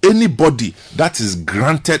 If anybody that is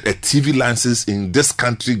granted a TV license in this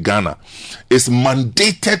country, Ghana, is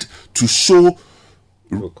mandated to show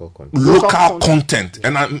local content.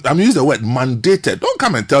 And I'm using the word mandated. Don't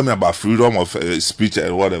come and tell me about freedom of speech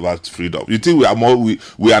and whatever freedom. You think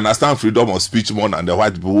we understand freedom of speech more than the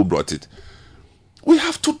white people who brought it? We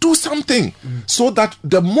have to do something so that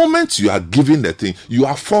the moment you are given the thing, you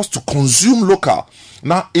are forced to consume local.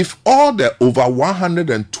 Now, if all the over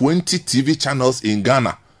 120 TV channels in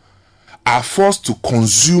Ghana are forced to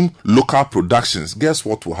consume local productions, guess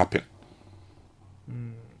what will happen?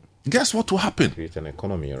 guess what will happen? Create an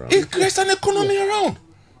economy around. It creates an economy around.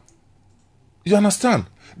 You understand?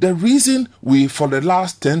 The reason we, for the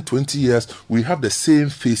last 10, 20 years, we have the same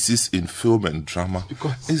faces in film and drama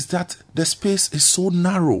is that the space is so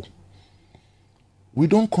narrow. We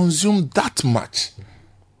don't consume that much.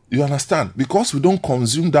 You understand? Because we don't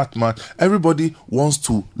consume that much, everybody wants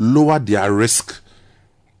to lower their risk.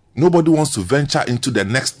 Nobody wants to venture into the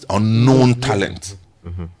next unknown talent.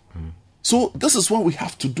 So this is what we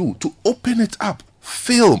have to do, to open it up.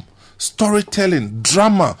 Film, storytelling,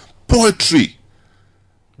 drama, poetry,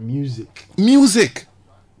 music,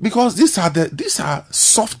 because these are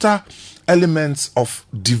softer elements of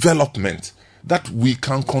development that we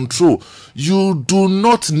can control. You do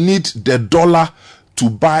not need the dollar to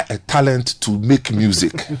buy a talent to make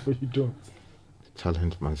music. You don't.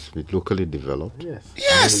 Talent must be locally developed.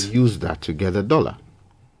 Yes. And use that to get a dollar.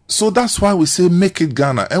 So that's why we say make it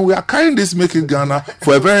Ghana, and we are carrying this make it Ghana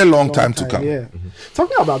for a very long time to come. Yeah.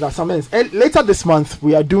 Talking about that, Samens, later this month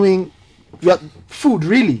we are doing food,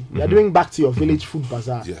 really. We are doing Back to Your Village Food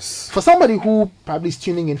Bazaar. Yes. For somebody who probably is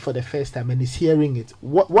tuning in for the first time and is hearing it,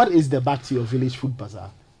 what is the Back to Your Village Food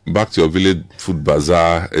Bazaar? Back to Your Village Food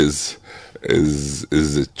Bazaar is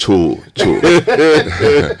a show.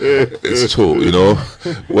 It's show, you know,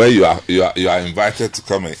 where you are invited to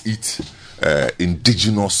come and eat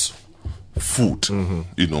indigenous food,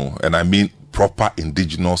 you know, and I mean proper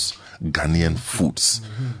indigenous Ghanaian foods,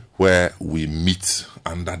 where we meet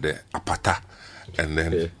under the apata, and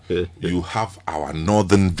then you have our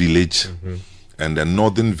northern village, and the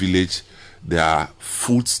northern village, there are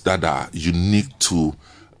foods that are unique to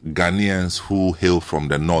Ghanaians who hail from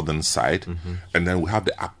the northern side, and then we have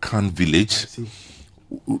the Akan village,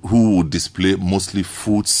 who will display mostly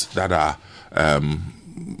foods that are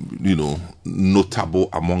you know, notable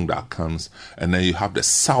among the Akans, and then you have the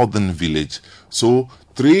southern village. So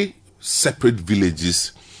 3 separate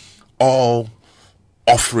villages, all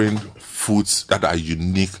offering foods that are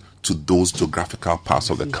unique to those geographical parts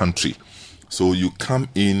of the country. So you come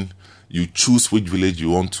in, you choose which village you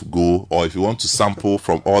want to go, or if you want to sample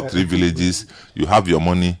from all 3 villages, you have your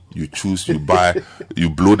money, you choose, you buy, you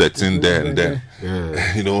blow the thing there and then,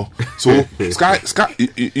 you know. So Sky,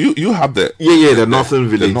 you have the the northern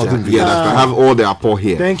village. The northern village. I have all the apple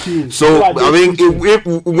here. Thank you. So I mean,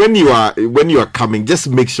 when you are coming, just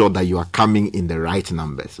make sure that you are coming in the right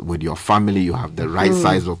numbers with your family. You have the right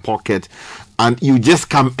size of pocket, and you just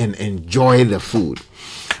come and enjoy the food.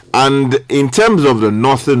 And in terms of the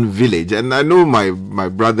northern village, and I know my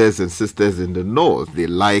brothers and sisters in the north, they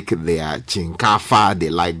like their chinkafa, they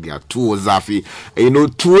like their tuozafi. You know,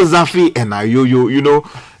 tuozafi and ayoyo, you know,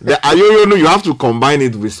 the ayoyo, you have to combine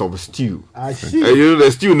it with some stew. I see. You know,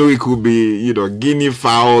 the stew, it could be, you know, guinea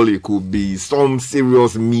fowl, it could be some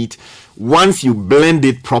serious meat. Once you blend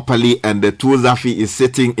it properly and the tuozafi is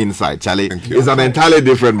sitting inside, Charlie, it's an entirely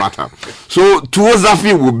different matter. So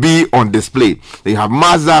tuozafi will be on display. They have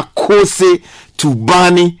maza, kose,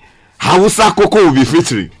 tubani, hausa cocoa will be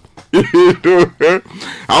featuring.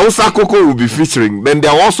 Hausa cocoa will be featuring. Then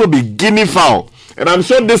there will also be guinea fowl. And I'm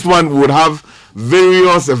sure this one would have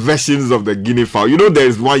various versions of the guinea fowl. You know, there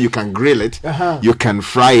is one you can grill it, you can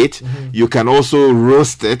fry it, you can also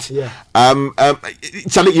roast it.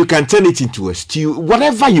 Charlie, you can turn it into a stew.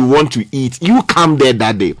 Whatever you want to eat, you come there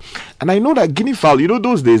that day. And I know that guinea fowl, you know,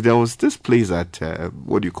 those days there was this place at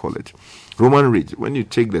what do you call it? Roman Ridge. When you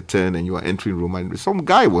take the turn and you are entering Roman Ridge, some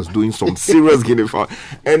guy was doing some serious guinea fowl.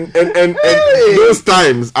 And those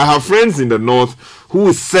times, I have friends in the north who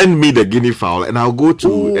will send me the guinea fowl, and I'll go to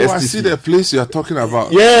STC. I see the place you are talking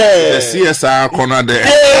about. Yeah. The CSR corner there.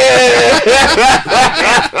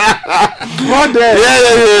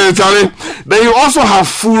 Yeah, Charlie. Then you also have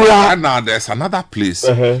Fura. Now there's another place.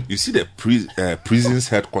 You see the prison's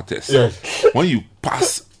headquarters. Yes. When you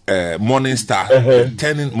pass Morning Star,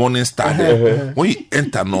 turning Morning Star there. When you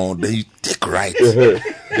enter now, then you take right. They're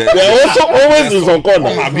also always in some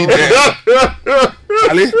corner.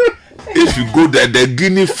 Charlie, if you go there, the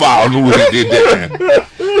guinea fowl will be there.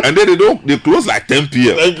 And then they close like 10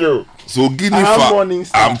 p.m. Thank you. So guinea fowl,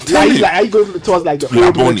 I'm telling you. Are you going towards like the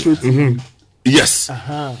old metro? Yes,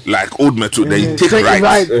 like old metro. Then you take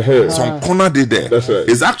right. Some corner there. That's right.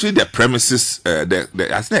 It's actually the premises. I think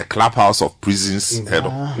the clubhouse of prisons head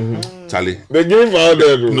of Charlie. The guinea fowl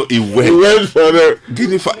there. No, it went for the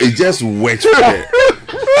guinea fowl. It just went there.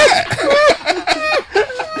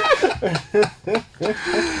 You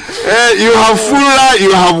have Fula,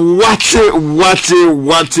 you have Wache,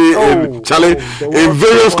 Charlie, in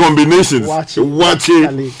various combinations. Wache,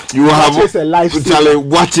 you have Charlie,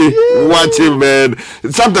 Wache, man.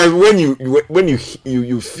 Sometimes when you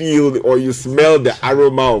feel or you smell the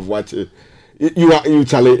aroma of Wache, you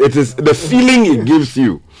Charlie, it is the feeling it gives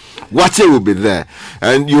you. Wache will be there,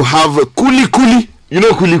 and you have Kuli. You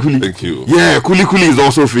know Kuli. Thank you. Yeah, Kuli is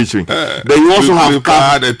also featuring. Then you also have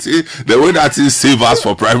the way that is save us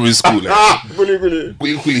for primary school. Kuli.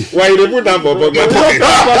 Why you put that for pocket?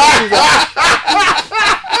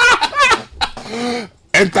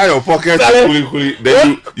 Enter your pocket, Kuli.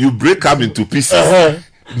 Then you break them into pieces.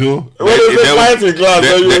 No. When they fight in class,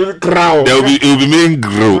 you will crown. It will be main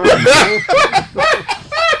grow.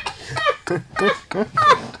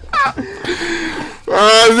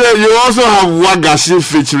 You also have Wagashi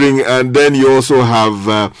featuring, and then you also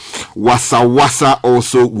have Wasa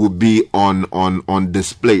also will be on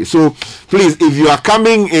display. So please, if you are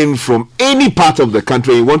coming in from any part of the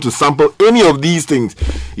country, you want to sample any of these things,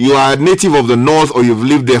 you are a native of the north or you've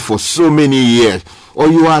lived there for so many years, or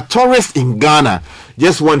you are a tourist in Ghana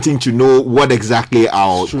just wanting to know what exactly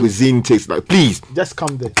our cuisine tastes like, please just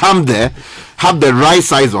come there, have the right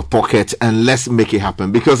size of pocket, and let's make it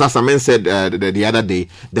happen. Because as Amen said the other day,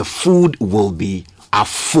 the food will be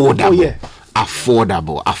affordable.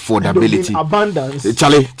 Affordability, abundance.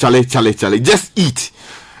 Charlie, just eat.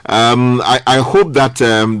 I hope that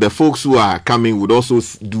the folks who are coming would also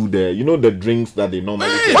do the drinks that they normally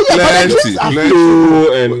plenty.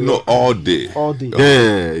 No, all day.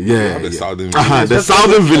 Yeah. The Southern Village. The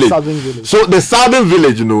Southern Village. So the Southern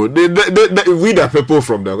Village, we the people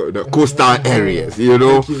from the coastal areas,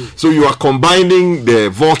 So you are combining the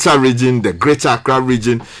Volta region, the Greater Accra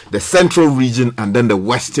region, the Central region, and then the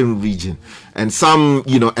Western region. And some,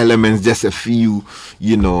 elements just a few,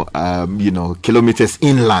 kilometers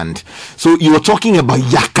inland. So you were talking about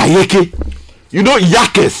yakayeke.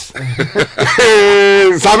 Yakes.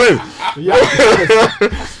 Samuel.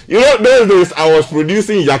 Those days I was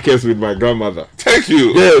producing yakes with my grandmother. Thank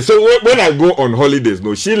you. Yeah, so when I go on holidays,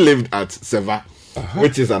 she lived at Seva.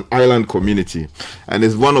 Which is an island community, and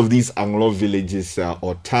it's one of these Anglo villages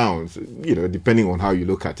or towns, depending on how you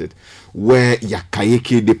look at it, where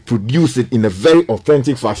yakayeke, they produce it in a very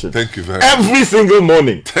authentic fashion. Thank you very much. Every single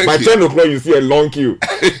morning. By 10 o'clock, you see a long queue.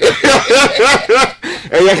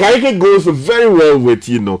 And yakayeke goes very well with,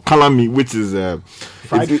 kalami, which is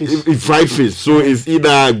fried fish. So it's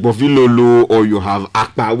either bovilolo or you have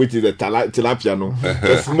akpa, which is a tilapia,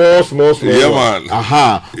 a small. Yeah, man. Or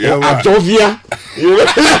ajovia.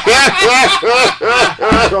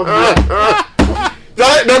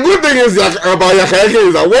 The good thing is about yakayeke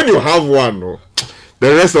is that when you have one,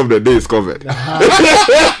 the rest of the day is covered.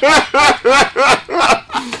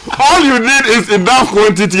 All you need is enough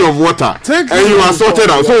quantity of water, and you are sorted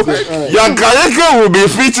out. So yakayeke will be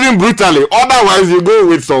featuring brutally. Otherwise, you go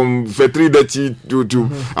with some fetridechi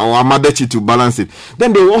or amadechi to balance it.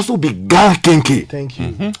 Then there will also be gankenke. Thank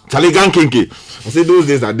you. Charlie gankenke. I say those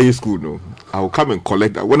days are day school. No, I will come and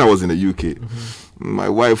collect that. When I was in the UK, my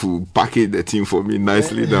wife will package the thing for me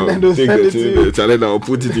nicely down. Take the thing, Charlie, I'll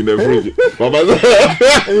put it in the fridge.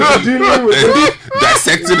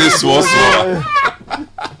 Dissecting it small.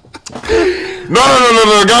 No,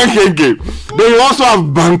 gankenke. They also have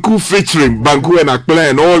Banku featuring Banku and Akple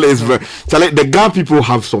and all is Charlie. The Ghana people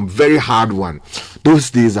have some very hard one.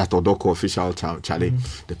 Those days at Odoko official town, Charlie,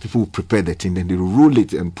 the people will prepare the thing, then they will roll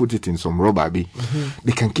it and put it in some rubber. They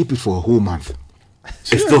can keep it for a whole month.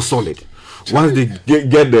 It's still solid. Once they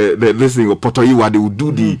get the listening of Potoiwa, they will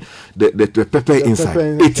do the pepper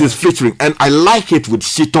inside. It is featuring, and I like it with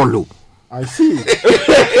shitolo. I see. This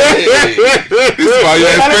is why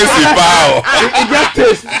you're expensive, pal. It just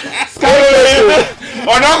tastes.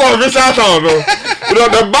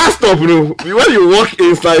 The bus stop, when you walk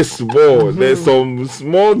inside small, there's some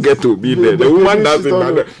small ghetto be there. The woman does it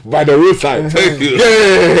by the roadside. Thank you.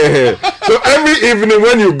 Yeah. So every evening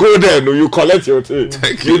when you go there, you collect your thing.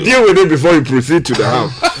 You deal with it before you proceed to the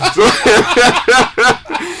house. So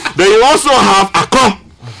then you also have Akon.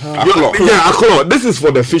 Akon. This is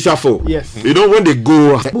for the fisher folk. Yes. When they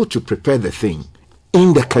go able to prepare the thing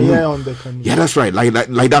in the canoe. Yeah, on the canoe. Yeah, that's right. Like that.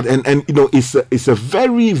 And it's a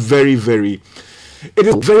very, very, very, it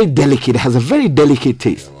is very delicate. It has a very delicate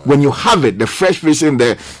taste. When you have it, the fresh fish in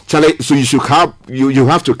there, Charlie, so you should have you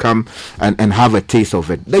have to come and have a taste of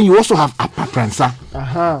it. Then you also have apapransa.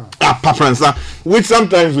 Apapransa, which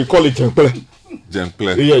sometimes we call it jenkle.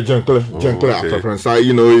 Apapransa.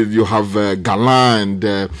 You have gala and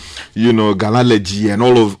gala leji and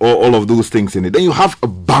all of those things in it. Then you have a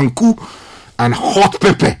banku and hot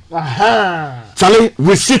pepper. Aha. Charlie,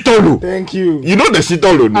 with sitolo. Thank you. You know the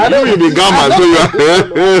sitolo. I know You be gamma, so you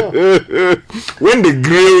when they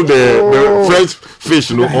grill the fresh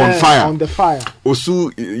fish, on fire. On the fire.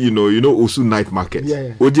 Osu, Osu night market.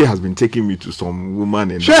 Yeah. OJ has been taking me to some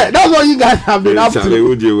woman and sure, that's what you guys have been up Charlie,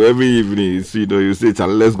 to. OJ, every evening, you say,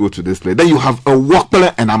 Charlie, let's go to this place. Then you have a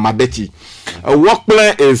wokpele and a madechi. A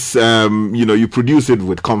wokpele is, you produce it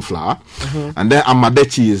with corn flour, and then a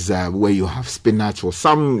madechi is where you have spinach or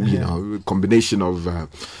some, combination of,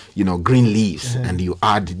 green leaves, and you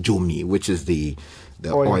add jomi, which is the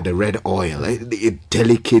oil, the red oil, a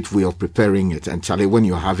delicate way of preparing it. And Charlie, when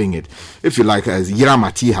you're having it, if you like, as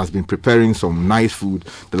Yiramati has been preparing some nice food.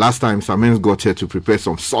 The last time Samens got here to prepare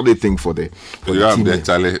some solid thing for the team.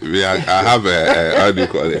 Charlie, I have a how do you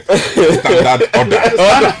call it? Standard order.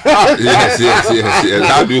 Yes.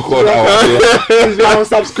 How do you call that? It's your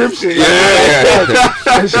subscription.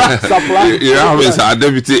 You know, it's our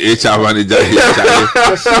deputy HR manager here, Charlie.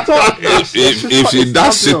 If she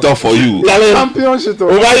does shit off for you, championship.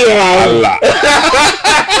 Over here, Allah.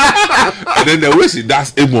 And then the way she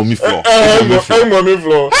does egg mommy floor. Egg mommy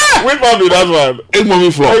floor. Which one be that one? Egg mommy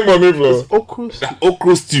floor. Egg mommy floor.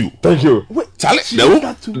 Okra stew. Thank you. Charlie,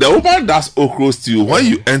 the woman does okra stew. When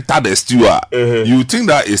you enter the stew, you think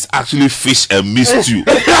that it's actually fish and meat stew.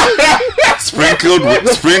 sprinkled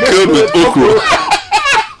with okra.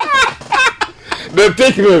 The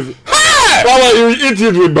thickness. How you eat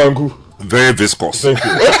it with banku? Very viscous. Thank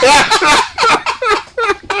you.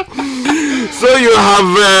 So you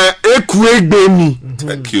have ekwegbemi.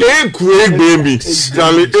 Thank you. Ekwegbemi.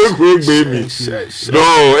 Charlie, ekwegbemi. No,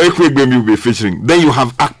 ekwegbemi will be featuring. Then you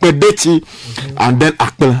have akpedechi, and then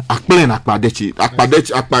akpele and akpadechi.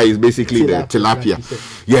 Akpa is basically the tilapia.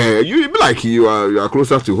 Yeah, you be like you are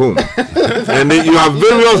closer to home. And then you have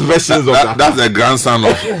various versions of that. That's the grandson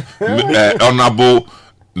of Honorable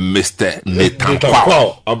Mr. Nathan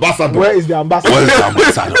Quao. Ambassador. Where is the ambassador?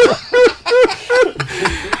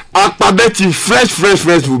 Akpadechi,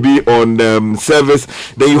 fresh will be on service.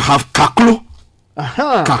 Then you have kaklo.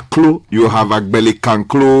 Kaklo, you have agbeli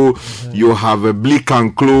kanklo, you have a bli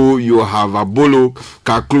kanklo, you have a bolo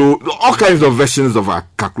kaklo, all kinds of versions of a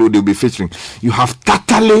kaklo they'll be featuring. You have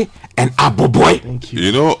tatale and aboboy. Thank you.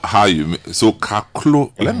 You know how so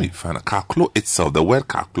kaklo, let me find out. Kaklo itself, the word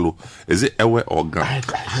kaklo, is it ewe or gan?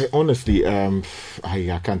 I honestly I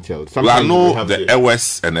can't tell. Well, I know the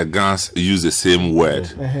ewes and the gans use the same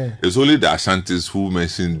word. It's only the Ashantis who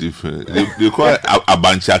mention different. They call it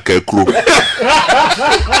abancha kaklo.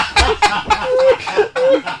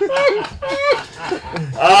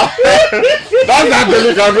 That's not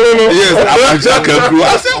the kaklo. Yes, abancha kaklo. I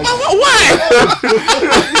said, why?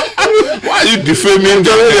 Why are you defaming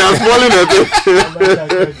them? They are spoiling it.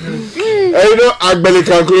 Agbeli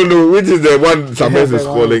Kankolo, which is the one Sames is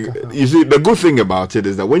calling. You see, the good thing about it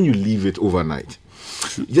is that when you leave it overnight,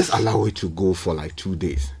 you just allow it to go for like 2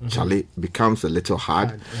 days. Charlie, becomes a little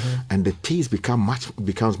hard, and the taste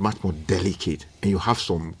becomes much more delicate. And you have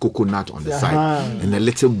some coconut on the side, and a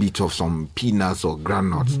little bit of some peanuts or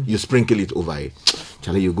groundnuts. You sprinkle it over it.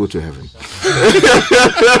 Charlie, you go to heaven.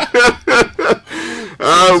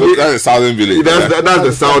 So that's the southern village. That's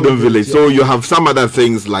the southern village. So you have some other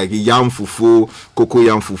things like yam fufu, cocoa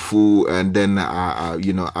yam fufu, and then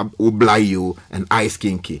ublayo and ice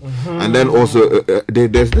kinky. And then also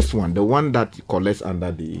there's this one, the one that collects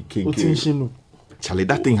under the kinky. Charlie,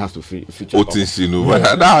 that thing has to feature. Otinshinu,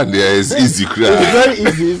 but that one there is easy. It's very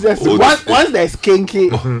easy. It's just once there's kinky.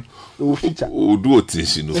 We'll do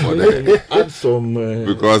Otinshinu for that. Add some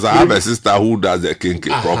because I have a sister who does the kinky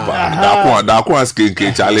proper. That one's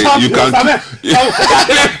kinky, Charlie. You can that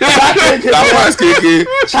one's kinky.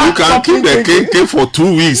 You can keep the kinky for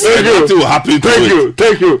 2 weeks and nothing will happen to it.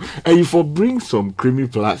 Thank you. And you for bring some creamy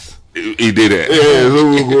plus. He did it. Yeah, so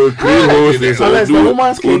we'll go cream host.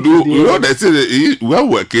 You know the thing. When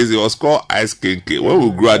we were kids, it was called ice kinky. When we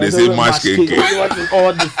grew up, they say mash kinky.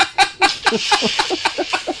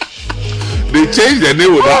 They changed the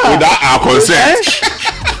name without our consent.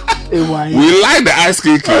 We like the ice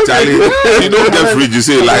kinky, Charlie. You don't get fridge, you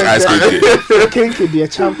say you like ice kinky. Kinky, the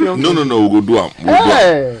champion. No, we'll go do them.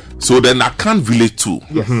 So then I can't village too.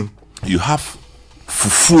 Yes. You have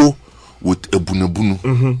fufu with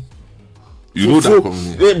ebunebunu. You know that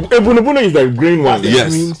ebunebunu is the green one.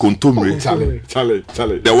 Yes, kontomire.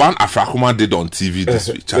 Charlie. The one Afrakuma did on TV this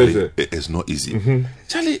week, Charlie, it is not easy.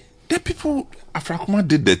 Charlie, the people Afrakuma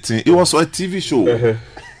did the thing. It was a TV show. It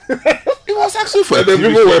was actually for the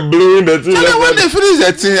people were blowing the thing. Charlie, when they finished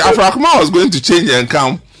the thing, Afrakuma was going to change and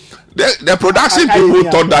come. The production people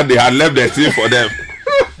thought that they had left the thing for them.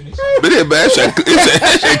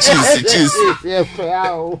 cheese.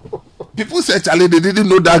 People say, Charlie, they didn't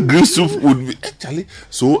know that green soup would be. Charlie,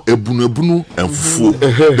 so ebunu and fufu.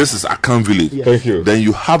 This is Akan village. Thank you. Then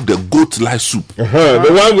you have the goat lice soup. The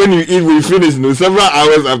one when you eat, we finish. No, several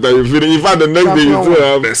hours after you finish. In fact, the next day you still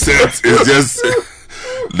have. The set is just.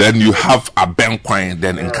 Then you have a benkwine,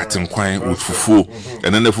 then in kwine with fufu,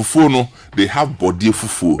 and then the fufu no, they have body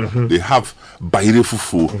fufu, they have baire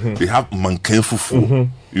fufu, they have manken fufu.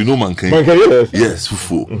 You know manken? Yes,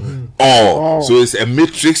 fufu. So it's a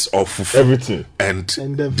matrix of fufu, everything, and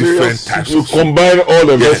different types. You combine all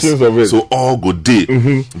the versions of it. So all good day.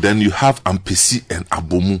 Then you have ampesi and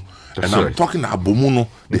abomu, and I'm talking abomu no,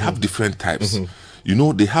 they have different types. You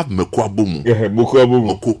know, they have mekuabomu.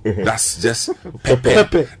 Moko. That's just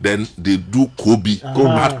pepper. Then they do kobe,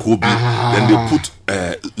 hard kobe. Then they put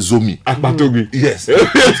zomi. Yes.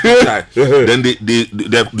 Then they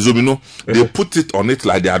zomi, no, they put it on it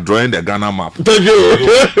like they are drawing the Ghana map. Thank you.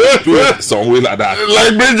 Some way like that.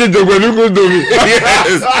 Like Beji Jogwenuku's domi.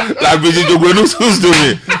 Yes. Like Beji Jogwenuku's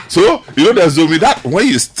domi. So, you know the zomi, that when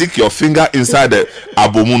you stick your finger inside the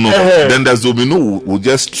abomu, no, then the zomi no will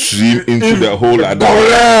just stream into the hole like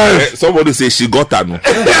that. Somebody say she got her, no.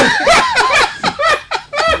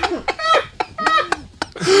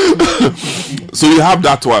 So you have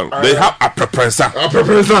that one. They have a prepresa.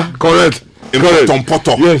 Correct.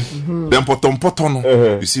 Potom. Yes. Then potom.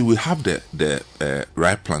 No. You see, we have the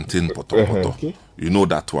ripe plantain potom. Okay. You know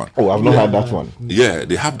that one. Oh, I've not had that one. Yeah,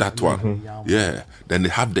 they have that one. Yeah. Then they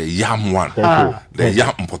have the yam one. The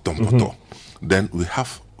yam potom. Then we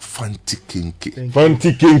have Fanti Kinky.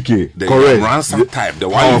 The correct. Ransom type, the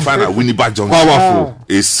one you find at Winneba Junction. Powerful.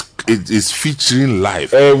 Is featuring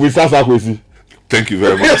live. With Sasakwesi. Thank you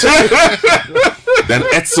very much. Then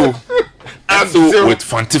Etso with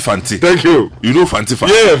Fanti. Thank you. You know Fanti.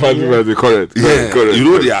 Yeah, Fanti, correct. Yeah, correct. You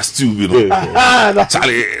know they are still, you know.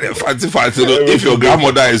 Charlie, Fanti. You know, if your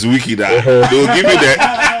grandmother is wicked, they'll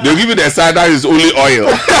give you the side that is only oil.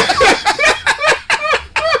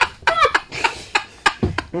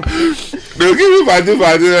 They'll give you Fanti.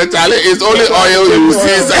 Charlie, it's only oil you will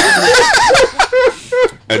see.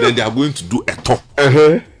 And then they are going to do a top.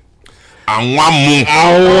 Awamu.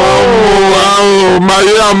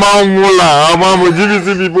 GBC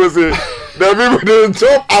people say the people they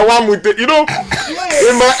chop awamu. You know,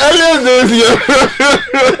 in my earlier days,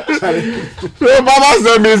 so Baba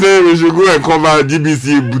said me say we should go and cover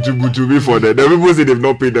GBC butu before that. The people say they've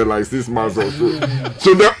not paid them like 6 months or so.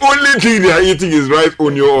 So the only thing they are eating is rice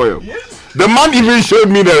onion oil. The man even showed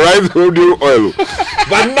me the rice onion oil.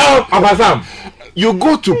 But now, Papa Sam, you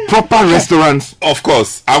go to proper restaurants. Of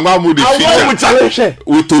course. Awamu the feature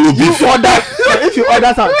with tolo beef. If you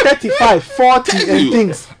order some 35, 40 and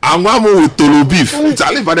things. Awamu with tolo beef.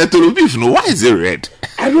 Charlie, but the tolo beef, no, why is it red?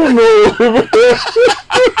 I don't know.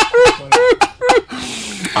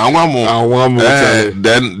 Awamu.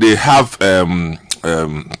 Then they have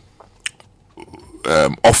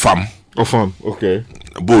Ofam, okay.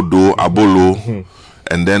 Bodo, Abolo.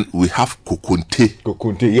 And then we have Kokonte.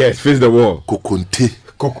 Yes, face the wall. Kokonte.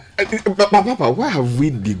 Papa, why have we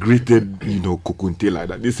degraded, Kokonte like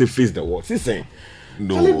that? They say face the wall. Saying,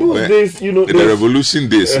 no, days, the revolution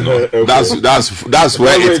days. No, okay. That's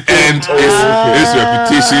where it ends its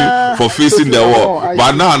reputation for facing the wall.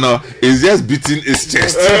 But now, it's just beating its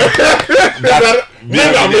chest.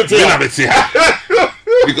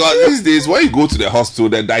 Because these days, when you go to the hospital,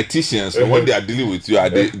 the dietitians, when they are dealing with you,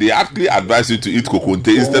 they actually advise you to eat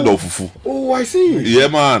kokonte instead of fufu. Oh, I see. Yeah,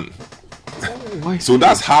 man. So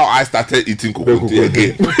that's how I started eating kokonte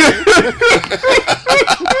again.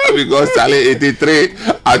 Because Charlie 83,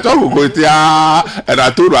 I took kokonte and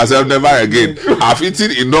I told myself never again. I've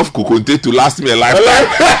eaten enough kokonte to last me a lifetime.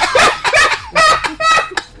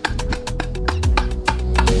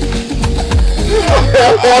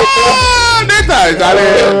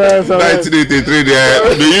 Charlie, 1983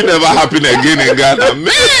 there. May you never happen again in Ghana.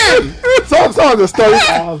 Man! Some of the stories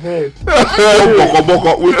I have heard.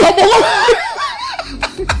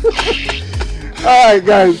 Alright,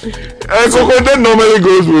 guys. Kokonte normally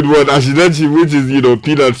goes with what? Ashidachi, which is,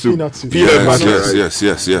 peanut soup. Peanut butter. Yes.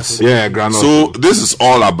 Yeah, granola. So, this is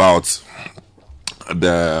all about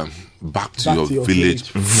the Back to your village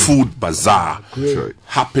food bazaar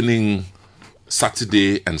happening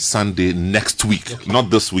Saturday and Sunday next week, not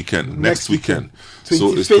this weekend, next weekend.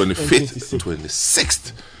 So it's 25th,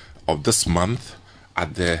 26th of this month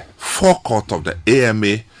at the forecourt of the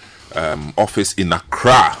AMA office in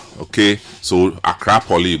Accra. Okay, so Accra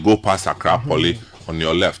Poly, go past Accra Poly on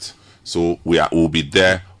your left. So we'll be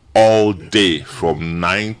there all day from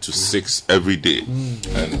 9 to 6 every day.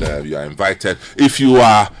 And you are invited. If you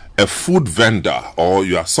are a food vendor or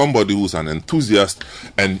you are somebody who's an enthusiast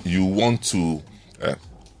and you want to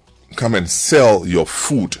come and sell your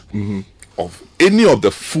food of any of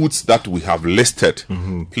the foods that we have listed,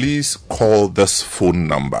 please call this phone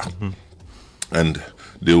number and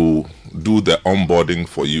they will do the onboarding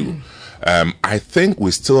for you. I think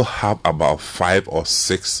we still have about 5 or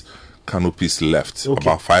 6 canopies left,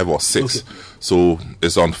 about 5 or 6. So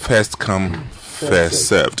it's on first come, first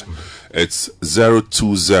served. It's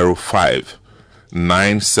 0205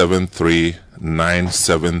 973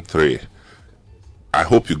 973. I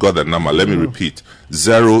hope you got the number. Let me repeat: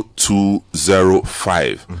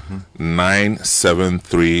 0205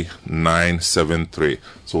 973 973.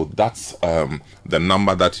 So that's the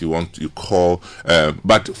number that you call.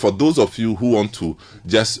 But for those of you who want to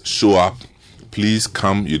just show up, please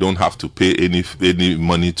come. You don't have to pay any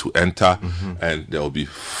money to enter, and there will be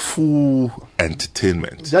full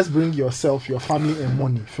entertainment. Just bring yourself, your family, and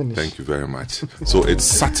money. Finish. Thank you very much. So it's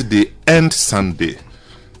Saturday and Sunday.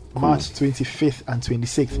 March 25th and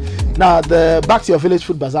 26th. Now, the Back to Your Village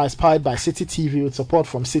Food Bazaar is powered by Citi TV with support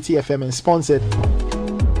from Citi FM and sponsored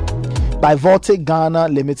by Voltic Ghana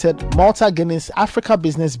Limited, Malta Guinness, Africa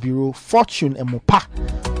Business Bureau, Fortune and Mopa,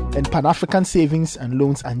 and Pan-African Savings and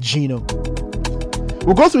Loans and Gino.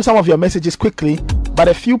 We'll go through some of your messages quickly, but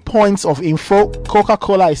a few points of info.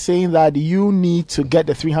 Coca-Cola is saying that you need to get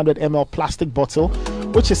the 300 ml plastic bottle,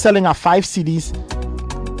 which is selling at 5 cedis,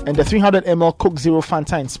 and the 300 ml Coke Zero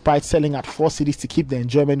Fanta and Sprite selling at 4 cedis to keep the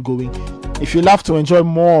enjoyment going. If you love to enjoy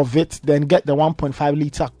more of it, then get the 1.5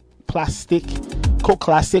 liter plastic Coke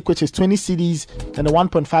Classic, which is 20 cedis, and the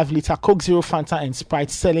 1.5 liter Coke Zero Fanta and Sprite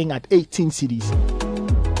selling at 18 cedis.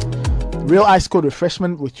 Real ice cold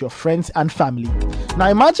refreshment with your friends and family. Now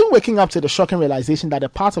imagine waking up to the shocking realization that a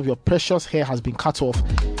part of your precious hair has been cut off.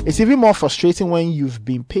 It's even more frustrating when you've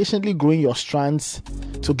been patiently growing your strands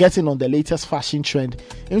to get in on the latest fashion trend.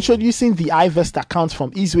 Introducing the iVest account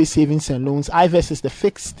from Easyway Savings and Loans. iVest is the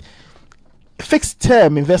fixed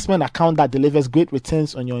term investment account that delivers great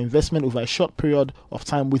returns on your investment over a short period of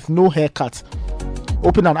time with no haircut.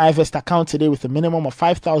 Open an iVest account today with a minimum of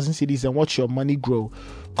 5,000 cedis and watch your money grow.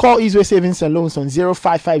 Call Easyway Savings and Loans on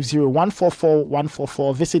 0550 144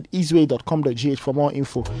 144. Visit easyway.com.gh for more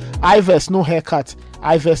info. iVest, no haircut.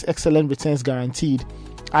 iVest, excellent returns guaranteed.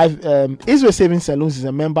 Easyway Savings and Loans is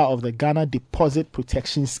a member of the Ghana Deposit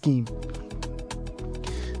Protection Scheme.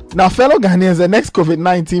 Now, fellow Ghanaians, the next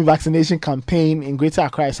COVID-19 vaccination campaign in Greater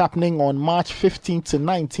Accra is happening on March 15th to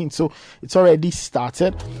 19th, so it's already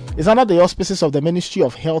started. It's under the auspices of the Ministry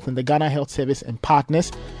of Health and the Ghana Health Service and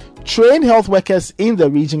partners. Trained health workers in the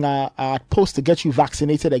region are at post to get you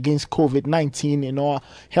vaccinated against COVID-19 in our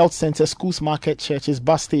health centers, schools, market, churches,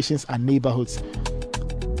 bus stations, and neighborhoods.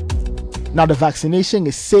 Now, the vaccination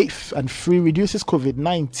is safe and free, reduces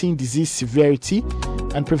COVID-19 disease severity,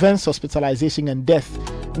 and prevents hospitalization and death.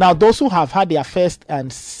 Now, those who have had their first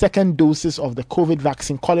and second doses of the COVID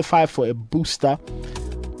vaccine qualify for a booster.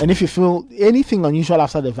 And if you feel anything unusual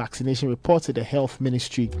after the vaccination, report to the health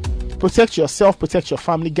ministry. Protect yourself, protect your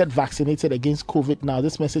family, get vaccinated against COVID now.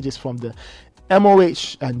 This message is from the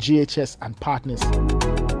MOH and GHS and partners.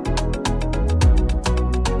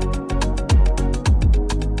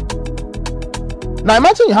 Now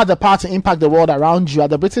imagine you had the power to impact the world around you.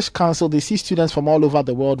 At the British Council, they see students from all over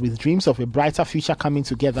the world with dreams of a brighter future coming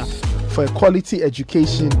together for a quality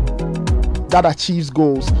education that achieves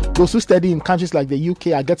goals. Those who study in countries like the UK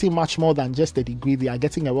are getting much more than just a degree. They are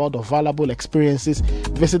getting a world of valuable experiences.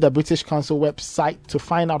 Visit the British Council website to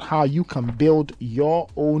find out how you can build your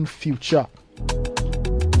own future.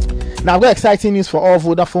 Now, I've got exciting news for all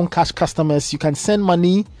Vodafone Cash customers. You can send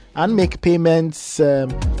money and make payments a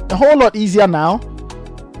whole lot easier now.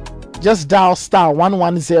 Just dial star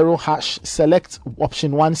 110 hash, select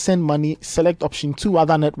option 1, send money, select option 2,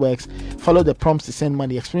 other networks, follow the prompts to send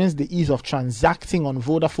money. Experience the ease of transacting on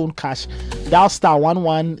Vodafone Cash. Dial star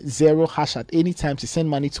 110 hash at any time to send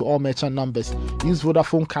money to all merchant numbers. Use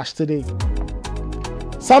Vodafone Cash today.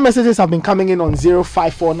 Some messages have been coming in on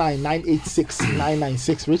 0549 986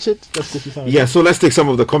 996. Richard, let's take some. Yeah, so let's take some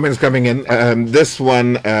of the comments coming in. This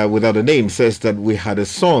one, without a name, says that we had a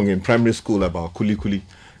song in primary school about Kuli Kuli.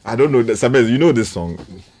 I don't know, Sabez, you know this song?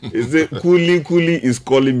 Is it Kuli Kuli is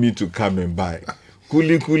calling me to come and buy?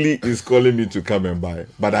 Kuli Kuli is calling me to come and buy,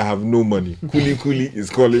 but I have no money. Kuli Kuli is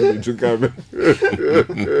calling me to come and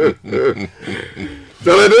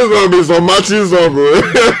so this will be some matching song.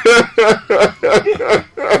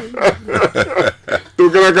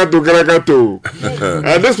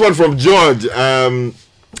 And this one from George.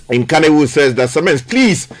 in Kanewu says that Samens,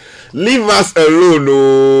 please leave us alone.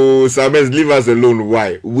 Oh, Samens, leave us alone.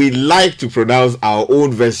 Why? We like to pronounce our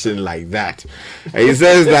own version like that. And he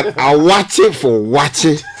says that I watch it for watch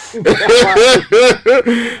it.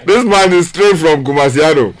 This man is straight from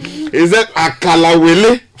Kumasiano. He said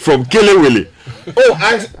Akalawele from Kelewele.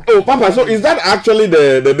 Oh, Papa, so is that actually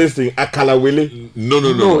the this thing, Akalawele?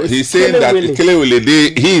 No. He's saying that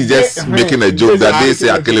Akelewele, he's just making a joke that they say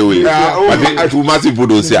Akelewele. But too much people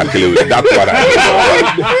don't say Akelewele. That's what I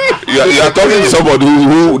you are talking to somebody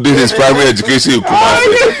who did his primary education in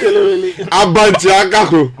Kumasi.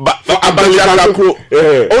 Abanchakakro. Abanchakakro.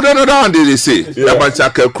 Oh, no, that one they say.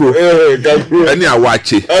 Abanchakakro. Any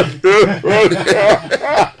awache.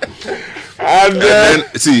 And then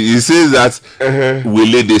see, he says that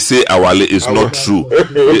Wele they say Awale is not true.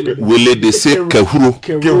 Wele they say Kehuro.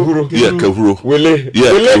 Yeah, Kehuro. Wele.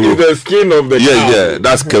 Yeah, Wele is the skin of the cow. Yeah,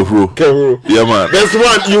 that's Kehuro. Yeah, man. That's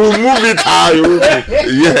one. You will move it how you will.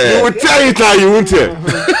 Yeah. You will tear it how you won't tear.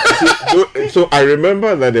 So I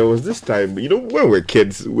remember that there was this time, you know, when we're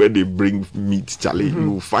kids, when they bring meat, Charlie,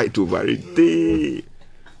 you fight over it.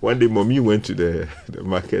 One day, mommy went to the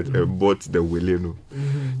market and bought the weleno.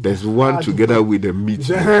 There's one together with the meat.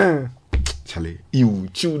 Charlie, you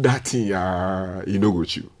chew that thing, you know go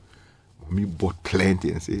chew. Mommy bought plenty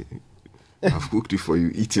and say, I've cooked it for you,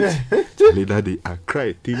 eat it. Charlie, that day I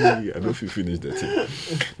cried. I don't know if you finished that thing.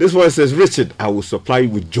 This one says, Richard, I will supply you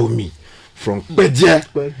with Jomi from Peje.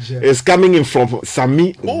 It's coming in from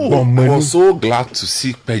Sami. Oh, I'm so glad to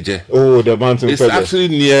see Peje. Oh, the mountain. It's Peje. actually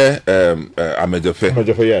near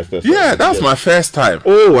Amejofe. Yes, that's my first time.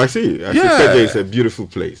 Oh, I see. I see Peje is a beautiful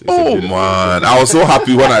place. It's man, I was so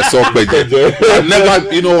happy when I saw Peje. I never,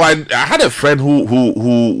 I had a friend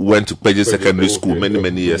who went to Peje Secondary School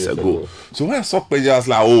many years ago. So when I saw Peje, I was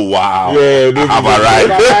like, oh wow, I have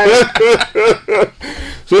arrived.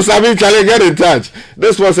 So Sami, Charlie, get in touch.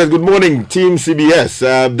 This one says, good morning, Team CBS.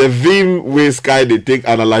 The Vim way Sky they take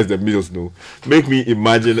analyze the meals no. Make me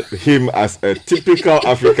imagine him as a typical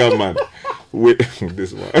African man. With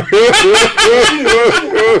this one.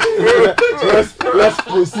 let's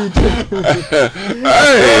proceed.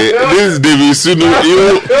 Hey, this is David Sunu.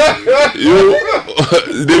 You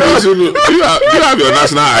David Sunu, you have your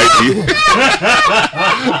national ID.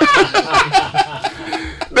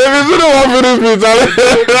 David Sunu won't finish me, Charlie.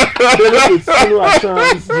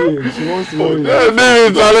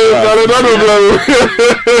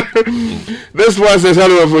 This one says,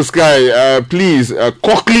 hello for Sky. Please,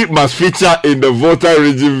 Cockley must feature in the Volta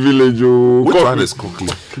Region Village. Which one is Cockley?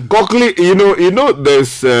 Cockley, you know,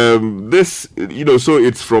 there's this, so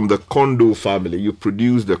it's from the Kondo family. You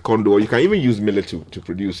produce the Kondo, or you can even use millet to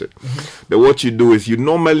produce it. Then what you do is you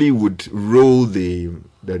normally would roll the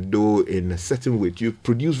dough in a certain way. You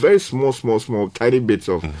produce very small, tiny bits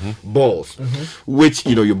of balls, which,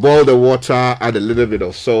 you boil the water, add a little bit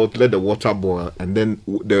of salt, let the water boil, and then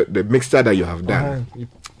the mixture that you have done,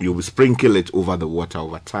 you will sprinkle it over the water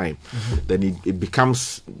over time. Then it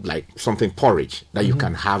becomes like something porridge that you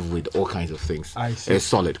can have with all kinds of things. It's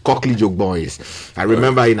solid. Cockley joke boys. I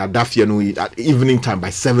remember in Adafianu at evening time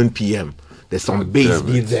by 7 p.m. There's some base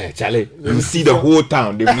beats there, Charlie. You see the whole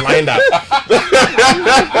town. They lined up.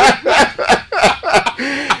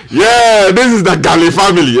 Yeah, this is the Gale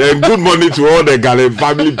family. And good morning to all the Gale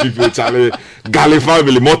family people, Charlie. Gale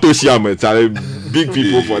family, Moto Shiama, Charlie. Big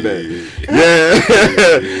people for them. Yeah.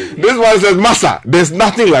 This one says, Massa, there's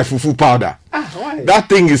nothing like fufu powder. Why? That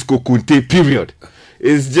thing is kokunte, period.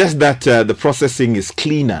 It's just that the processing is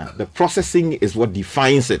cleaner. The processing is what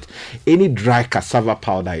defines it. Any dry cassava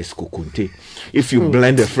powder is kokunte. If you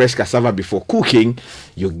blend the fresh cassava before cooking,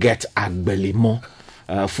 you get agbelimo.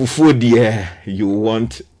 Fufu dear, you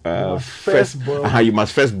want you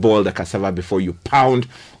must first boil the cassava before you pound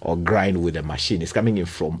or grind with a machine. It's coming in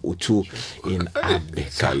from Otu in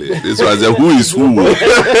Abeka. This was who is who? Who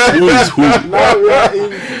is who?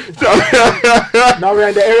 Now we're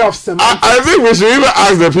in the area of semantics. I think we should even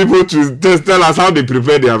ask the people to just tell us how they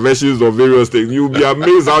prepare their versions of various things. You'll be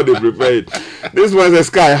amazed how they prepare it. This was a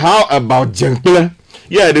Sky. How about Jenkple?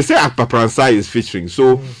 Yeah, they say Akpapransai is featuring.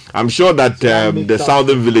 So I'm sure that the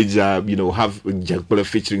southern village, have Jenkple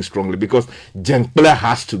featuring strongly because Jenkple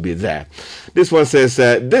has to be there. This one says,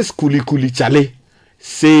 this Kuli Chale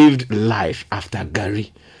saved life after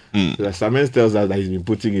Gary. So Samuel tells us that he's been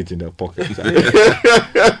putting it in the pocket.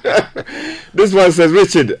 This one says,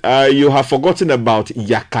 Richard, you have forgotten about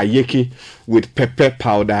yakayeki with pepper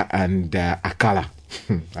powder and akala.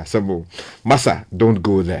 Assemble. Massa, don't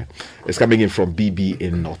go there. It's coming in from BB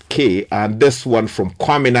in North K. And this one from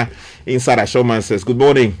Kwamina inside Ashoman says, good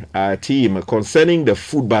morning, team. Concerning the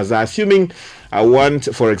food bazaar, assuming I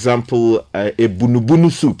want, for example, a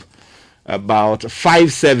bunubunu soup, about 5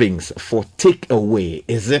 servings for takeaway.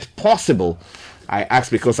 Is it possible? I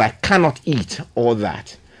ask because I cannot eat all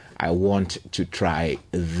that. I want to try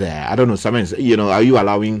there. I don't know, sometimes, are you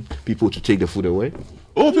allowing people to take the food away?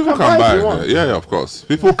 Oh, people can buy. Yeah, of course.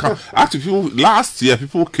 People can. Actually, last year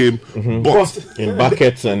people came, bought in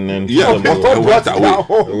buckets and yeah, bought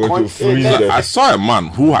away. I saw a man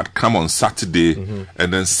who had come on Saturday,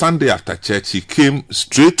 and then Sunday after church he came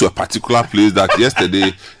straight to a particular place that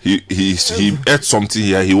yesterday he ate something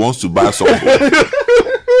here. He wants to buy something.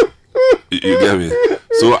 You get me?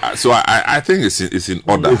 So I think it's in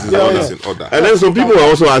order. It's in order. And then some people are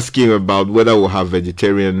also asking about whether we'll have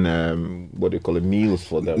vegetarian, what they call it, meals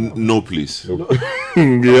for them. No, please.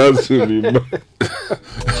 The answer be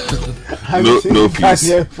no,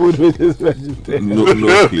 please. Food with this vegetarian. No,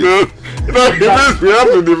 please. We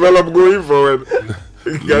have to develop going forward.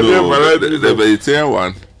 The vegetarian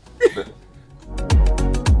one.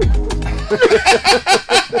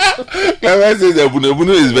 Clement says the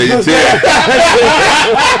bunu is vegetarian.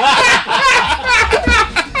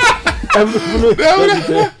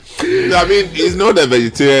 I mean, it's not a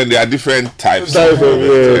vegetarian. There are different types.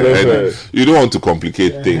 You don't want to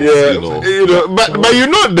complicate things. But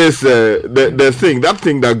there's the thing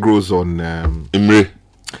that grows on Imre.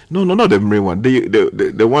 No, not the Imre one.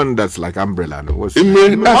 The one that's like umbrella. What's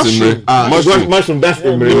Imre? That's Imre. Mushroom. That's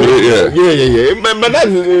Imre. Yeah. But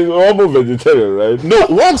that's almost vegetarian, right? No,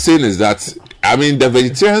 what I'm saying is that the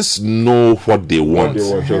vegetarians know what they want.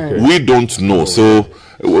 Okay. We don't know. So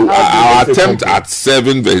our attempt at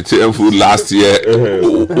serving vegetarian food last year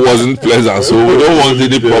wasn't pleasant. So we don't want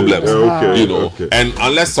any problems. Okay. And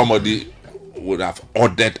unless somebody would have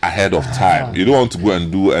ordered ahead of time. You don't want to go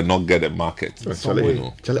and do and not get a market. Charlie,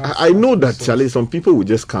 I know that Charlie, some people will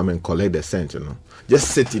just come and collect the scent,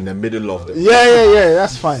 just sit in the middle of the yeah,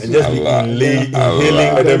 that's fine. And just be inhaling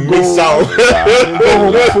and then mix out.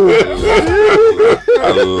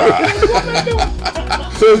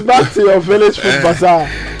 So it's back to your village food bazaar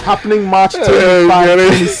happening March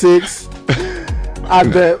 25-26.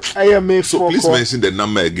 At the AMA. So please mention the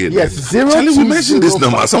number again. Yes, 0205. We mentioned this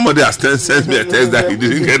number. Somebody has sent me a text that he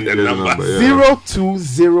didn't get the number.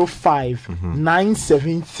 0205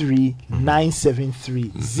 973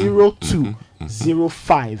 973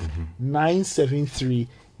 0205 973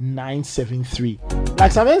 973.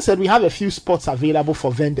 Like Samen said, we have a few spots available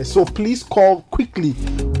for vendors, so please call quickly,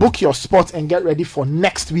 book your spot, and get ready for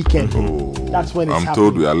next weekend. That's when it's happening. I'm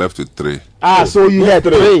told we are left with 3. So you had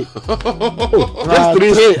 3. Just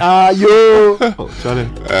 3.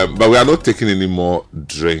 But we are not taking any more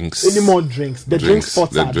drinks. The drink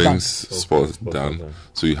spots are done.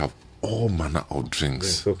 So you have all manner of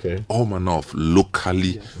drinks. Okay. All manner of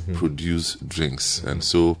locally produced drinks. And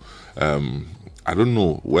so I don't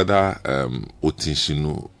know whether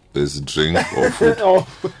Otinshinu is drink or food.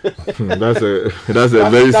 That's a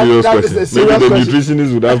very serious question. Maybe the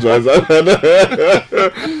nutritionist would have to answer.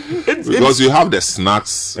 Because you have the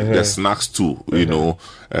snacks, too.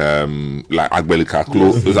 Like Agbelika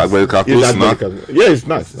Klo. Is Agbelika Klo snack? Yeah, it's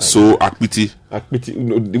nice. So Akpiti.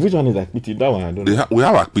 Which one is Akpiti? That one I don't know. We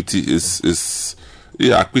have Akpiti. Is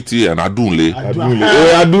Akpiti and Adunle.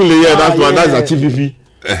 Adunle. Yeah, that's one. That's a TPP.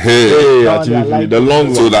 The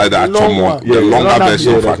long so that the longer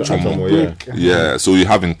version of achomo. Yeah. So you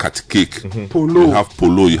have in cat cake, polo. You have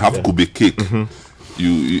polo, you have kube cake.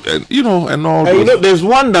 You and all. There's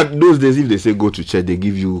one that those days if they say go to church, they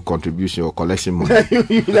give you contribution or collection money.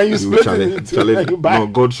 you split it. No,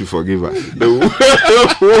 God should forgive us.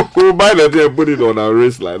 We'll buy that thing and put it on our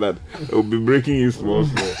wrist like that. We'll be breaking it small.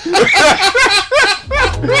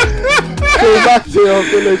 So back to your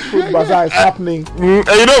village food bazaar is happening.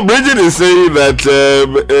 Bridget is saying that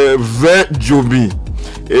Jobi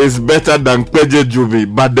is better than Peje Jobi,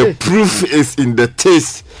 but the proof is in the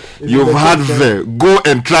taste. You've had Ve. Go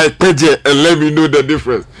and try Peje and let me know the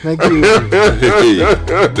difference. Thank you.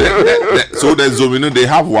 So there's Zomino, they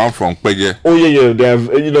have one from Peje. Oh yeah. They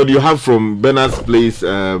have. You have from Bernard's place,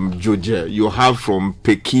 Georgia. You have from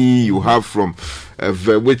Peki. You have from.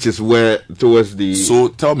 Which is where towards the. So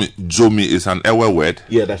tell me, Jomi is an Ewe word.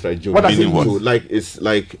 Yeah, that's right. Jomi. What does it mean? Like it's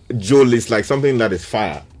like Jol is like something that is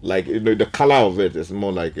fire. Like the color of it is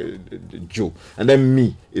more like Joe, and then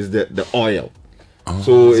me is the oil.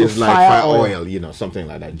 So it's like fire oil. oil, you know, something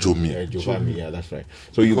like that. Jomi. Yeah, that's right.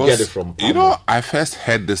 So you Because, get it from palm you know, oil. I first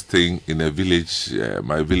heard this thing in a village,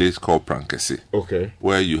 my village called Prankesi. Okay.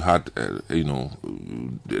 Where you had, you know,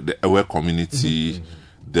 the Ewe community,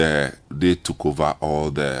 they took over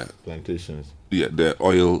all the plantations. Yeah, the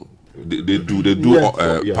oil. They do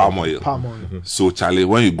palm oil. Palm oil. So Charlie,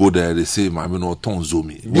 when you go there, they say, "Mami no ton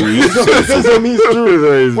zomi." Zomi is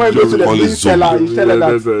true. When you go to the bean seller, you tell her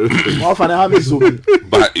that often I have a zomi.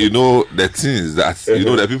 But you know the thing is that you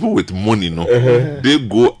know the people with money, no, they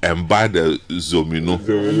go and buy the zomi, no.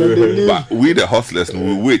 But we the hustlers, no,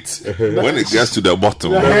 we wait when it gets to the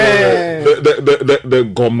bottom. The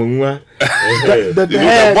gomunga.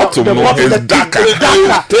 The bottom is darker,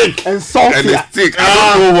 thick and salty, and it's thick. I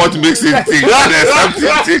don't know what makes it thick. There's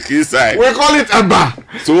something thick inside. We call it aba.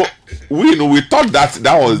 So we thought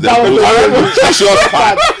that was the most nutritious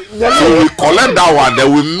part. So we collect that one,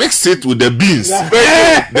 then we mix it with the beans.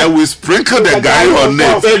 Then we sprinkle the garri on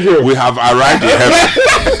it. We have arrived in heaven.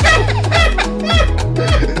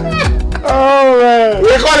 Oh man, we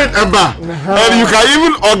call it eba, and you can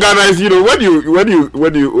even organize. You know,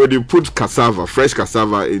 when you put cassava, fresh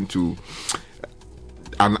cassava into,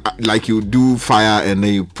 and like you do fire, and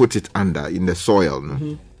then you put it under in the soil.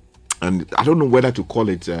 No? And I don't know whether to call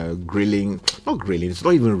it grilling. Not grilling. It's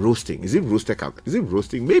not even roasting. Is it roasted? Is it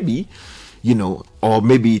roasting? Maybe, you know, or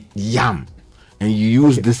maybe yam. And you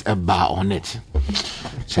use this eba on it,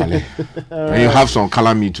 Charlie. And you have some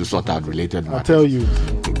calamity to sort out related matters. I'll tell you.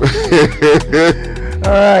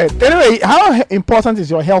 All right. Anyway, how important is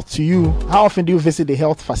your health to you? How often do you visit the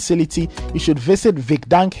health facility? You should visit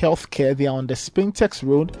Vigdank Healthcare. They are on the Springtex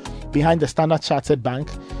Road behind the Standard Chartered Bank.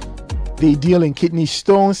 They deal in kidney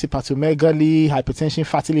stones, hepatomegaly, hypertension,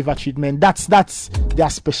 fatty liver treatment. That's their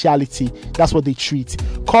speciality. That's what they treat.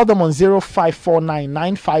 Call them on 0549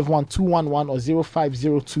 951 211 or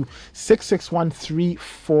 0502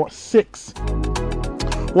 661346.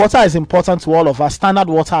 Water is important to all of us. Standard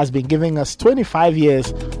Water has been giving us 25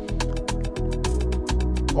 years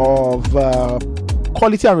of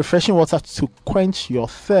quality and refreshing water to quench your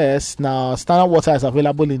thirst. Now, Standard Water is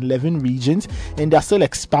available in 11 regions and they're still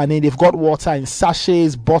expanding. They've got water in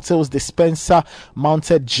sachets, bottles, dispenser,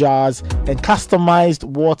 mounted jars, and customized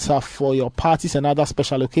water for your parties and other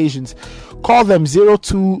special occasions. Call them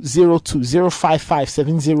 0202 055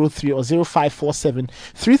 703 or 0547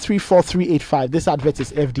 334 385. This advert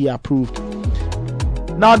is FDA approved.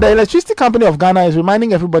 Now, the Electricity Company of Ghana is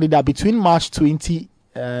reminding everybody that between March 20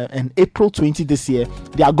 and April 20 this year,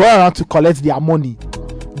 they are going around to collect their money.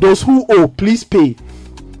 Those who owe, please pay.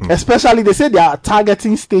 Especially, they say they are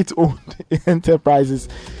targeting state-owned enterprises,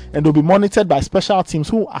 and they'll be monitored by special teams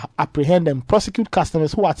who apprehend and prosecute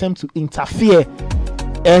customers who attempt to interfere,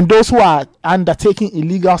 and those who are undertaking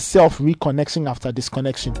illegal self-reconnection after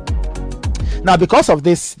disconnection. Now, because of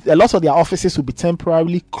this, a lot of their offices will be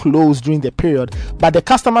temporarily closed during the period, but the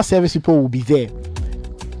customer service people will be there.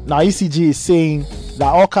 Now, ECG is saying that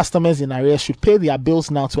all customers in arrears should pay their bills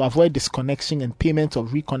now to avoid disconnection and payment of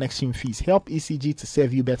reconnection fees. Help ECG to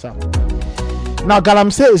serve you better. Now,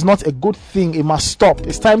 Galamsey is not a good thing. It must stop.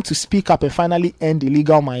 It's time to speak up and finally end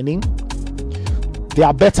illegal mining. There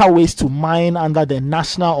are better ways to mine under the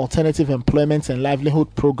National Alternative Employment and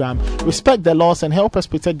Livelihood Program. Respect the laws and help us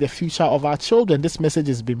protect the future of our children. This message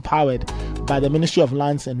has been powered by the Ministry of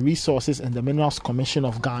Lands and Resources and the Minerals Commission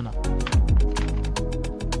of Ghana.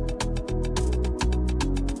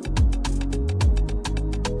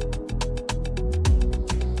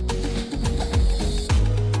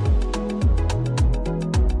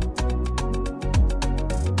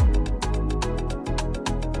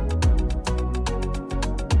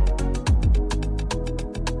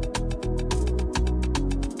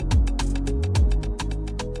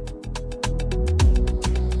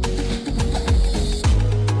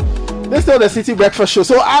 Let's do the City Breakfast Show.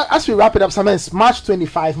 So as we wrap it up, Simon, it's March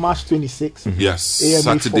 25, March 26. Yes,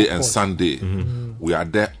 Saturday and Sunday. We are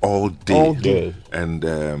there all day. All day. And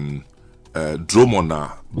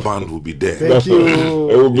Dromona band will be there. Thank you.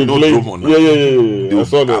 It will be Dromona. Yeah. I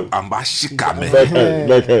saw that.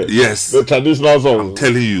 Ambashika. Yes. The traditional song. I'm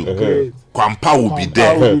telling you. Okay. Kwampa will be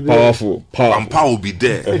there. Powerful. Kwampa will be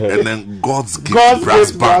there. And then God's gift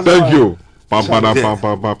brass band. Thank you. Papa. I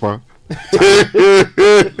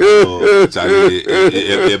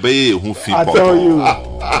tell you.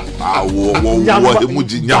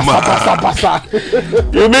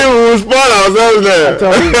 You mean we will spoil ourselves there? It's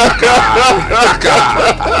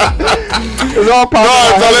all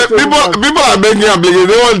people are making applications.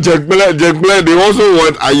 They want Jackpele. They also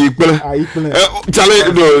want Ayikpele. Charlie,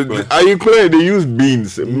 no, Ayikpele, they use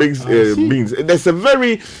beans, mixed beans. There's a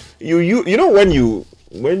very you know when you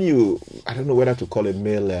I don't know whether to call it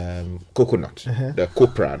male coconut, the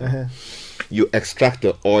copra, you extract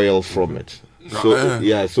the oil from it.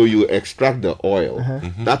 So so you extract the oil.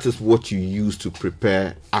 That is what you use to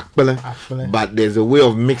prepare akpele. But there's a way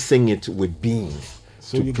of mixing it with beans.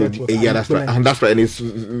 So you get that's right, and that's right, and it's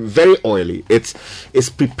very oily. It's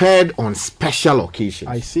prepared on special occasions.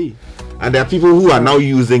 I see. And there are people who are now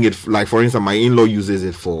using it, like for instance, my in-law uses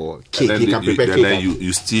it for cake. He can prepare cake. Then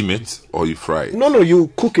you steam it or you fry it. No,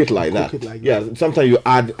 you cook it like that. Sometimes you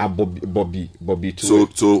add a bobby to it.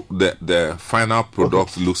 So the final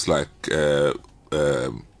product looks like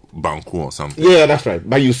banku or something. Yeah, that's right.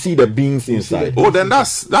 But you see the beans inside. Then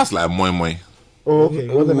that's like moi moi. Oh, okay.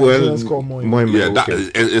 What the Nigerians call moi moi. Yeah,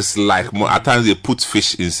 it's like at times they put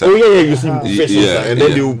fish inside. Oh yeah, you see fish inside, and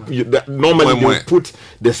then normally you put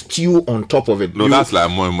the stew on top of it. No, that's like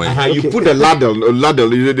moi moi. You put the ladle. The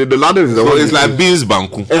ladle is the so it's like beans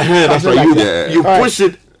banku. That's right. You push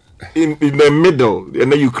it in the middle,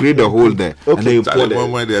 and then you create a hole there. And then you pour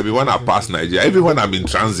when I pass Nigeria, even when I'm in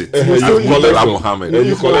transit, I call it Mohammed.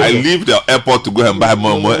 I leave the airport to go and buy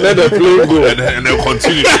more. Let the plane go, and then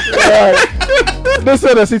continue. This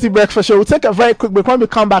is the City Breakfast Show. We'll take a very quick break. When we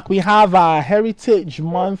come back, we have our Heritage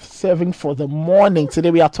Month serving for the morning.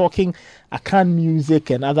 Today we are talking Akan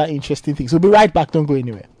music and other interesting things. We'll be right back. Don't go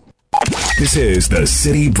anywhere. This is the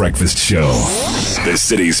City Breakfast Show, the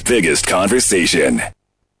city's biggest conversation.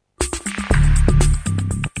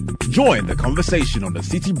 Join the conversation on the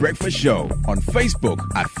City Breakfast Show on Facebook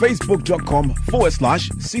at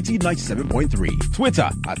facebook.com/City97.3, Twitter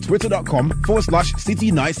at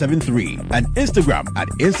twitter.com/City973, and Instagram at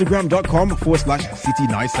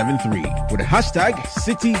instagram.com/City973 with the hashtag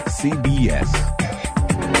CityCBS.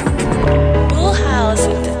 Full House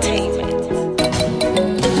Entertainment.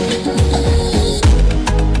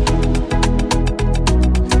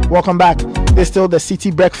 Welcome back. This is still the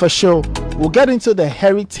City Breakfast Show. We'll get into the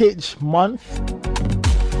Heritage Month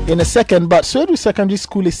in a second, but Swedu Secondary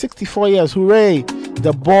School is 64 years. Hooray!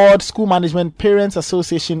 The board, school management, parents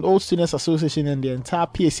association, old students association, and the entire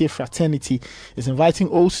PSA fraternity is inviting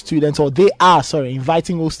old students,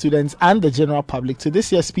 inviting old students and the general public to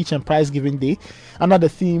this year's speech and prize giving day under the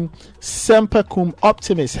theme Semper Cum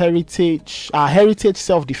Optimus, Heritage,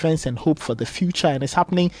 Self-Defense and Hope for the Future. And it's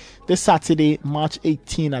happening this Saturday, March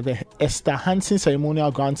 18 at the Esther Hansen Ceremonial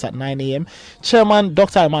Grounds at 9 a.m. Chairman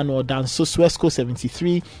Dr. Emmanuel Danso, Swesco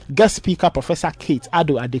 73. Guest speaker Professor Kate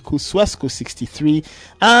Ado Adeku, Swesco 63.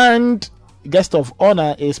 And guest of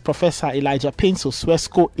honor is Professor Elijah Painso,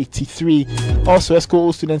 Swesco 83. All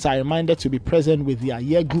Swesco students are reminded to be present with their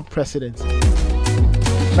year group presidents.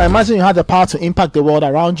 Now imagine you had the power to impact the world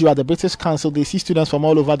around you. At the British Council, they see students from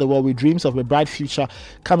all over the world with dreams of a bright future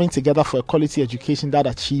coming together for a quality education that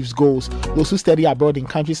achieves goals. Those who study abroad in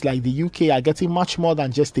countries like the UK are getting much more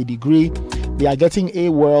than just a degree. They are getting a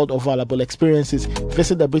world of valuable experiences.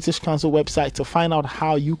 Visit the British Council website to find out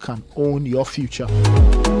how you can own your future.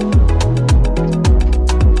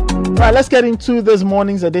 Right, let's get into this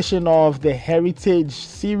morning's edition of the Heritage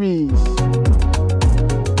Series.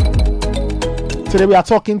 Today we are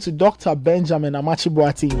talking to Dr. Benjamin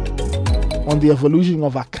Amachi-Boateng on the evolution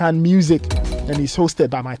of Akan music, and he's hosted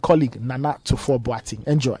by my colleague Nana Tufo-Boateng.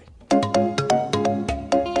 Enjoy.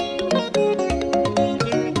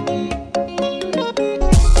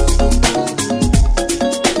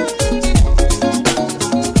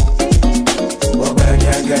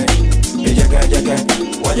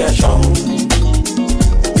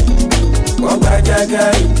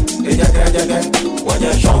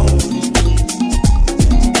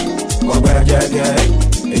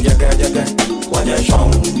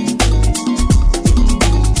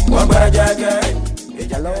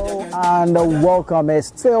 Hello and welcome. It's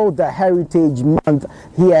still the Heritage Month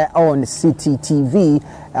here on Citi TV,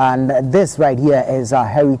 and this right here is our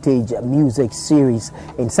Heritage Music Series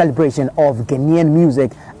in celebration of Ghanaian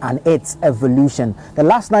music and its evolution. The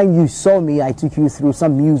last time you saw me, I took you through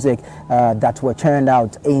some music that were turned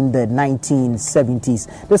out in the 1970s.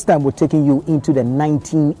 This time we're taking you into the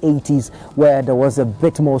 1980s, where there was a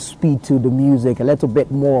bit more speed to the music, a little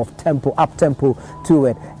bit more of tempo, up tempo to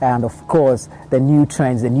it, and of course the new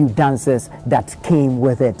trends, the new dances that came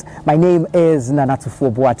with it. My name is Nana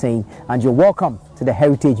Tufo-Boateng, and you're welcome to the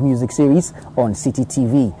Heritage Music Series on Citi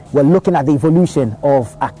TV. We're looking at the evolution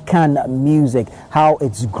of Akan music, how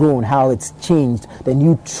it's grown, how it's changed, the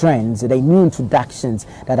new trends, the new introductions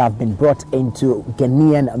that have been brought into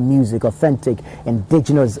Ghanaian music, authentic,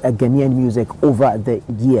 indigenous Ghanaian music over the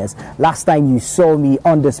years. Last time you saw me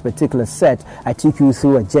on this particular set, I took you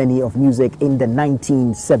through a journey of music in the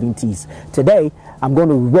 1970s. Today, I'm going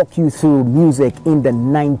to walk you through music in the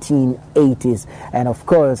 1980s. And of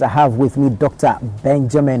course, I have with me Dr.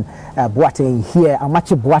 Benjamin Boateng here.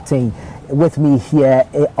 Amache Boateng with me here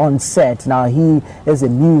on set. Now, he is a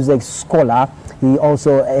music scholar. He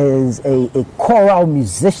also is a choral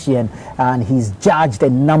musician, and he's judged a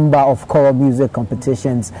number of choral music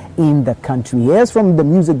competitions in the country. He is from the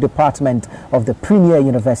music department of the premier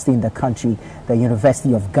university in the country, the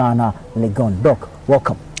University of Ghana, Legon. Doc,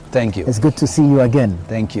 welcome. Thank you. It's good to see you again.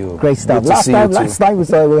 Thank you. Great stuff. Last time we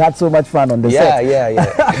saw, we had so much fun on the set.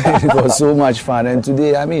 Yeah. It was so much fun. And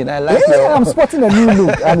today, I mean, I like I'm spotting a new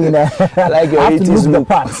look. I mean, I like your 80s look.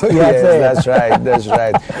 Yes, that's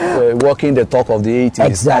right. Walking the talk of the 80s.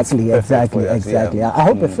 Exactly. Yeah. I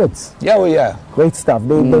hope it fits. Yeah. Great stuff.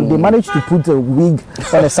 They managed to put a wig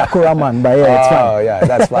on a Sakura man, but yeah, it's fine. Oh, yeah,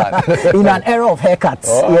 that's fine. In an era of haircuts.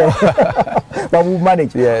 Yeah. But we'll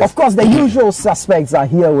manage. Yes. Of course, the usual suspects are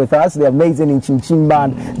here with us. The amazing in Ching Ching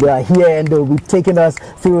Band. They are here and they'll be taking us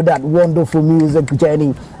through that wonderful music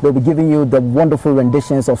journey. They'll be giving you the wonderful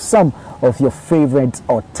renditions of some of your favorite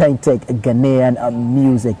authentic Ghanaian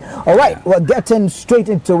music. All right, we're getting straight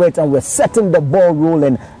into it and we're setting the ball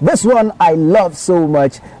rolling. This one I love so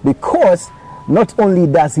much because not only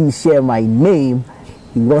does he share my name,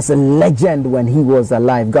 he was a legend when he was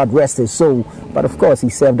alive. God rest his soul. But of course, he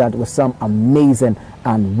served out with some amazing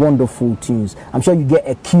and wonderful tunes. I'm sure you get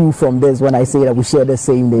a cue from this when I say that we share the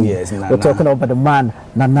same name. Yes, we're talking about the man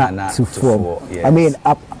Nana Tufo. Yes. I mean,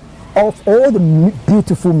 of all the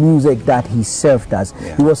beautiful music that he served us,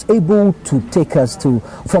 he was able to take us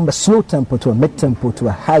from a slow tempo to a mid tempo to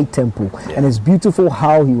a high tempo. And it's beautiful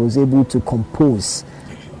how he was able to compose.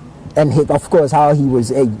 And of course, how he was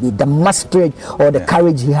the mastery or the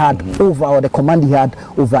courage he had over, or the command he had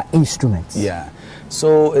over instruments. Yeah.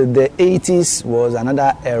 So the 80s was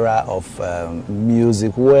another era of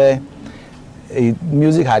music where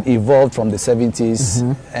music had evolved from the 70s,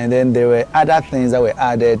 and then there were other things that were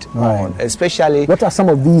added on, especially... What are some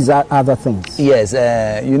of these other things? Yes,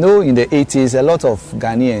 in the 80s, a lot of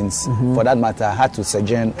Ghanaians, for that matter, had to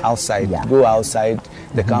sojourn outside, go outside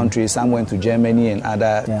the country. Some went to Germany and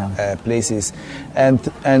other places. And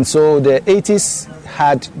so the 80s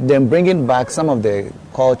had them bringing back some of the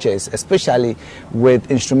cultures, especially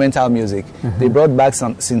with instrumental music. They brought back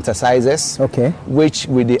some synthesizers, which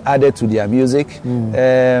they added to their music.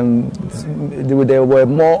 There were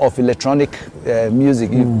more of electronic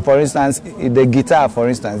music. For instance, the guitar,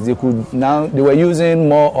 they were using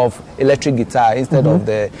more of electric guitar instead of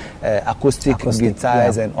the acoustic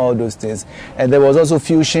guitars and all those things. And there was also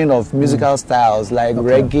fusion of musical styles like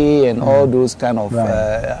reggae and all those kind of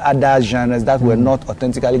other genres that were not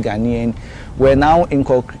authentically Ghanaian, were now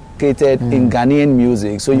inculcated in Ghanaian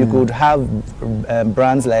music. So you could have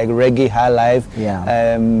brands like Reggae High Life,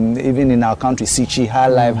 even in our country, Citi High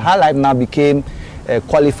Life. High Life now became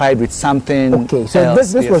qualified with something so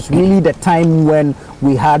else. This was really the time when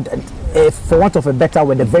we had, for want of a better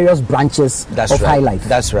word, the various branches of High Life.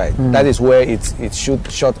 That's right. That is where it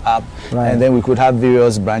shot up, and then we could have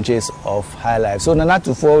various branches of High Life. So Nana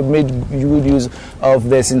Tufo made good use of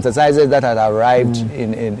the synthesizers that had arrived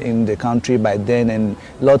in the country by then, and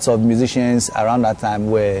lots of musicians around that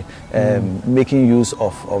time were making use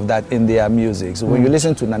of that in their music. So when you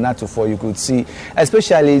listen to Nana Tufo, you could see,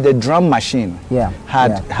 especially the drum machine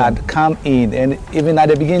had come in, and even at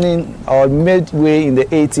the beginning or midway in the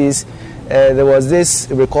 80s, there was this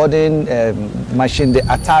recording machine, the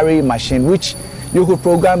Atari machine, which you could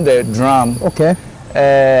program the drum.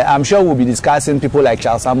 I'm sure we'll be discussing people like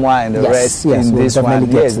Charles Samoa and the rest in this one.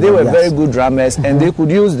 Yes, they were very good drummers, and they could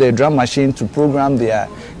use the drum machine to program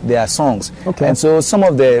their songs. And so some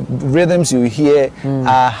of the rhythms you hear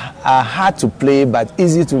are hard to play but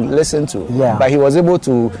easy to listen to. But he was able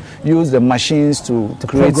to use the machines to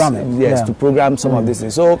create, program it. To program some of these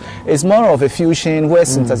things. So it's more of a fusion where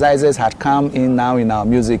synthesizers had come in now in our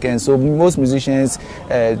music, and so most musicians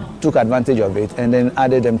took advantage of it and then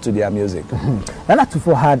added them to their music. Nana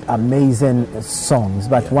Tufo had amazing songs,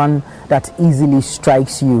 but one that easily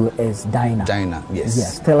strikes you is Dinah. Dinah,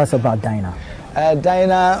 yes. Tell us about Dinah.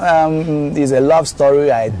 Dinah is a love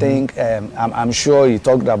story, I think. I'm sure he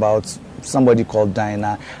talked about somebody called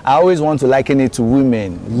Dinah. I always want to liken it to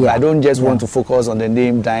women. I don't just want to focus on the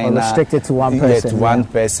name Dinah. Or restrict it to one person. One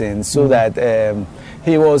person, so that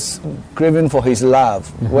he was craving for his love.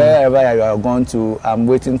 Wherever you are going to, I'm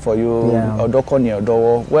waiting for you.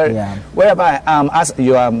 Wherever I am, as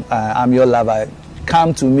you are, I'm your lover.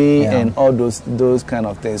 come to me and all those kind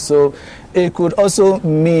of things. So it could also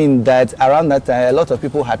mean that around that time a lot of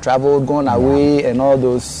people had traveled, gone away, and all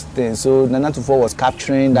those things. So Nana Tufo was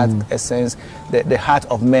capturing that essence, the heart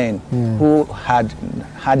of men who had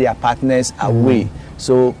their partners away.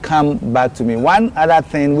 So come back to me. One other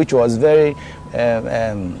thing which was very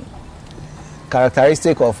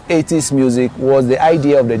characteristic of 80s music was the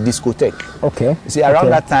idea of the discotheque. Okay. You see, around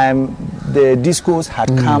that time, the discos had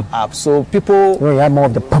come up, so people. We had more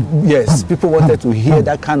of the pump. Yes, people wanted to hear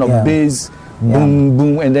that kind of bass, boom,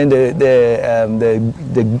 boom, and then the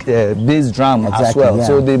bass drum as well.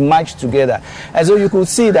 So they matched together, and so you could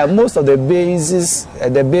see that most of the basses,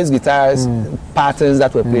 the bass guitars patterns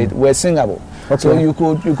that were played were singable. So you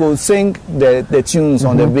could sing the tunes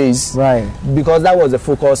on the bass, right? Because that was the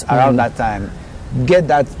focus around that time. Get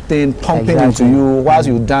that thing pumping into you whilst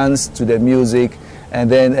you dance to the music, and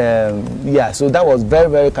then so that was very,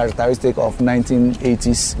 very characteristic of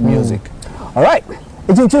 1980s music. All right,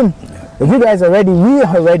 if you guys are ready, we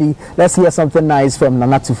are ready. Let's hear something nice from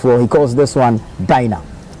Nana Tufo. He calls this one Dinah.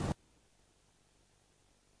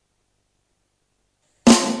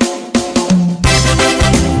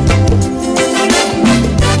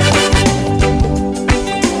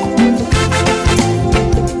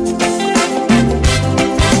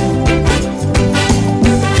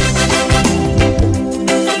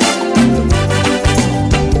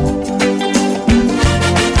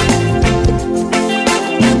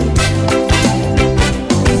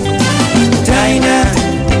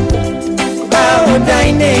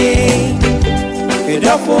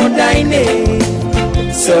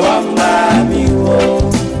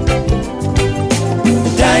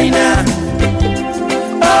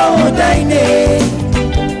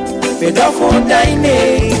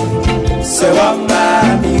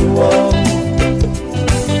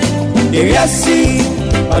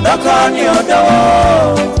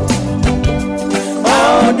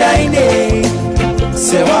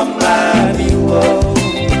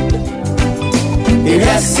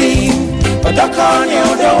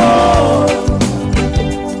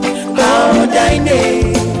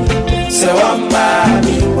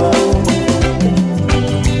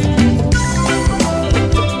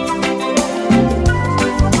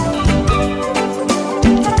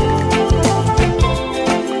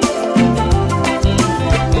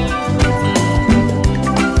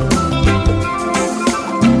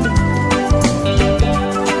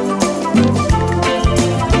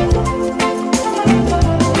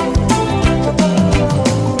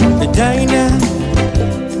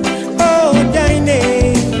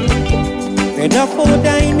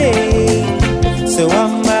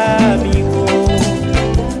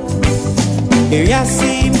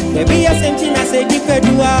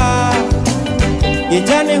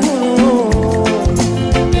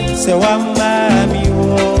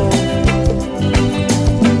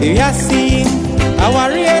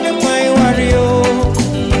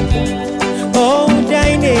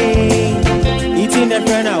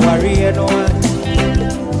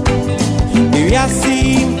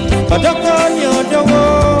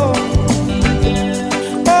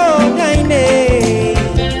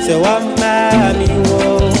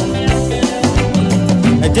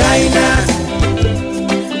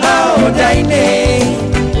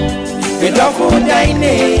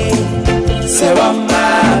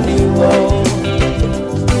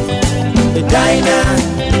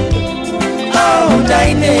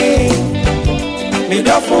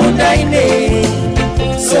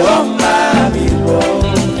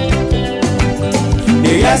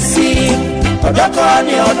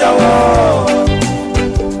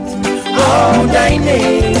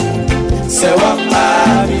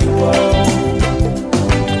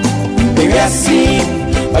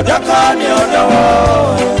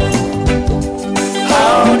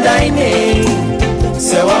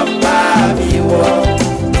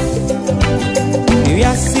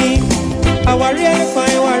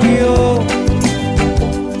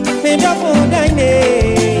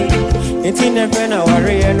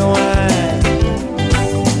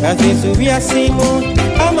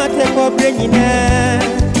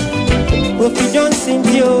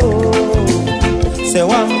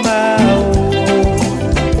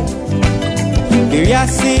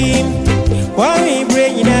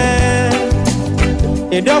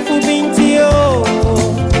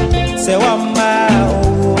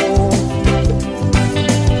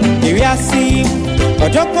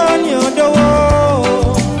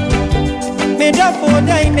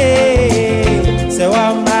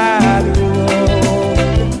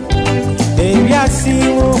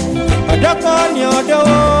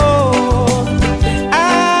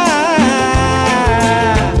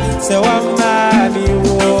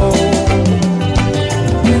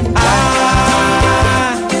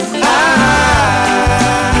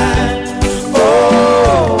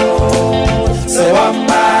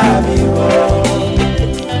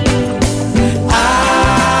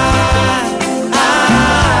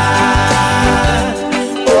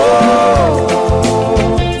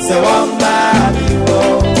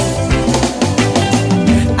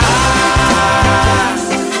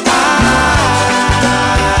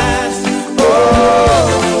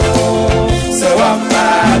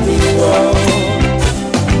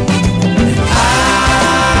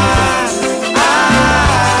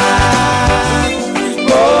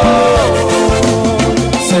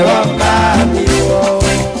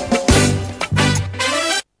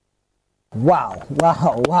 Wow.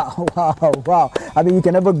 I mean, you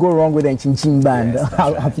can never go wrong with a Chin Chin Band. Yes,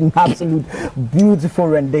 right. An absolute beautiful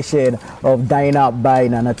rendition of Dinah by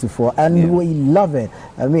Nana Tufo. And we love it.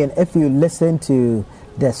 I mean, if you listen to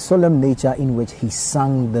the solemn nature in which he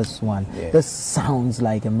sang this one, this sounds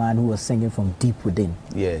like a man who was singing from deep within.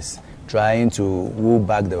 Yes. Trying to woo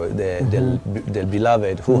back the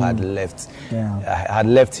beloved who had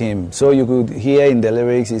left him. So you could hear in the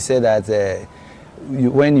lyrics, he said that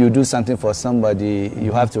when you do something for somebody,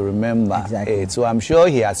 you have to remember it. So I'm sure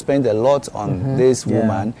he had spent a lot on this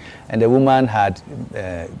woman, and the woman had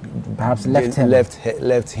perhaps left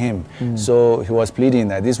him. So he was pleading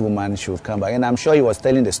that this woman should come back, and I'm sure he was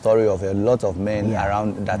telling the story of a lot of men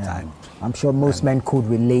around that time. I'm sure most men could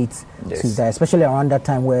relate to that, especially around that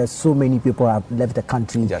time where so many people have left the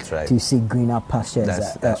country to seek greener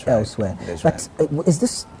pastures elsewhere. But is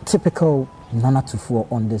this typical Nana Tufo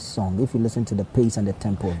on this song? If you listen to the pace and the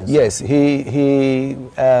tempo of this song.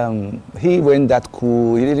 He went that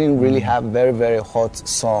cool. He didn't really have very, very hot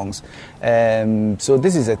songs. So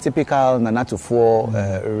this is a typical Nana Tufo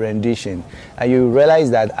rendition. And you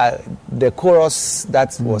realize that the chorus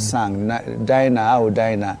that was sung, Dinah, oh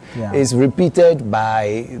Dinah, is repeated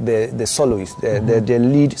by the soloist, the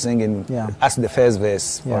lead singing as the first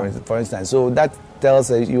verse, for instance. So that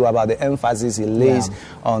tells you about the emphasis he lays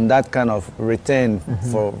on that kind of return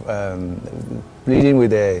for pleading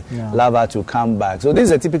with the lover to come back. So this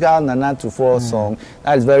is a typical Nana Tufo song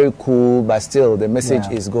that is very cool, but still the message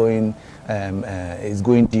is going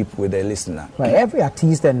deep with the listener. Right, every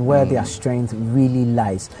artist and where their strength really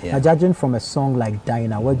lies. Now, judging from a song like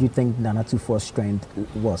Dinah, what do you think Nana Tufo's strength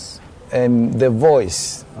was? The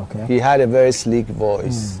voice. He had a very sleek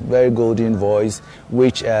voice, very golden voice,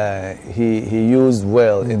 which he used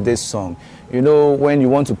well in this song. You know, when you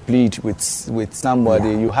want to plead with somebody,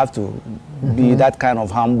 you have to be that kind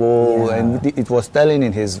of humble, and it was telling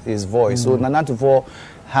in his voice. So Nana Tufo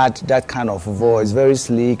had that kind of voice, very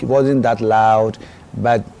sleek. It wasn't that loud,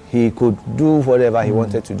 but he could do whatever he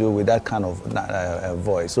wanted to do with that kind of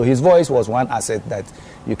voice. So his voice was one asset that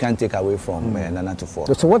you can't take away from Nana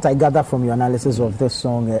Tufo. So what I gather from your analysis of this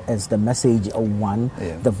song is the message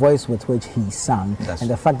the voice with which he sang, and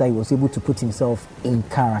the fact that he was able to put himself in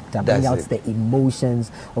character, bring out the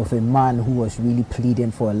emotions of a man who was really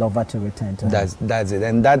pleading for a lover to return to him. That's it,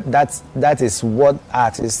 and that is what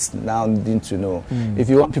artists now need to know. If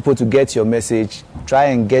you want people to get your message, try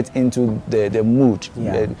and get into the mood,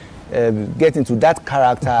 get into that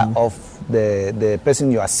character of the person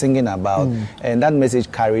you are singing about, and that message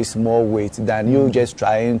carries more weight than you just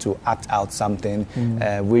trying to act out something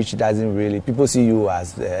which doesn't really, people see you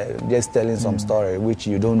as just telling some story which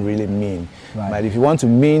you don't really mean. But if you want to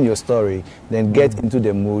mean your story, then get into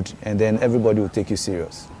the mood, and then everybody will take you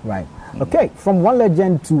serious. Right. Okay, from one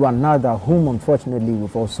legend to another, whom unfortunately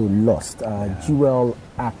we've also lost, Jewel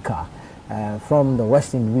Aka. From the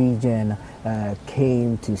Western region,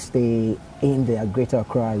 came to stay in the Greater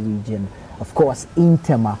Accra region, of course in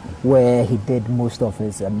Tema, where he did most of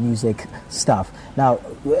his music stuff. Now,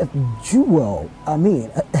 Jewel, I mean,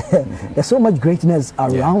 there's so much greatness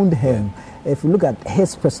around him. If you look at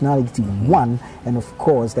his personality, one, and of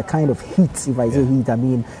course the kind of heat, if I say heat, I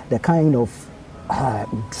mean the kind of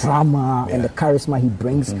drama and the charisma he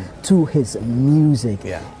brings to his music.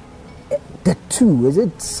 The two, is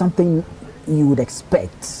it something you would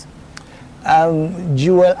expect?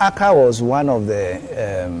 Jewel Aka was one of the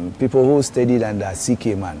people who studied under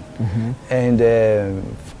CK Man, and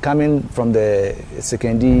coming from the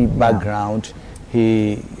secondary background,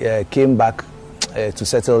 he came back to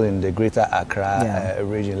settle in the Greater Accra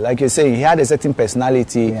region. Like you're saying, he had a certain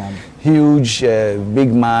personality, huge,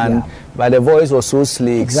 big man, but the voice was so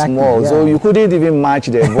sleek, small, so you couldn't even match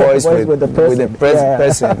the voice with the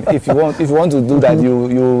person. If you want to do that,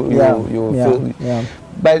 you feel.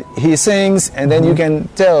 But he sings, and then you can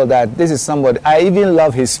tell that this is somebody. I even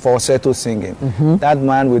love his falsetto singing. That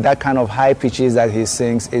man with that kind of high pitches that he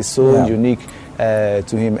sings is so unique to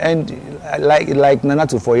him. And like Nana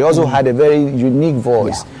Tufo, he also had a very unique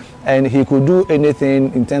voice, and he could do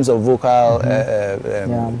anything in terms of vocal.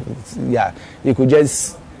 He could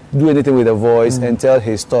just do anything with a voice and tell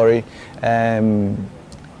his story.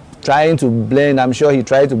 Trying to blend, I'm sure he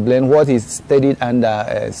tried to blend what he studied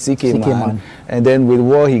under CK Man, and then with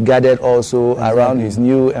what he gathered also around his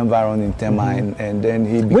new environment in Tema, and then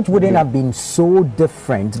he... Which wouldn't have been so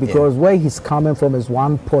different, because where he's coming from is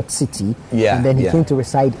one port city, and then he came to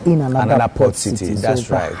reside in another port city. That's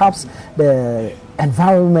so right. Perhaps the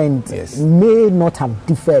environment may not have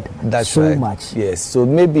differed so much. Yes, so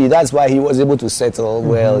maybe that's why he was able to settle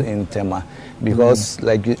well in Tema, because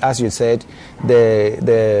as you said,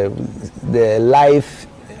 the life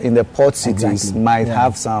in the port cities might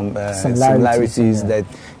have some similarities that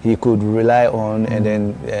he could rely on and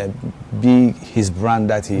then be his brand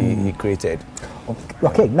that he created.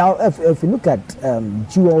 Okay, now if you look at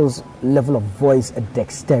Jewel's level of voice and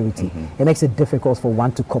dexterity, it makes it difficult for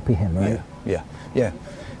one to copy him, right? Yeah.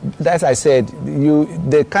 As I said,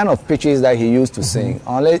 the kind of pitches that he used to sing,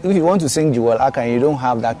 unless if you want to sing Jewel Aka and you don't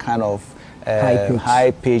have that kind of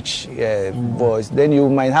high pitch voice, then you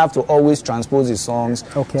might have to always transpose his songs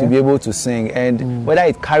to be able to sing, and whether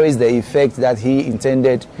it carries the effect that he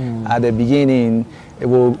intended at the beginning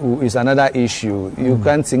is another issue. You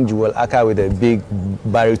can't sing Jewel Aka with a big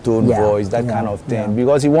baritone voice, that kind of thing,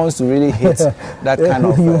 because he wants to really hit that kind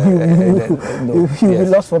of you'll be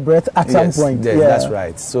lost for breath at some point. Yes, that's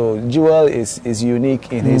right. So Jewel is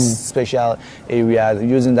unique in his special area,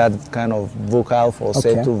 using that kind of vocal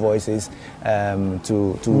falsetto voices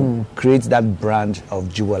to create that brand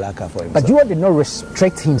of Jewel Aka for himself. But Jewel did not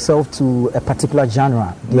restrict himself to a particular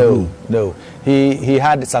genre, did he? No. He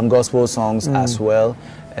had some gospel songs as well.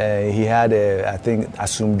 He had, I think,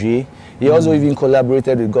 Asumji. He also even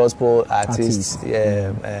collaborated with gospel artists,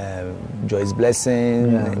 Joyce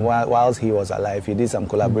Blessing. Whilst he was alive, he did some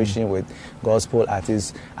collaboration with gospel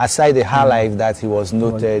artists. Aside the high life that he was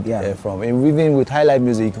noted from, and even with high life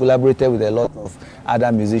music, he collaborated with a lot of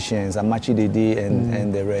other musicians, Amachi Didi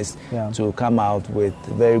and the rest, to come out with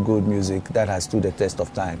very good music that has stood the test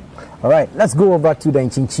of time. All right, let's go over to the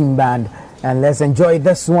Nchinchin Band and let's enjoy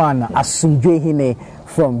this one, Asumdwe Hine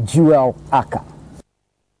from Jewel Aka.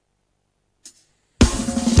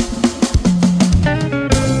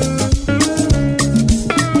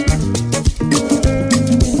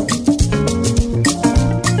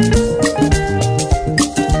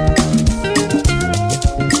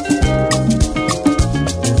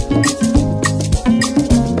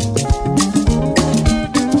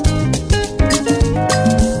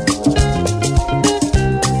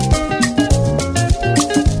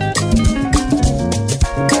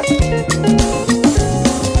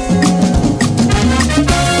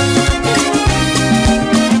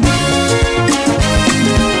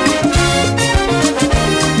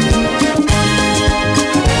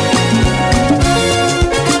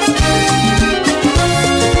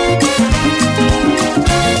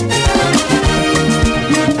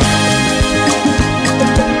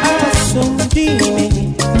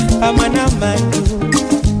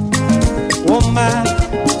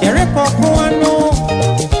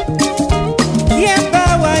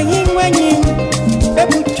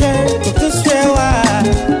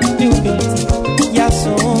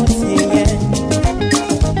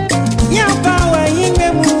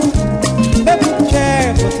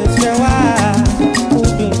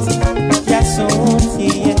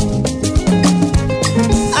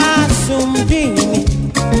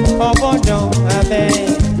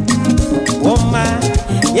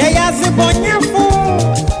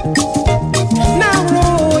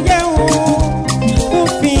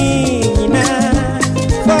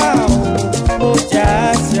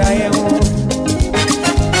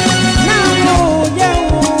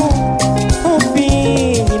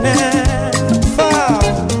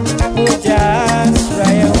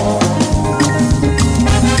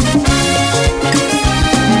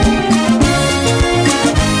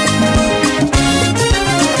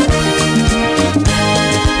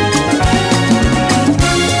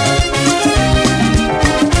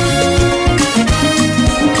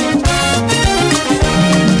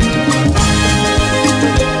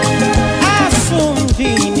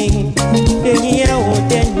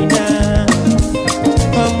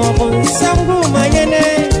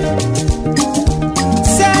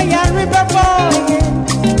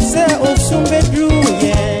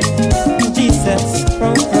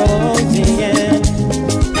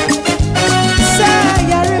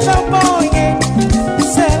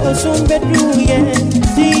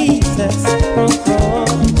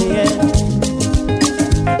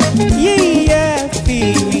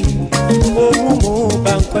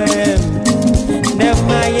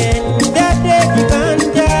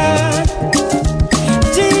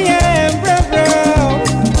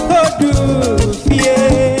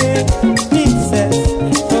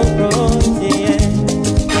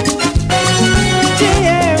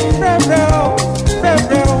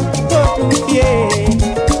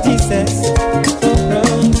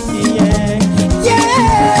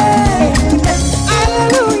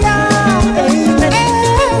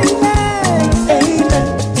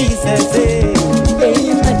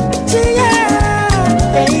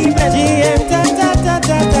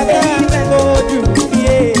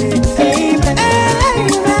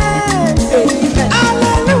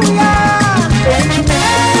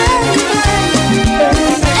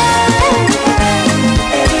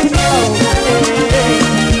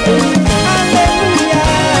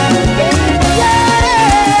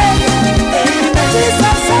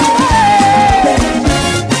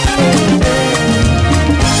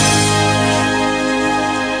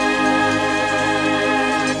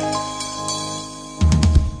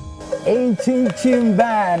 Chin Chin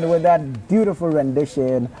Band with that beautiful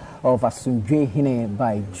rendition of Asundwe Hine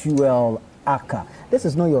by Jewel Aka. This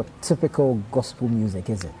is not your typical gospel music,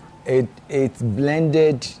 is it? It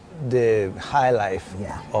blended the high life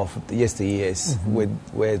of yesteryears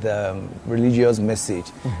with religious message,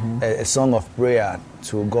 a song of prayer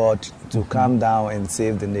to God to come down and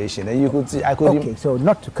save the nation. And you could see, okay, so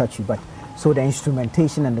not to cut you, but so the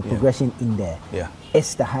instrumentation and the progression in there,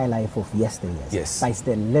 it's the high life of yesteryears. Yes, but it's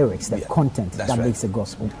the lyrics, the content that makes the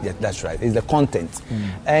gospel. Yeah, that's right. It's the content,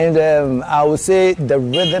 and I would say the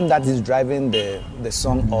rhythm that is driving the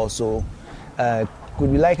song also.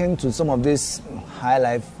 Could be likened to some of this high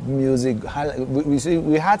life music.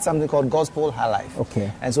 We had something called gospel high life.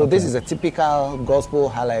 Okay. And so this is a typical gospel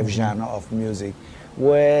high life genre of music,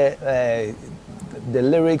 where the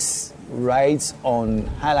lyrics rides on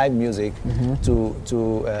high life music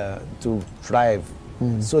to thrive,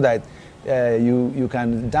 so that you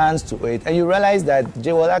can dance to it, and you realize that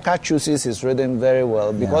Jewel Aka chooses his rhythm very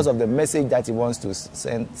well because of the message that he wants to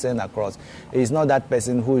send across. He's not that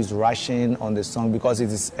person who is rushing on the song because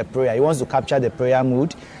it is a prayer. He wants to capture the prayer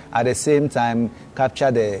mood, at the same time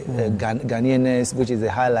capture the Ghanaianness, which is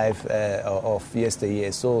the high life of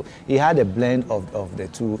yesteryear. So he had a blend of the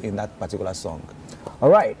two in that particular song. All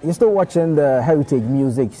right, you're still watching the Heritage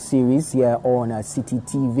Music Series here on Citi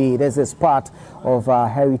TV. This is part of our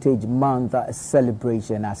Heritage Month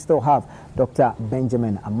celebration. I still have Dr.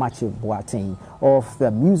 Benjamin Amachi Boateng of the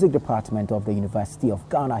Music Department of the University of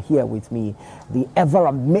Ghana here with me. The ever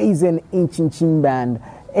amazing Inchin Band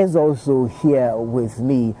is also here with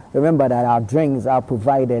me. Remember that our drinks are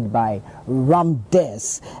provided by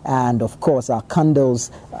Ramdes, and of course our candles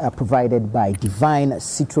are provided by Divine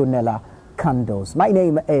Citronella Candles. My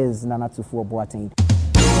name is Nanatufo Boateng.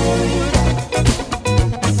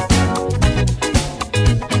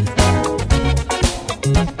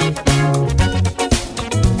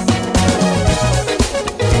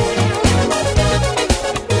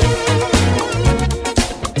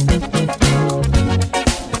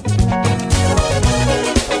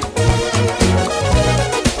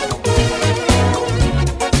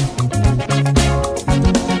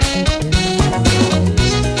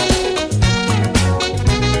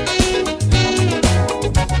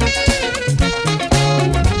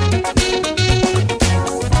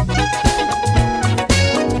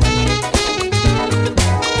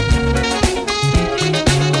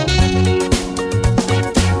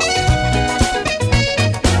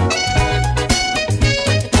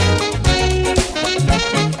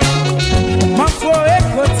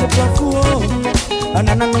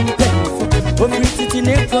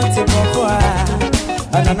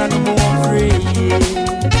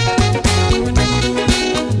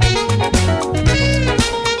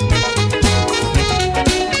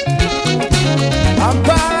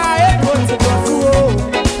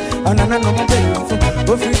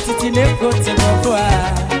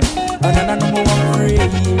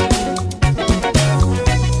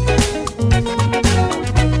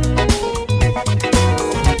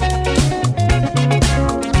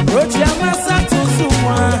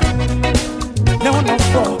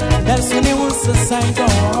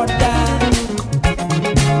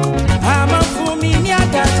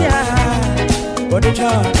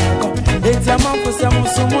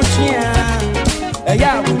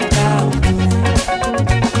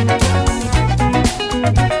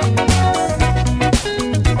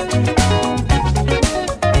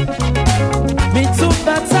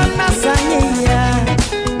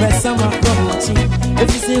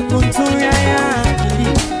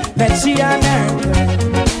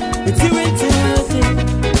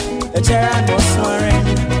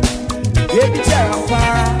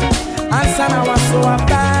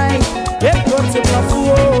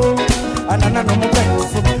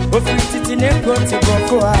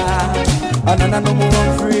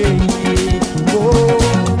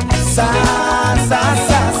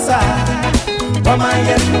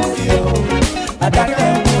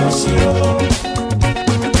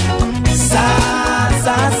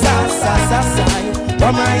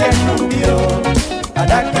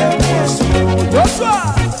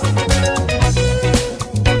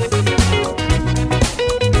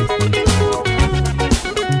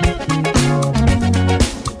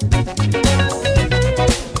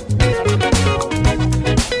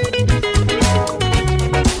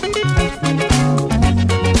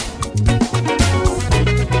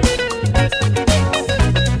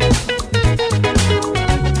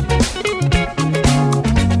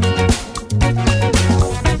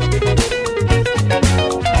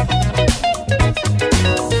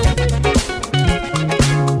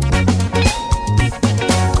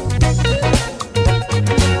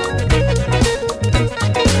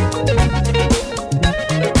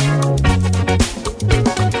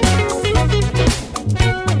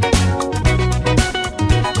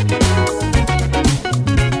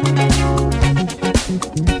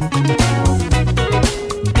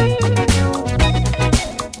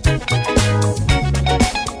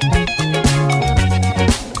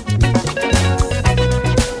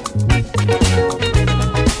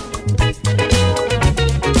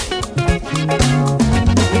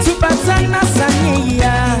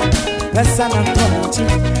 Besana Conti,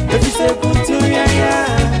 if you say good to ya,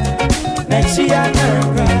 next year,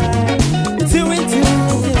 two into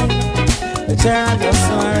the child of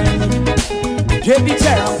soaring. Baby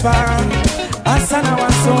Terra, Asana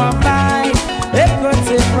was so applied.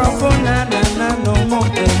 Equity profona, no more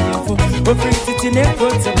than you. But pretty in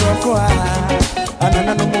equity profona,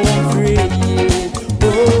 and no more free.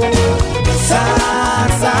 Oh, sa,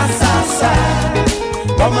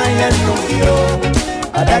 oh my head no yo,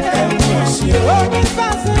 I can't miss you. Oh,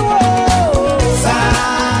 sa,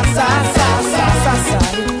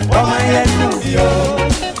 oh my head no yo,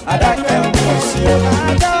 I can't miss you.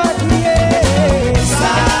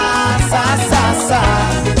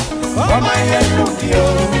 Oh my head no yo,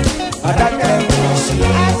 I can't miss you.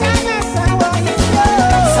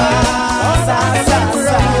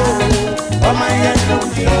 Oh my head no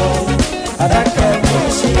yo, I can't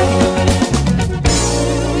miss you.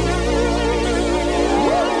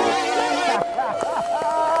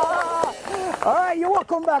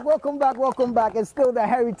 Welcome back. It's still the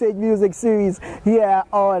Heritage Music Series here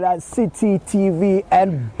on Citi TV.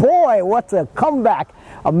 And boy, what a comeback.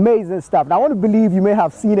 Amazing stuff. Now, I want to believe you may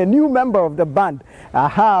have seen a new member of the band.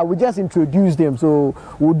 We just introduced him, so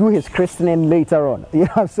we'll do his christening later on. You know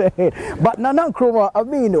what I'm saying? But Nana Nkrumah, I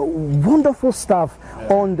mean, wonderful stuff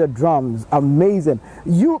on the drums. Amazing.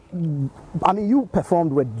 You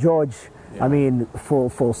performed with George. I mean,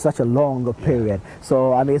 for such a long period.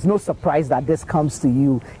 So, I mean, it's no surprise that this comes to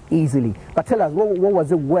you easily. But tell us, what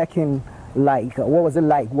was it working like? What was it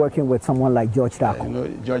like working with someone like George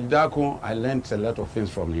Darko? George Darko, I learned a lot of things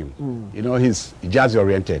from him. You know, he's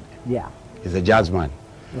jazz-oriented. Yeah. He's a jazz man.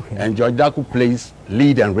 Okay. And George Darko plays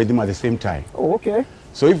lead and rhythm at the same time. Oh, okay.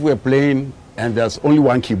 So if we're playing and there's only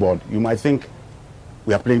one keyboard, you might think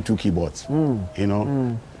we are playing two keyboards. You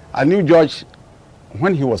know? I knew George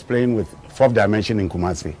when he was playing with Fourth Dimension in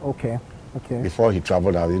Kumasi. Okay. Before he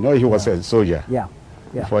traveled out. You know, he was a soldier. Yeah.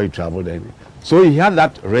 Before he traveled. So he had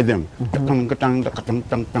that rhythm.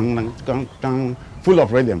 Full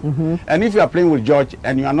of rhythm. And if you are playing with George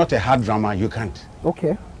and you are not a hard drummer, you can't.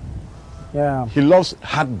 Okay. Yeah. He loves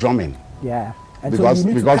hard drumming. Yeah. And because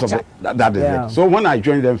so of that is it. So when I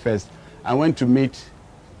joined them first, I went to meet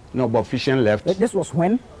Bob Fisher left. This was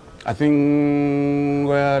when? I think,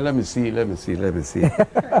 well, let me see. It's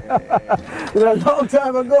a long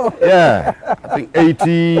time ago. Yeah, I think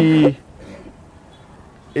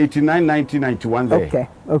 89, 90, 91 there.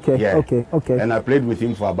 Okay. And I played with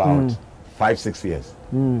him for about 5-6 years.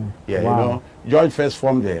 Yeah, wow. You know, George first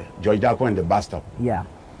formed the George Darko and the Bastard. Yeah.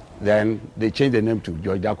 Then they changed the name to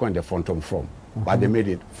George Darko and the Phantom From, but they made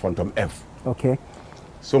it Phantom F. Okay.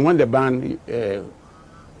 So when the band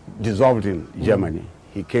dissolved in Germany,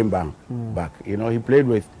 he came back. You know, he played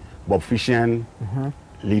with Bob Fisher,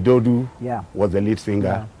 Lidodu was the lead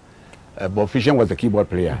singer. Bob Fisher was the keyboard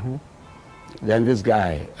player. Then this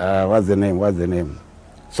guy, what's the name?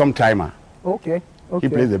 Sometimer. Okay. He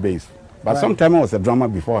plays the bass. But Sometimer was a drummer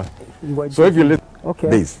before. So if you listen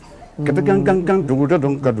bass, you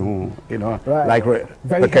know, like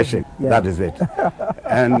percussion. That is it.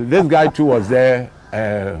 And this guy too was there.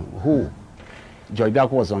 George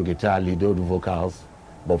Darko was on guitar, Lidodu vocals,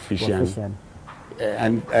 Bob Fisher.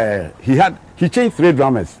 And he changed 3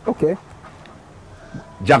 drummers. Okay.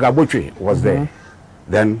 Jagabotre was there.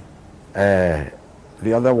 Then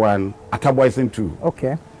the other one, Ataboyson too.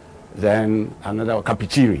 Okay. Then another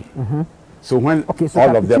Kapichiri. So when so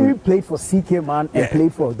all of them played for CK Man and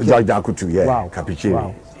played for George Darko too, Wow.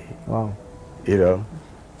 Kapichiri. Wow. You know.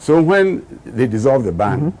 So when they dissolved the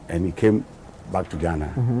band and he came back to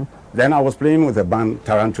Ghana, then I was playing with the band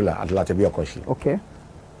Tarantula at Latebi Okoshi. Okay.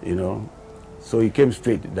 You know. So he came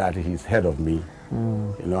straight that he's head of me.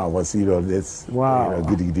 You know, I was, this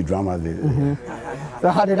giddy drama. So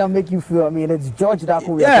how did that make you feel? I mean, it's George Darko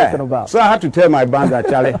we're talking about. So I had to tell my band that,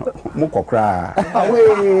 Charlie, Mukokra.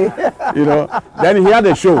 You know, then he had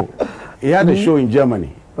a show. He had a show in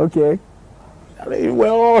Germany. Okay. We were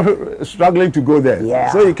all struggling to go there.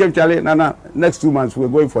 Yeah. So he came, Charlie, Nana, next 2 months we're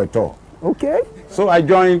going for a tour. Okay. So I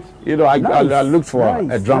joined, you know, I looked for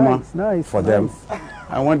a drummer for them.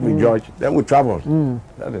 I went with George, then we traveled.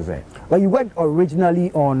 That is it. Well, you went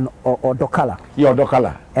originally on Odokala. Yeah,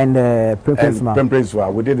 Odokala. And Prince.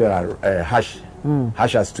 We did a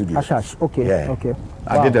Hasha studio. Hash, okay. Yeah. Okay.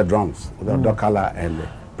 I did the drums with Odokala and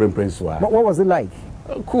Prince. What was it like?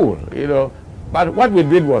 Cool, you know. But what we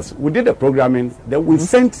did was, we did the programming, then we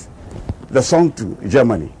sent the song to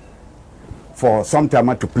Germany for some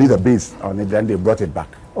time to play the bass on it, then they brought it back.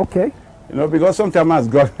 Okay. You know, because sometimes has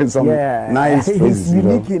got some nice phrases. He's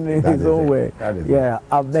unique in his own way.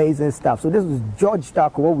 Amazing stuff. So this was George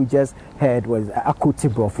Darko. What we just heard was Ako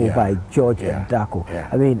Tibrofo by George Darko.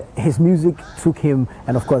 I mean, his music took him,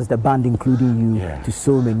 and of course the band, including you, to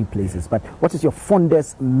so many places. But what is your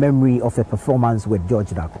fondest memory of a performance with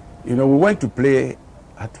George Darko? You know, we went to play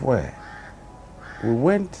at where? We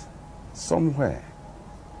went somewhere.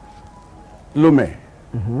 Lume,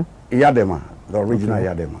 Yadema, the original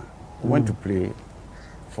Yadema. We went to play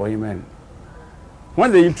for him, and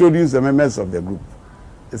when they introduced the members of the group,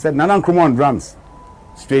 they said Nana Nkrumah on drums.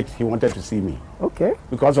 Straight, he wanted to see me. Okay.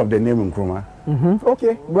 Because of the name Nkrumah.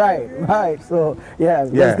 Okay, right. So,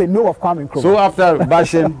 because they know of Kwame Nkrumah. So after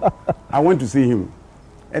bashing, I went to see him,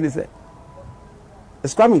 and he said,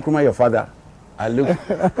 "Is Kwame Nkrumah your father?" I looked,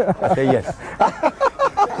 I said, "Yes."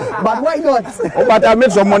 But why not? But I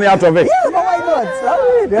made some money out of it. Yeah, but why not?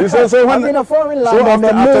 So when, I'm in a foreign land. So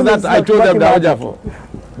after that, I told them that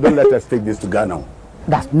don't let us take this to Ghana.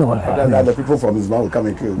 That's no. That the people from his mouth will come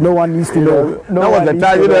and kill me. No one needs to know. That was the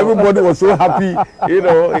time. Everybody was so happy.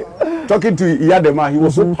 Talking to Iyadema, he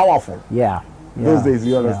was so powerful. Those days,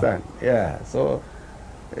 you understand? So,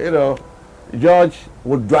 George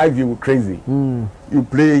would drive you crazy. You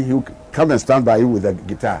play, he would come and stand by you with a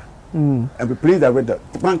guitar. And we play that with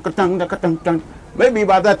the maybe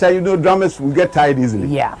by that time, drummers will get tired easily.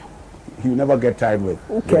 He will never get tired with.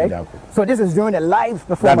 Okay. So this is during a live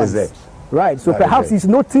performance. That is it. Right. So perhaps he's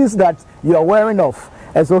noticed that you are wearing off,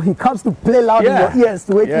 and so he comes to play loud in your ears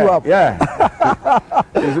to wake you up. So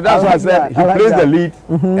that's why I said he plays the lead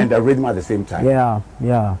and the rhythm at the same time.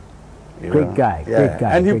 Great guy.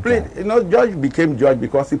 And he played. George became George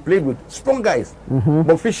because he played with strong guys,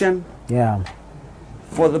 Boffician.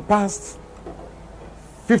 For the past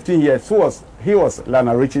 15 years, he was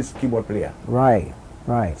Lana Richie's keyboard player. Right.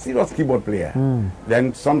 Serious keyboard player.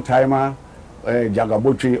 Then Sometime,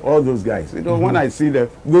 Jagabotri, all those guys. When I see them,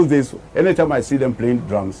 those days, anytime I see them playing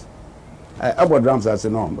drums, about drums, I say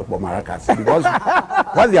no, but maracas. Because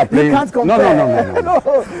what they are playing,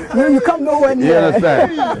 no. You come nowhere near. You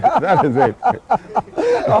understand? That is it.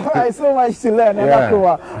 All right, so much to learn.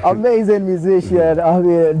 Amazing musician,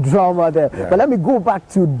 drummer there. But let me go back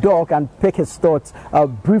to Doc and pick his thoughts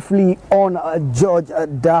briefly on George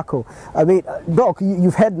Darko. I mean, Doc,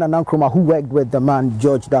 you've heard Nana Nkrumah, who worked with the man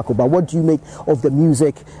George Darko. But what do you make of the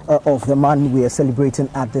music of the man we are celebrating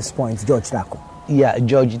at this point, George Darko? Yeah,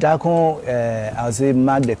 George Darko, I would say,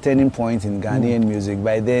 marked the turning point in Ghanaian music.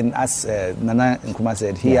 By then, as Nana Nkrumah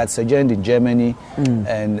said, he had sojourned in Germany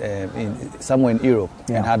and somewhere in Europe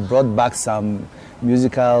and had brought back some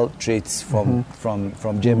musical traits from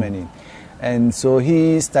Germany. And so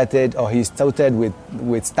he started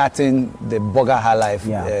with starting the Boga High Life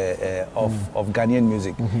of Ghanaian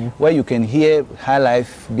music, where you can hear high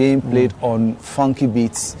life being played on funky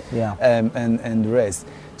beats and the rest.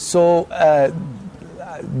 So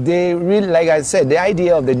they really, like I said, the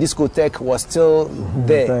idea of the discotheque was still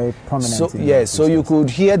there. Very prominent. So you could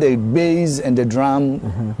hear the bass and the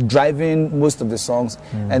drum driving most of the songs,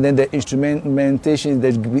 and then the instrumentation,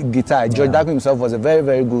 the guitar. George Darko himself was a very,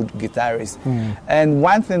 very good guitarist. And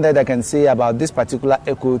one thing that I can say about this particular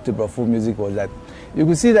Echo to Brofo music was that you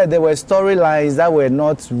could see that there were storylines that were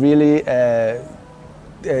not really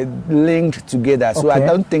linked together. So I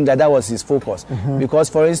don't think that was his focus. Because,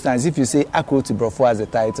 for instance, if you say Ako Tibrofo as a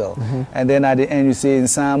title, and then at the end you say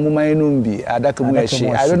Nsa Muma Enumbi, Adakumu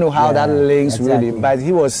Eshe, I don't know how that links really, but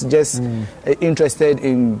he was just interested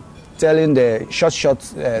in telling the short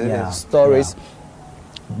stories.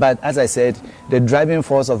 But as I said, the driving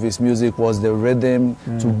force of his music was the rhythm,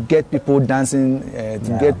 to get people dancing,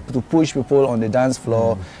 to push people on the dance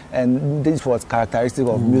floor, and this was characteristic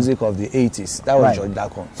of music of the 80s. That was George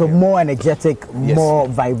Darko. So more energetic, more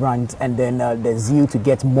vibrant, and then the zeal to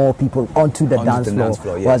get more people onto the dance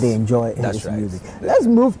floor while they enjoy his music. Let's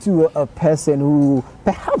move to a person who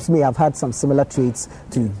perhaps may have had some similar traits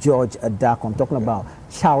to George Darko. I'm talking about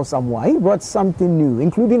Charles Amoah. He brought something new,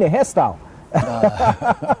 including a hairstyle.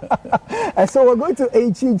 And so we're going to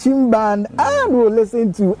a Chimban and we'll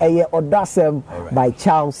listen to a Odasem by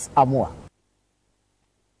Charles Amoah.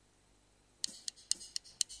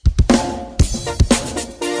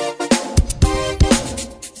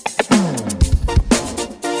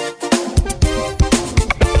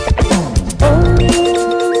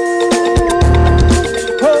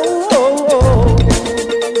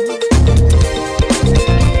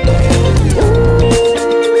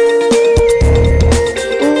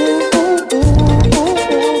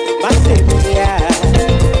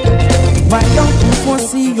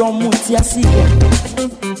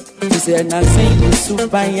 Dizer na sem isso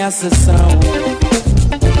vai a sessão.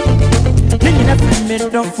 Nina me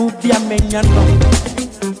don't fool be a minion.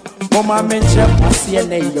 Mama mention my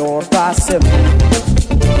CNA your passing.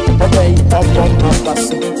 Obey up on my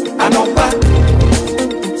pass. I know back.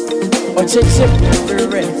 Or check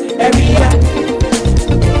every year.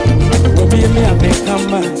 Will be me a big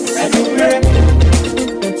hammer.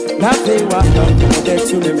 Now they want to get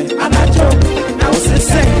to me. And I joke. Now it's the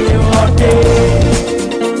same all day.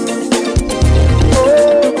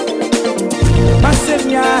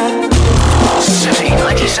 City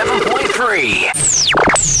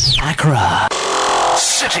 97.3 Accra.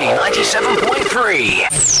 City 97.3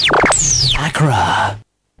 Accra.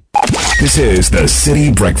 This is the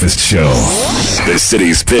City Breakfast Show, the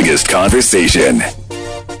city's biggest conversation.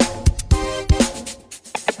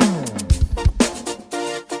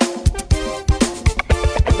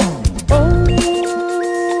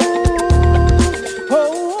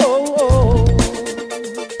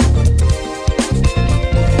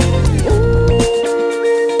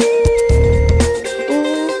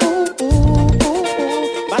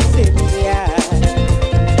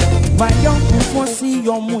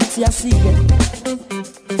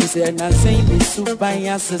 And I say me so by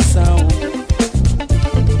as a sound.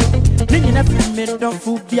 Then you never made don't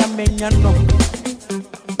fool be a minion.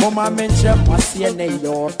 Mama mention my CNA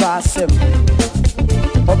your passing.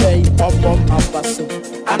 Obey up on my pass.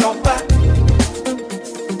 I know back.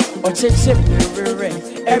 Or check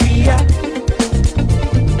every year.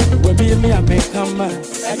 Will be me a make a man.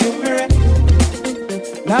 And you marry.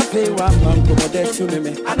 Now pay 1 month to model to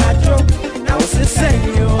me. And I joke. Now it's the same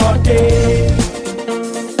you all day.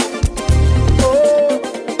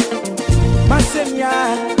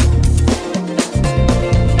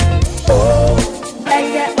 Oh,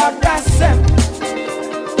 hey, yeah, that's it.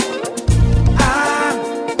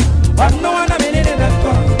 But no one a minute in the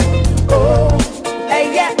car. Oh,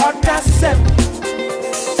 hey, yeah, that's it.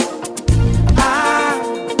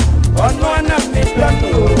 But no one a minute in the car.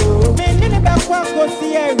 Men in the back, one go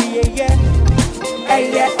see area, yeah. Hey,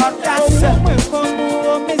 yeah, that's it.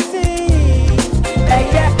 Hey,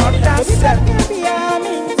 yeah, that's it.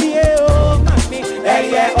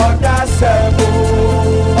 Eye oda sebo,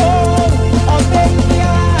 oh,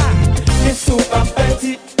 obeya. Nisu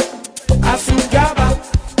pampeti, asungaba.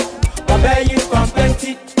 Obeyi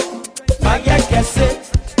pampeti, maya kese.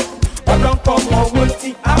 Odon komo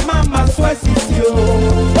wuti, amama swasisi yo.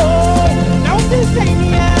 Oh, now this ain't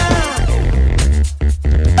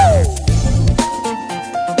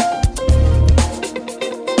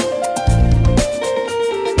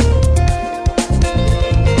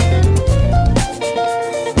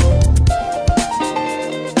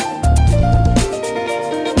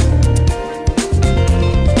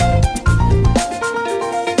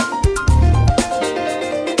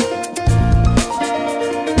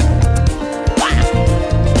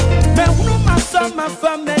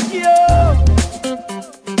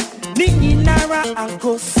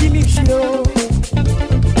Uncle Silly Show.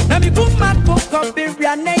 Now me boom my book up in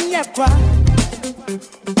Rianne.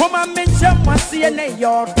 Woman mention my CNA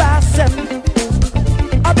your passing.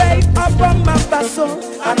 Obey up on my basso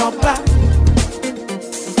and up back.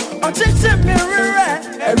 On church mirror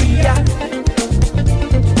area.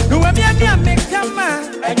 No, I'm here, make come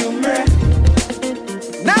and you mirror.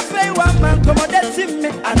 Now play 1 man come on that me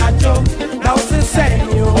and I joke. Now it's the same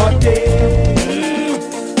you all day.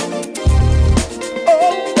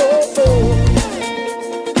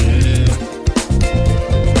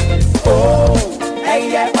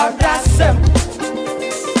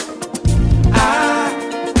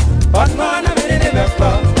 But no one a minute in the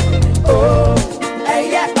car. Oh,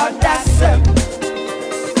 yeah, that's it.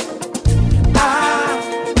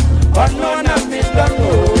 But no one a minute in the car.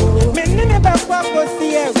 Men in the back, what was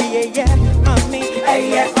the area, yeah, mommy.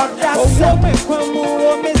 Yeah, that's it.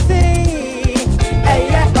 Oh, me see.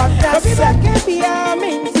 Yeah, that's it. Can't be a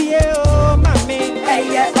minty, oh, mommy.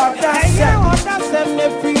 Yeah, that's it. That's it. Me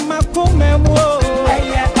free my come and whoa.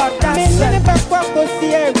 Yeah, that's it. Men in the back, what was the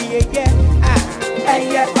area, yeah.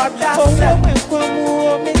 Yeah, that's it.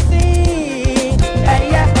 Oh, me see.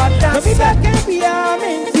 Yeah, that's it. Can't be a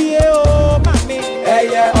minty, oh, mommy.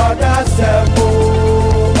 Yeah, that's it.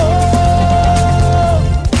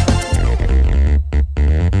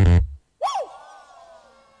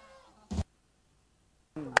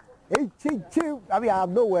 I mean, I have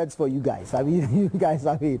no words for you guys. I mean, you guys,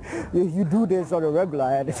 you do this on a regular,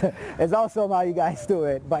 and it's awesome how you guys do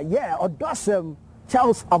it. But yeah, Odosem,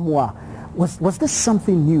 Charles Amoah, was this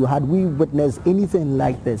something new? Had we witnessed anything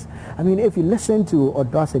like this? I mean, if you listen to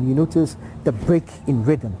Odosem, you notice the break in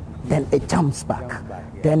rhythm, then it jumps back,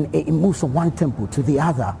 then it moves from one tempo to the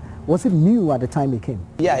other. Was it new at the time it came?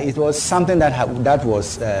 Yeah, it was something that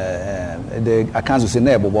was the accounts would say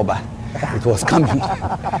boba. It was coming.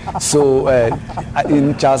 So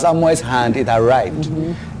in Charles Amoy's hand, it arrived.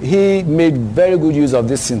 He made very good use of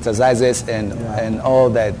these synthesizers and all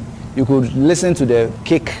that. You could listen to the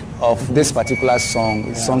kick of this particular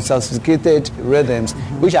song, some sophisticated rhythms,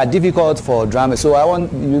 which are difficult for drummers. So I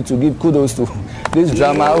want you to give kudos to this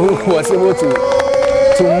drummer who was able to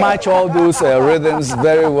match all those rhythms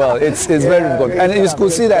very well. It's very difficult. And you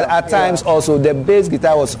could see that at times also the bass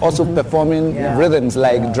guitar was also performing rhythms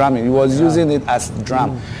like drumming. He was using it as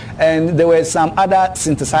drum. And there were some other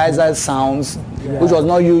synthesizer sounds, which was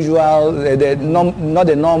not usual, not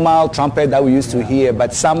the normal trumpet that we used to hear,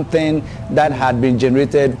 but something that had been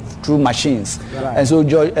generated through machines. And so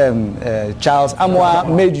Charles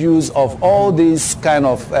Amoy made use of all these kind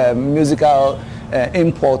of musical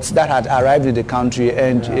imports that had arrived in the country,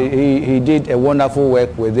 and he did a wonderful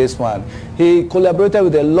work with this one. He collaborated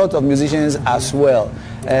with a lot of musicians as well,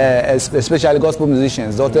 especially gospel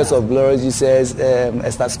musicians, Daughters of Glory Jesus,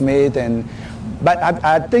 Esther Smith, but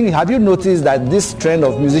I think, have you noticed that this trend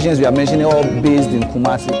of musicians we are mentioning all based in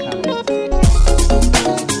Kumasi?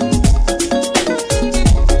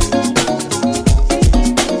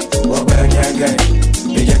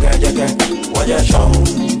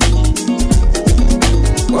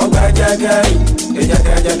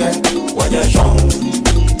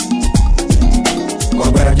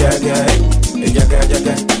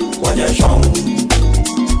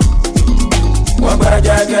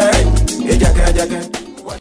 Jaga,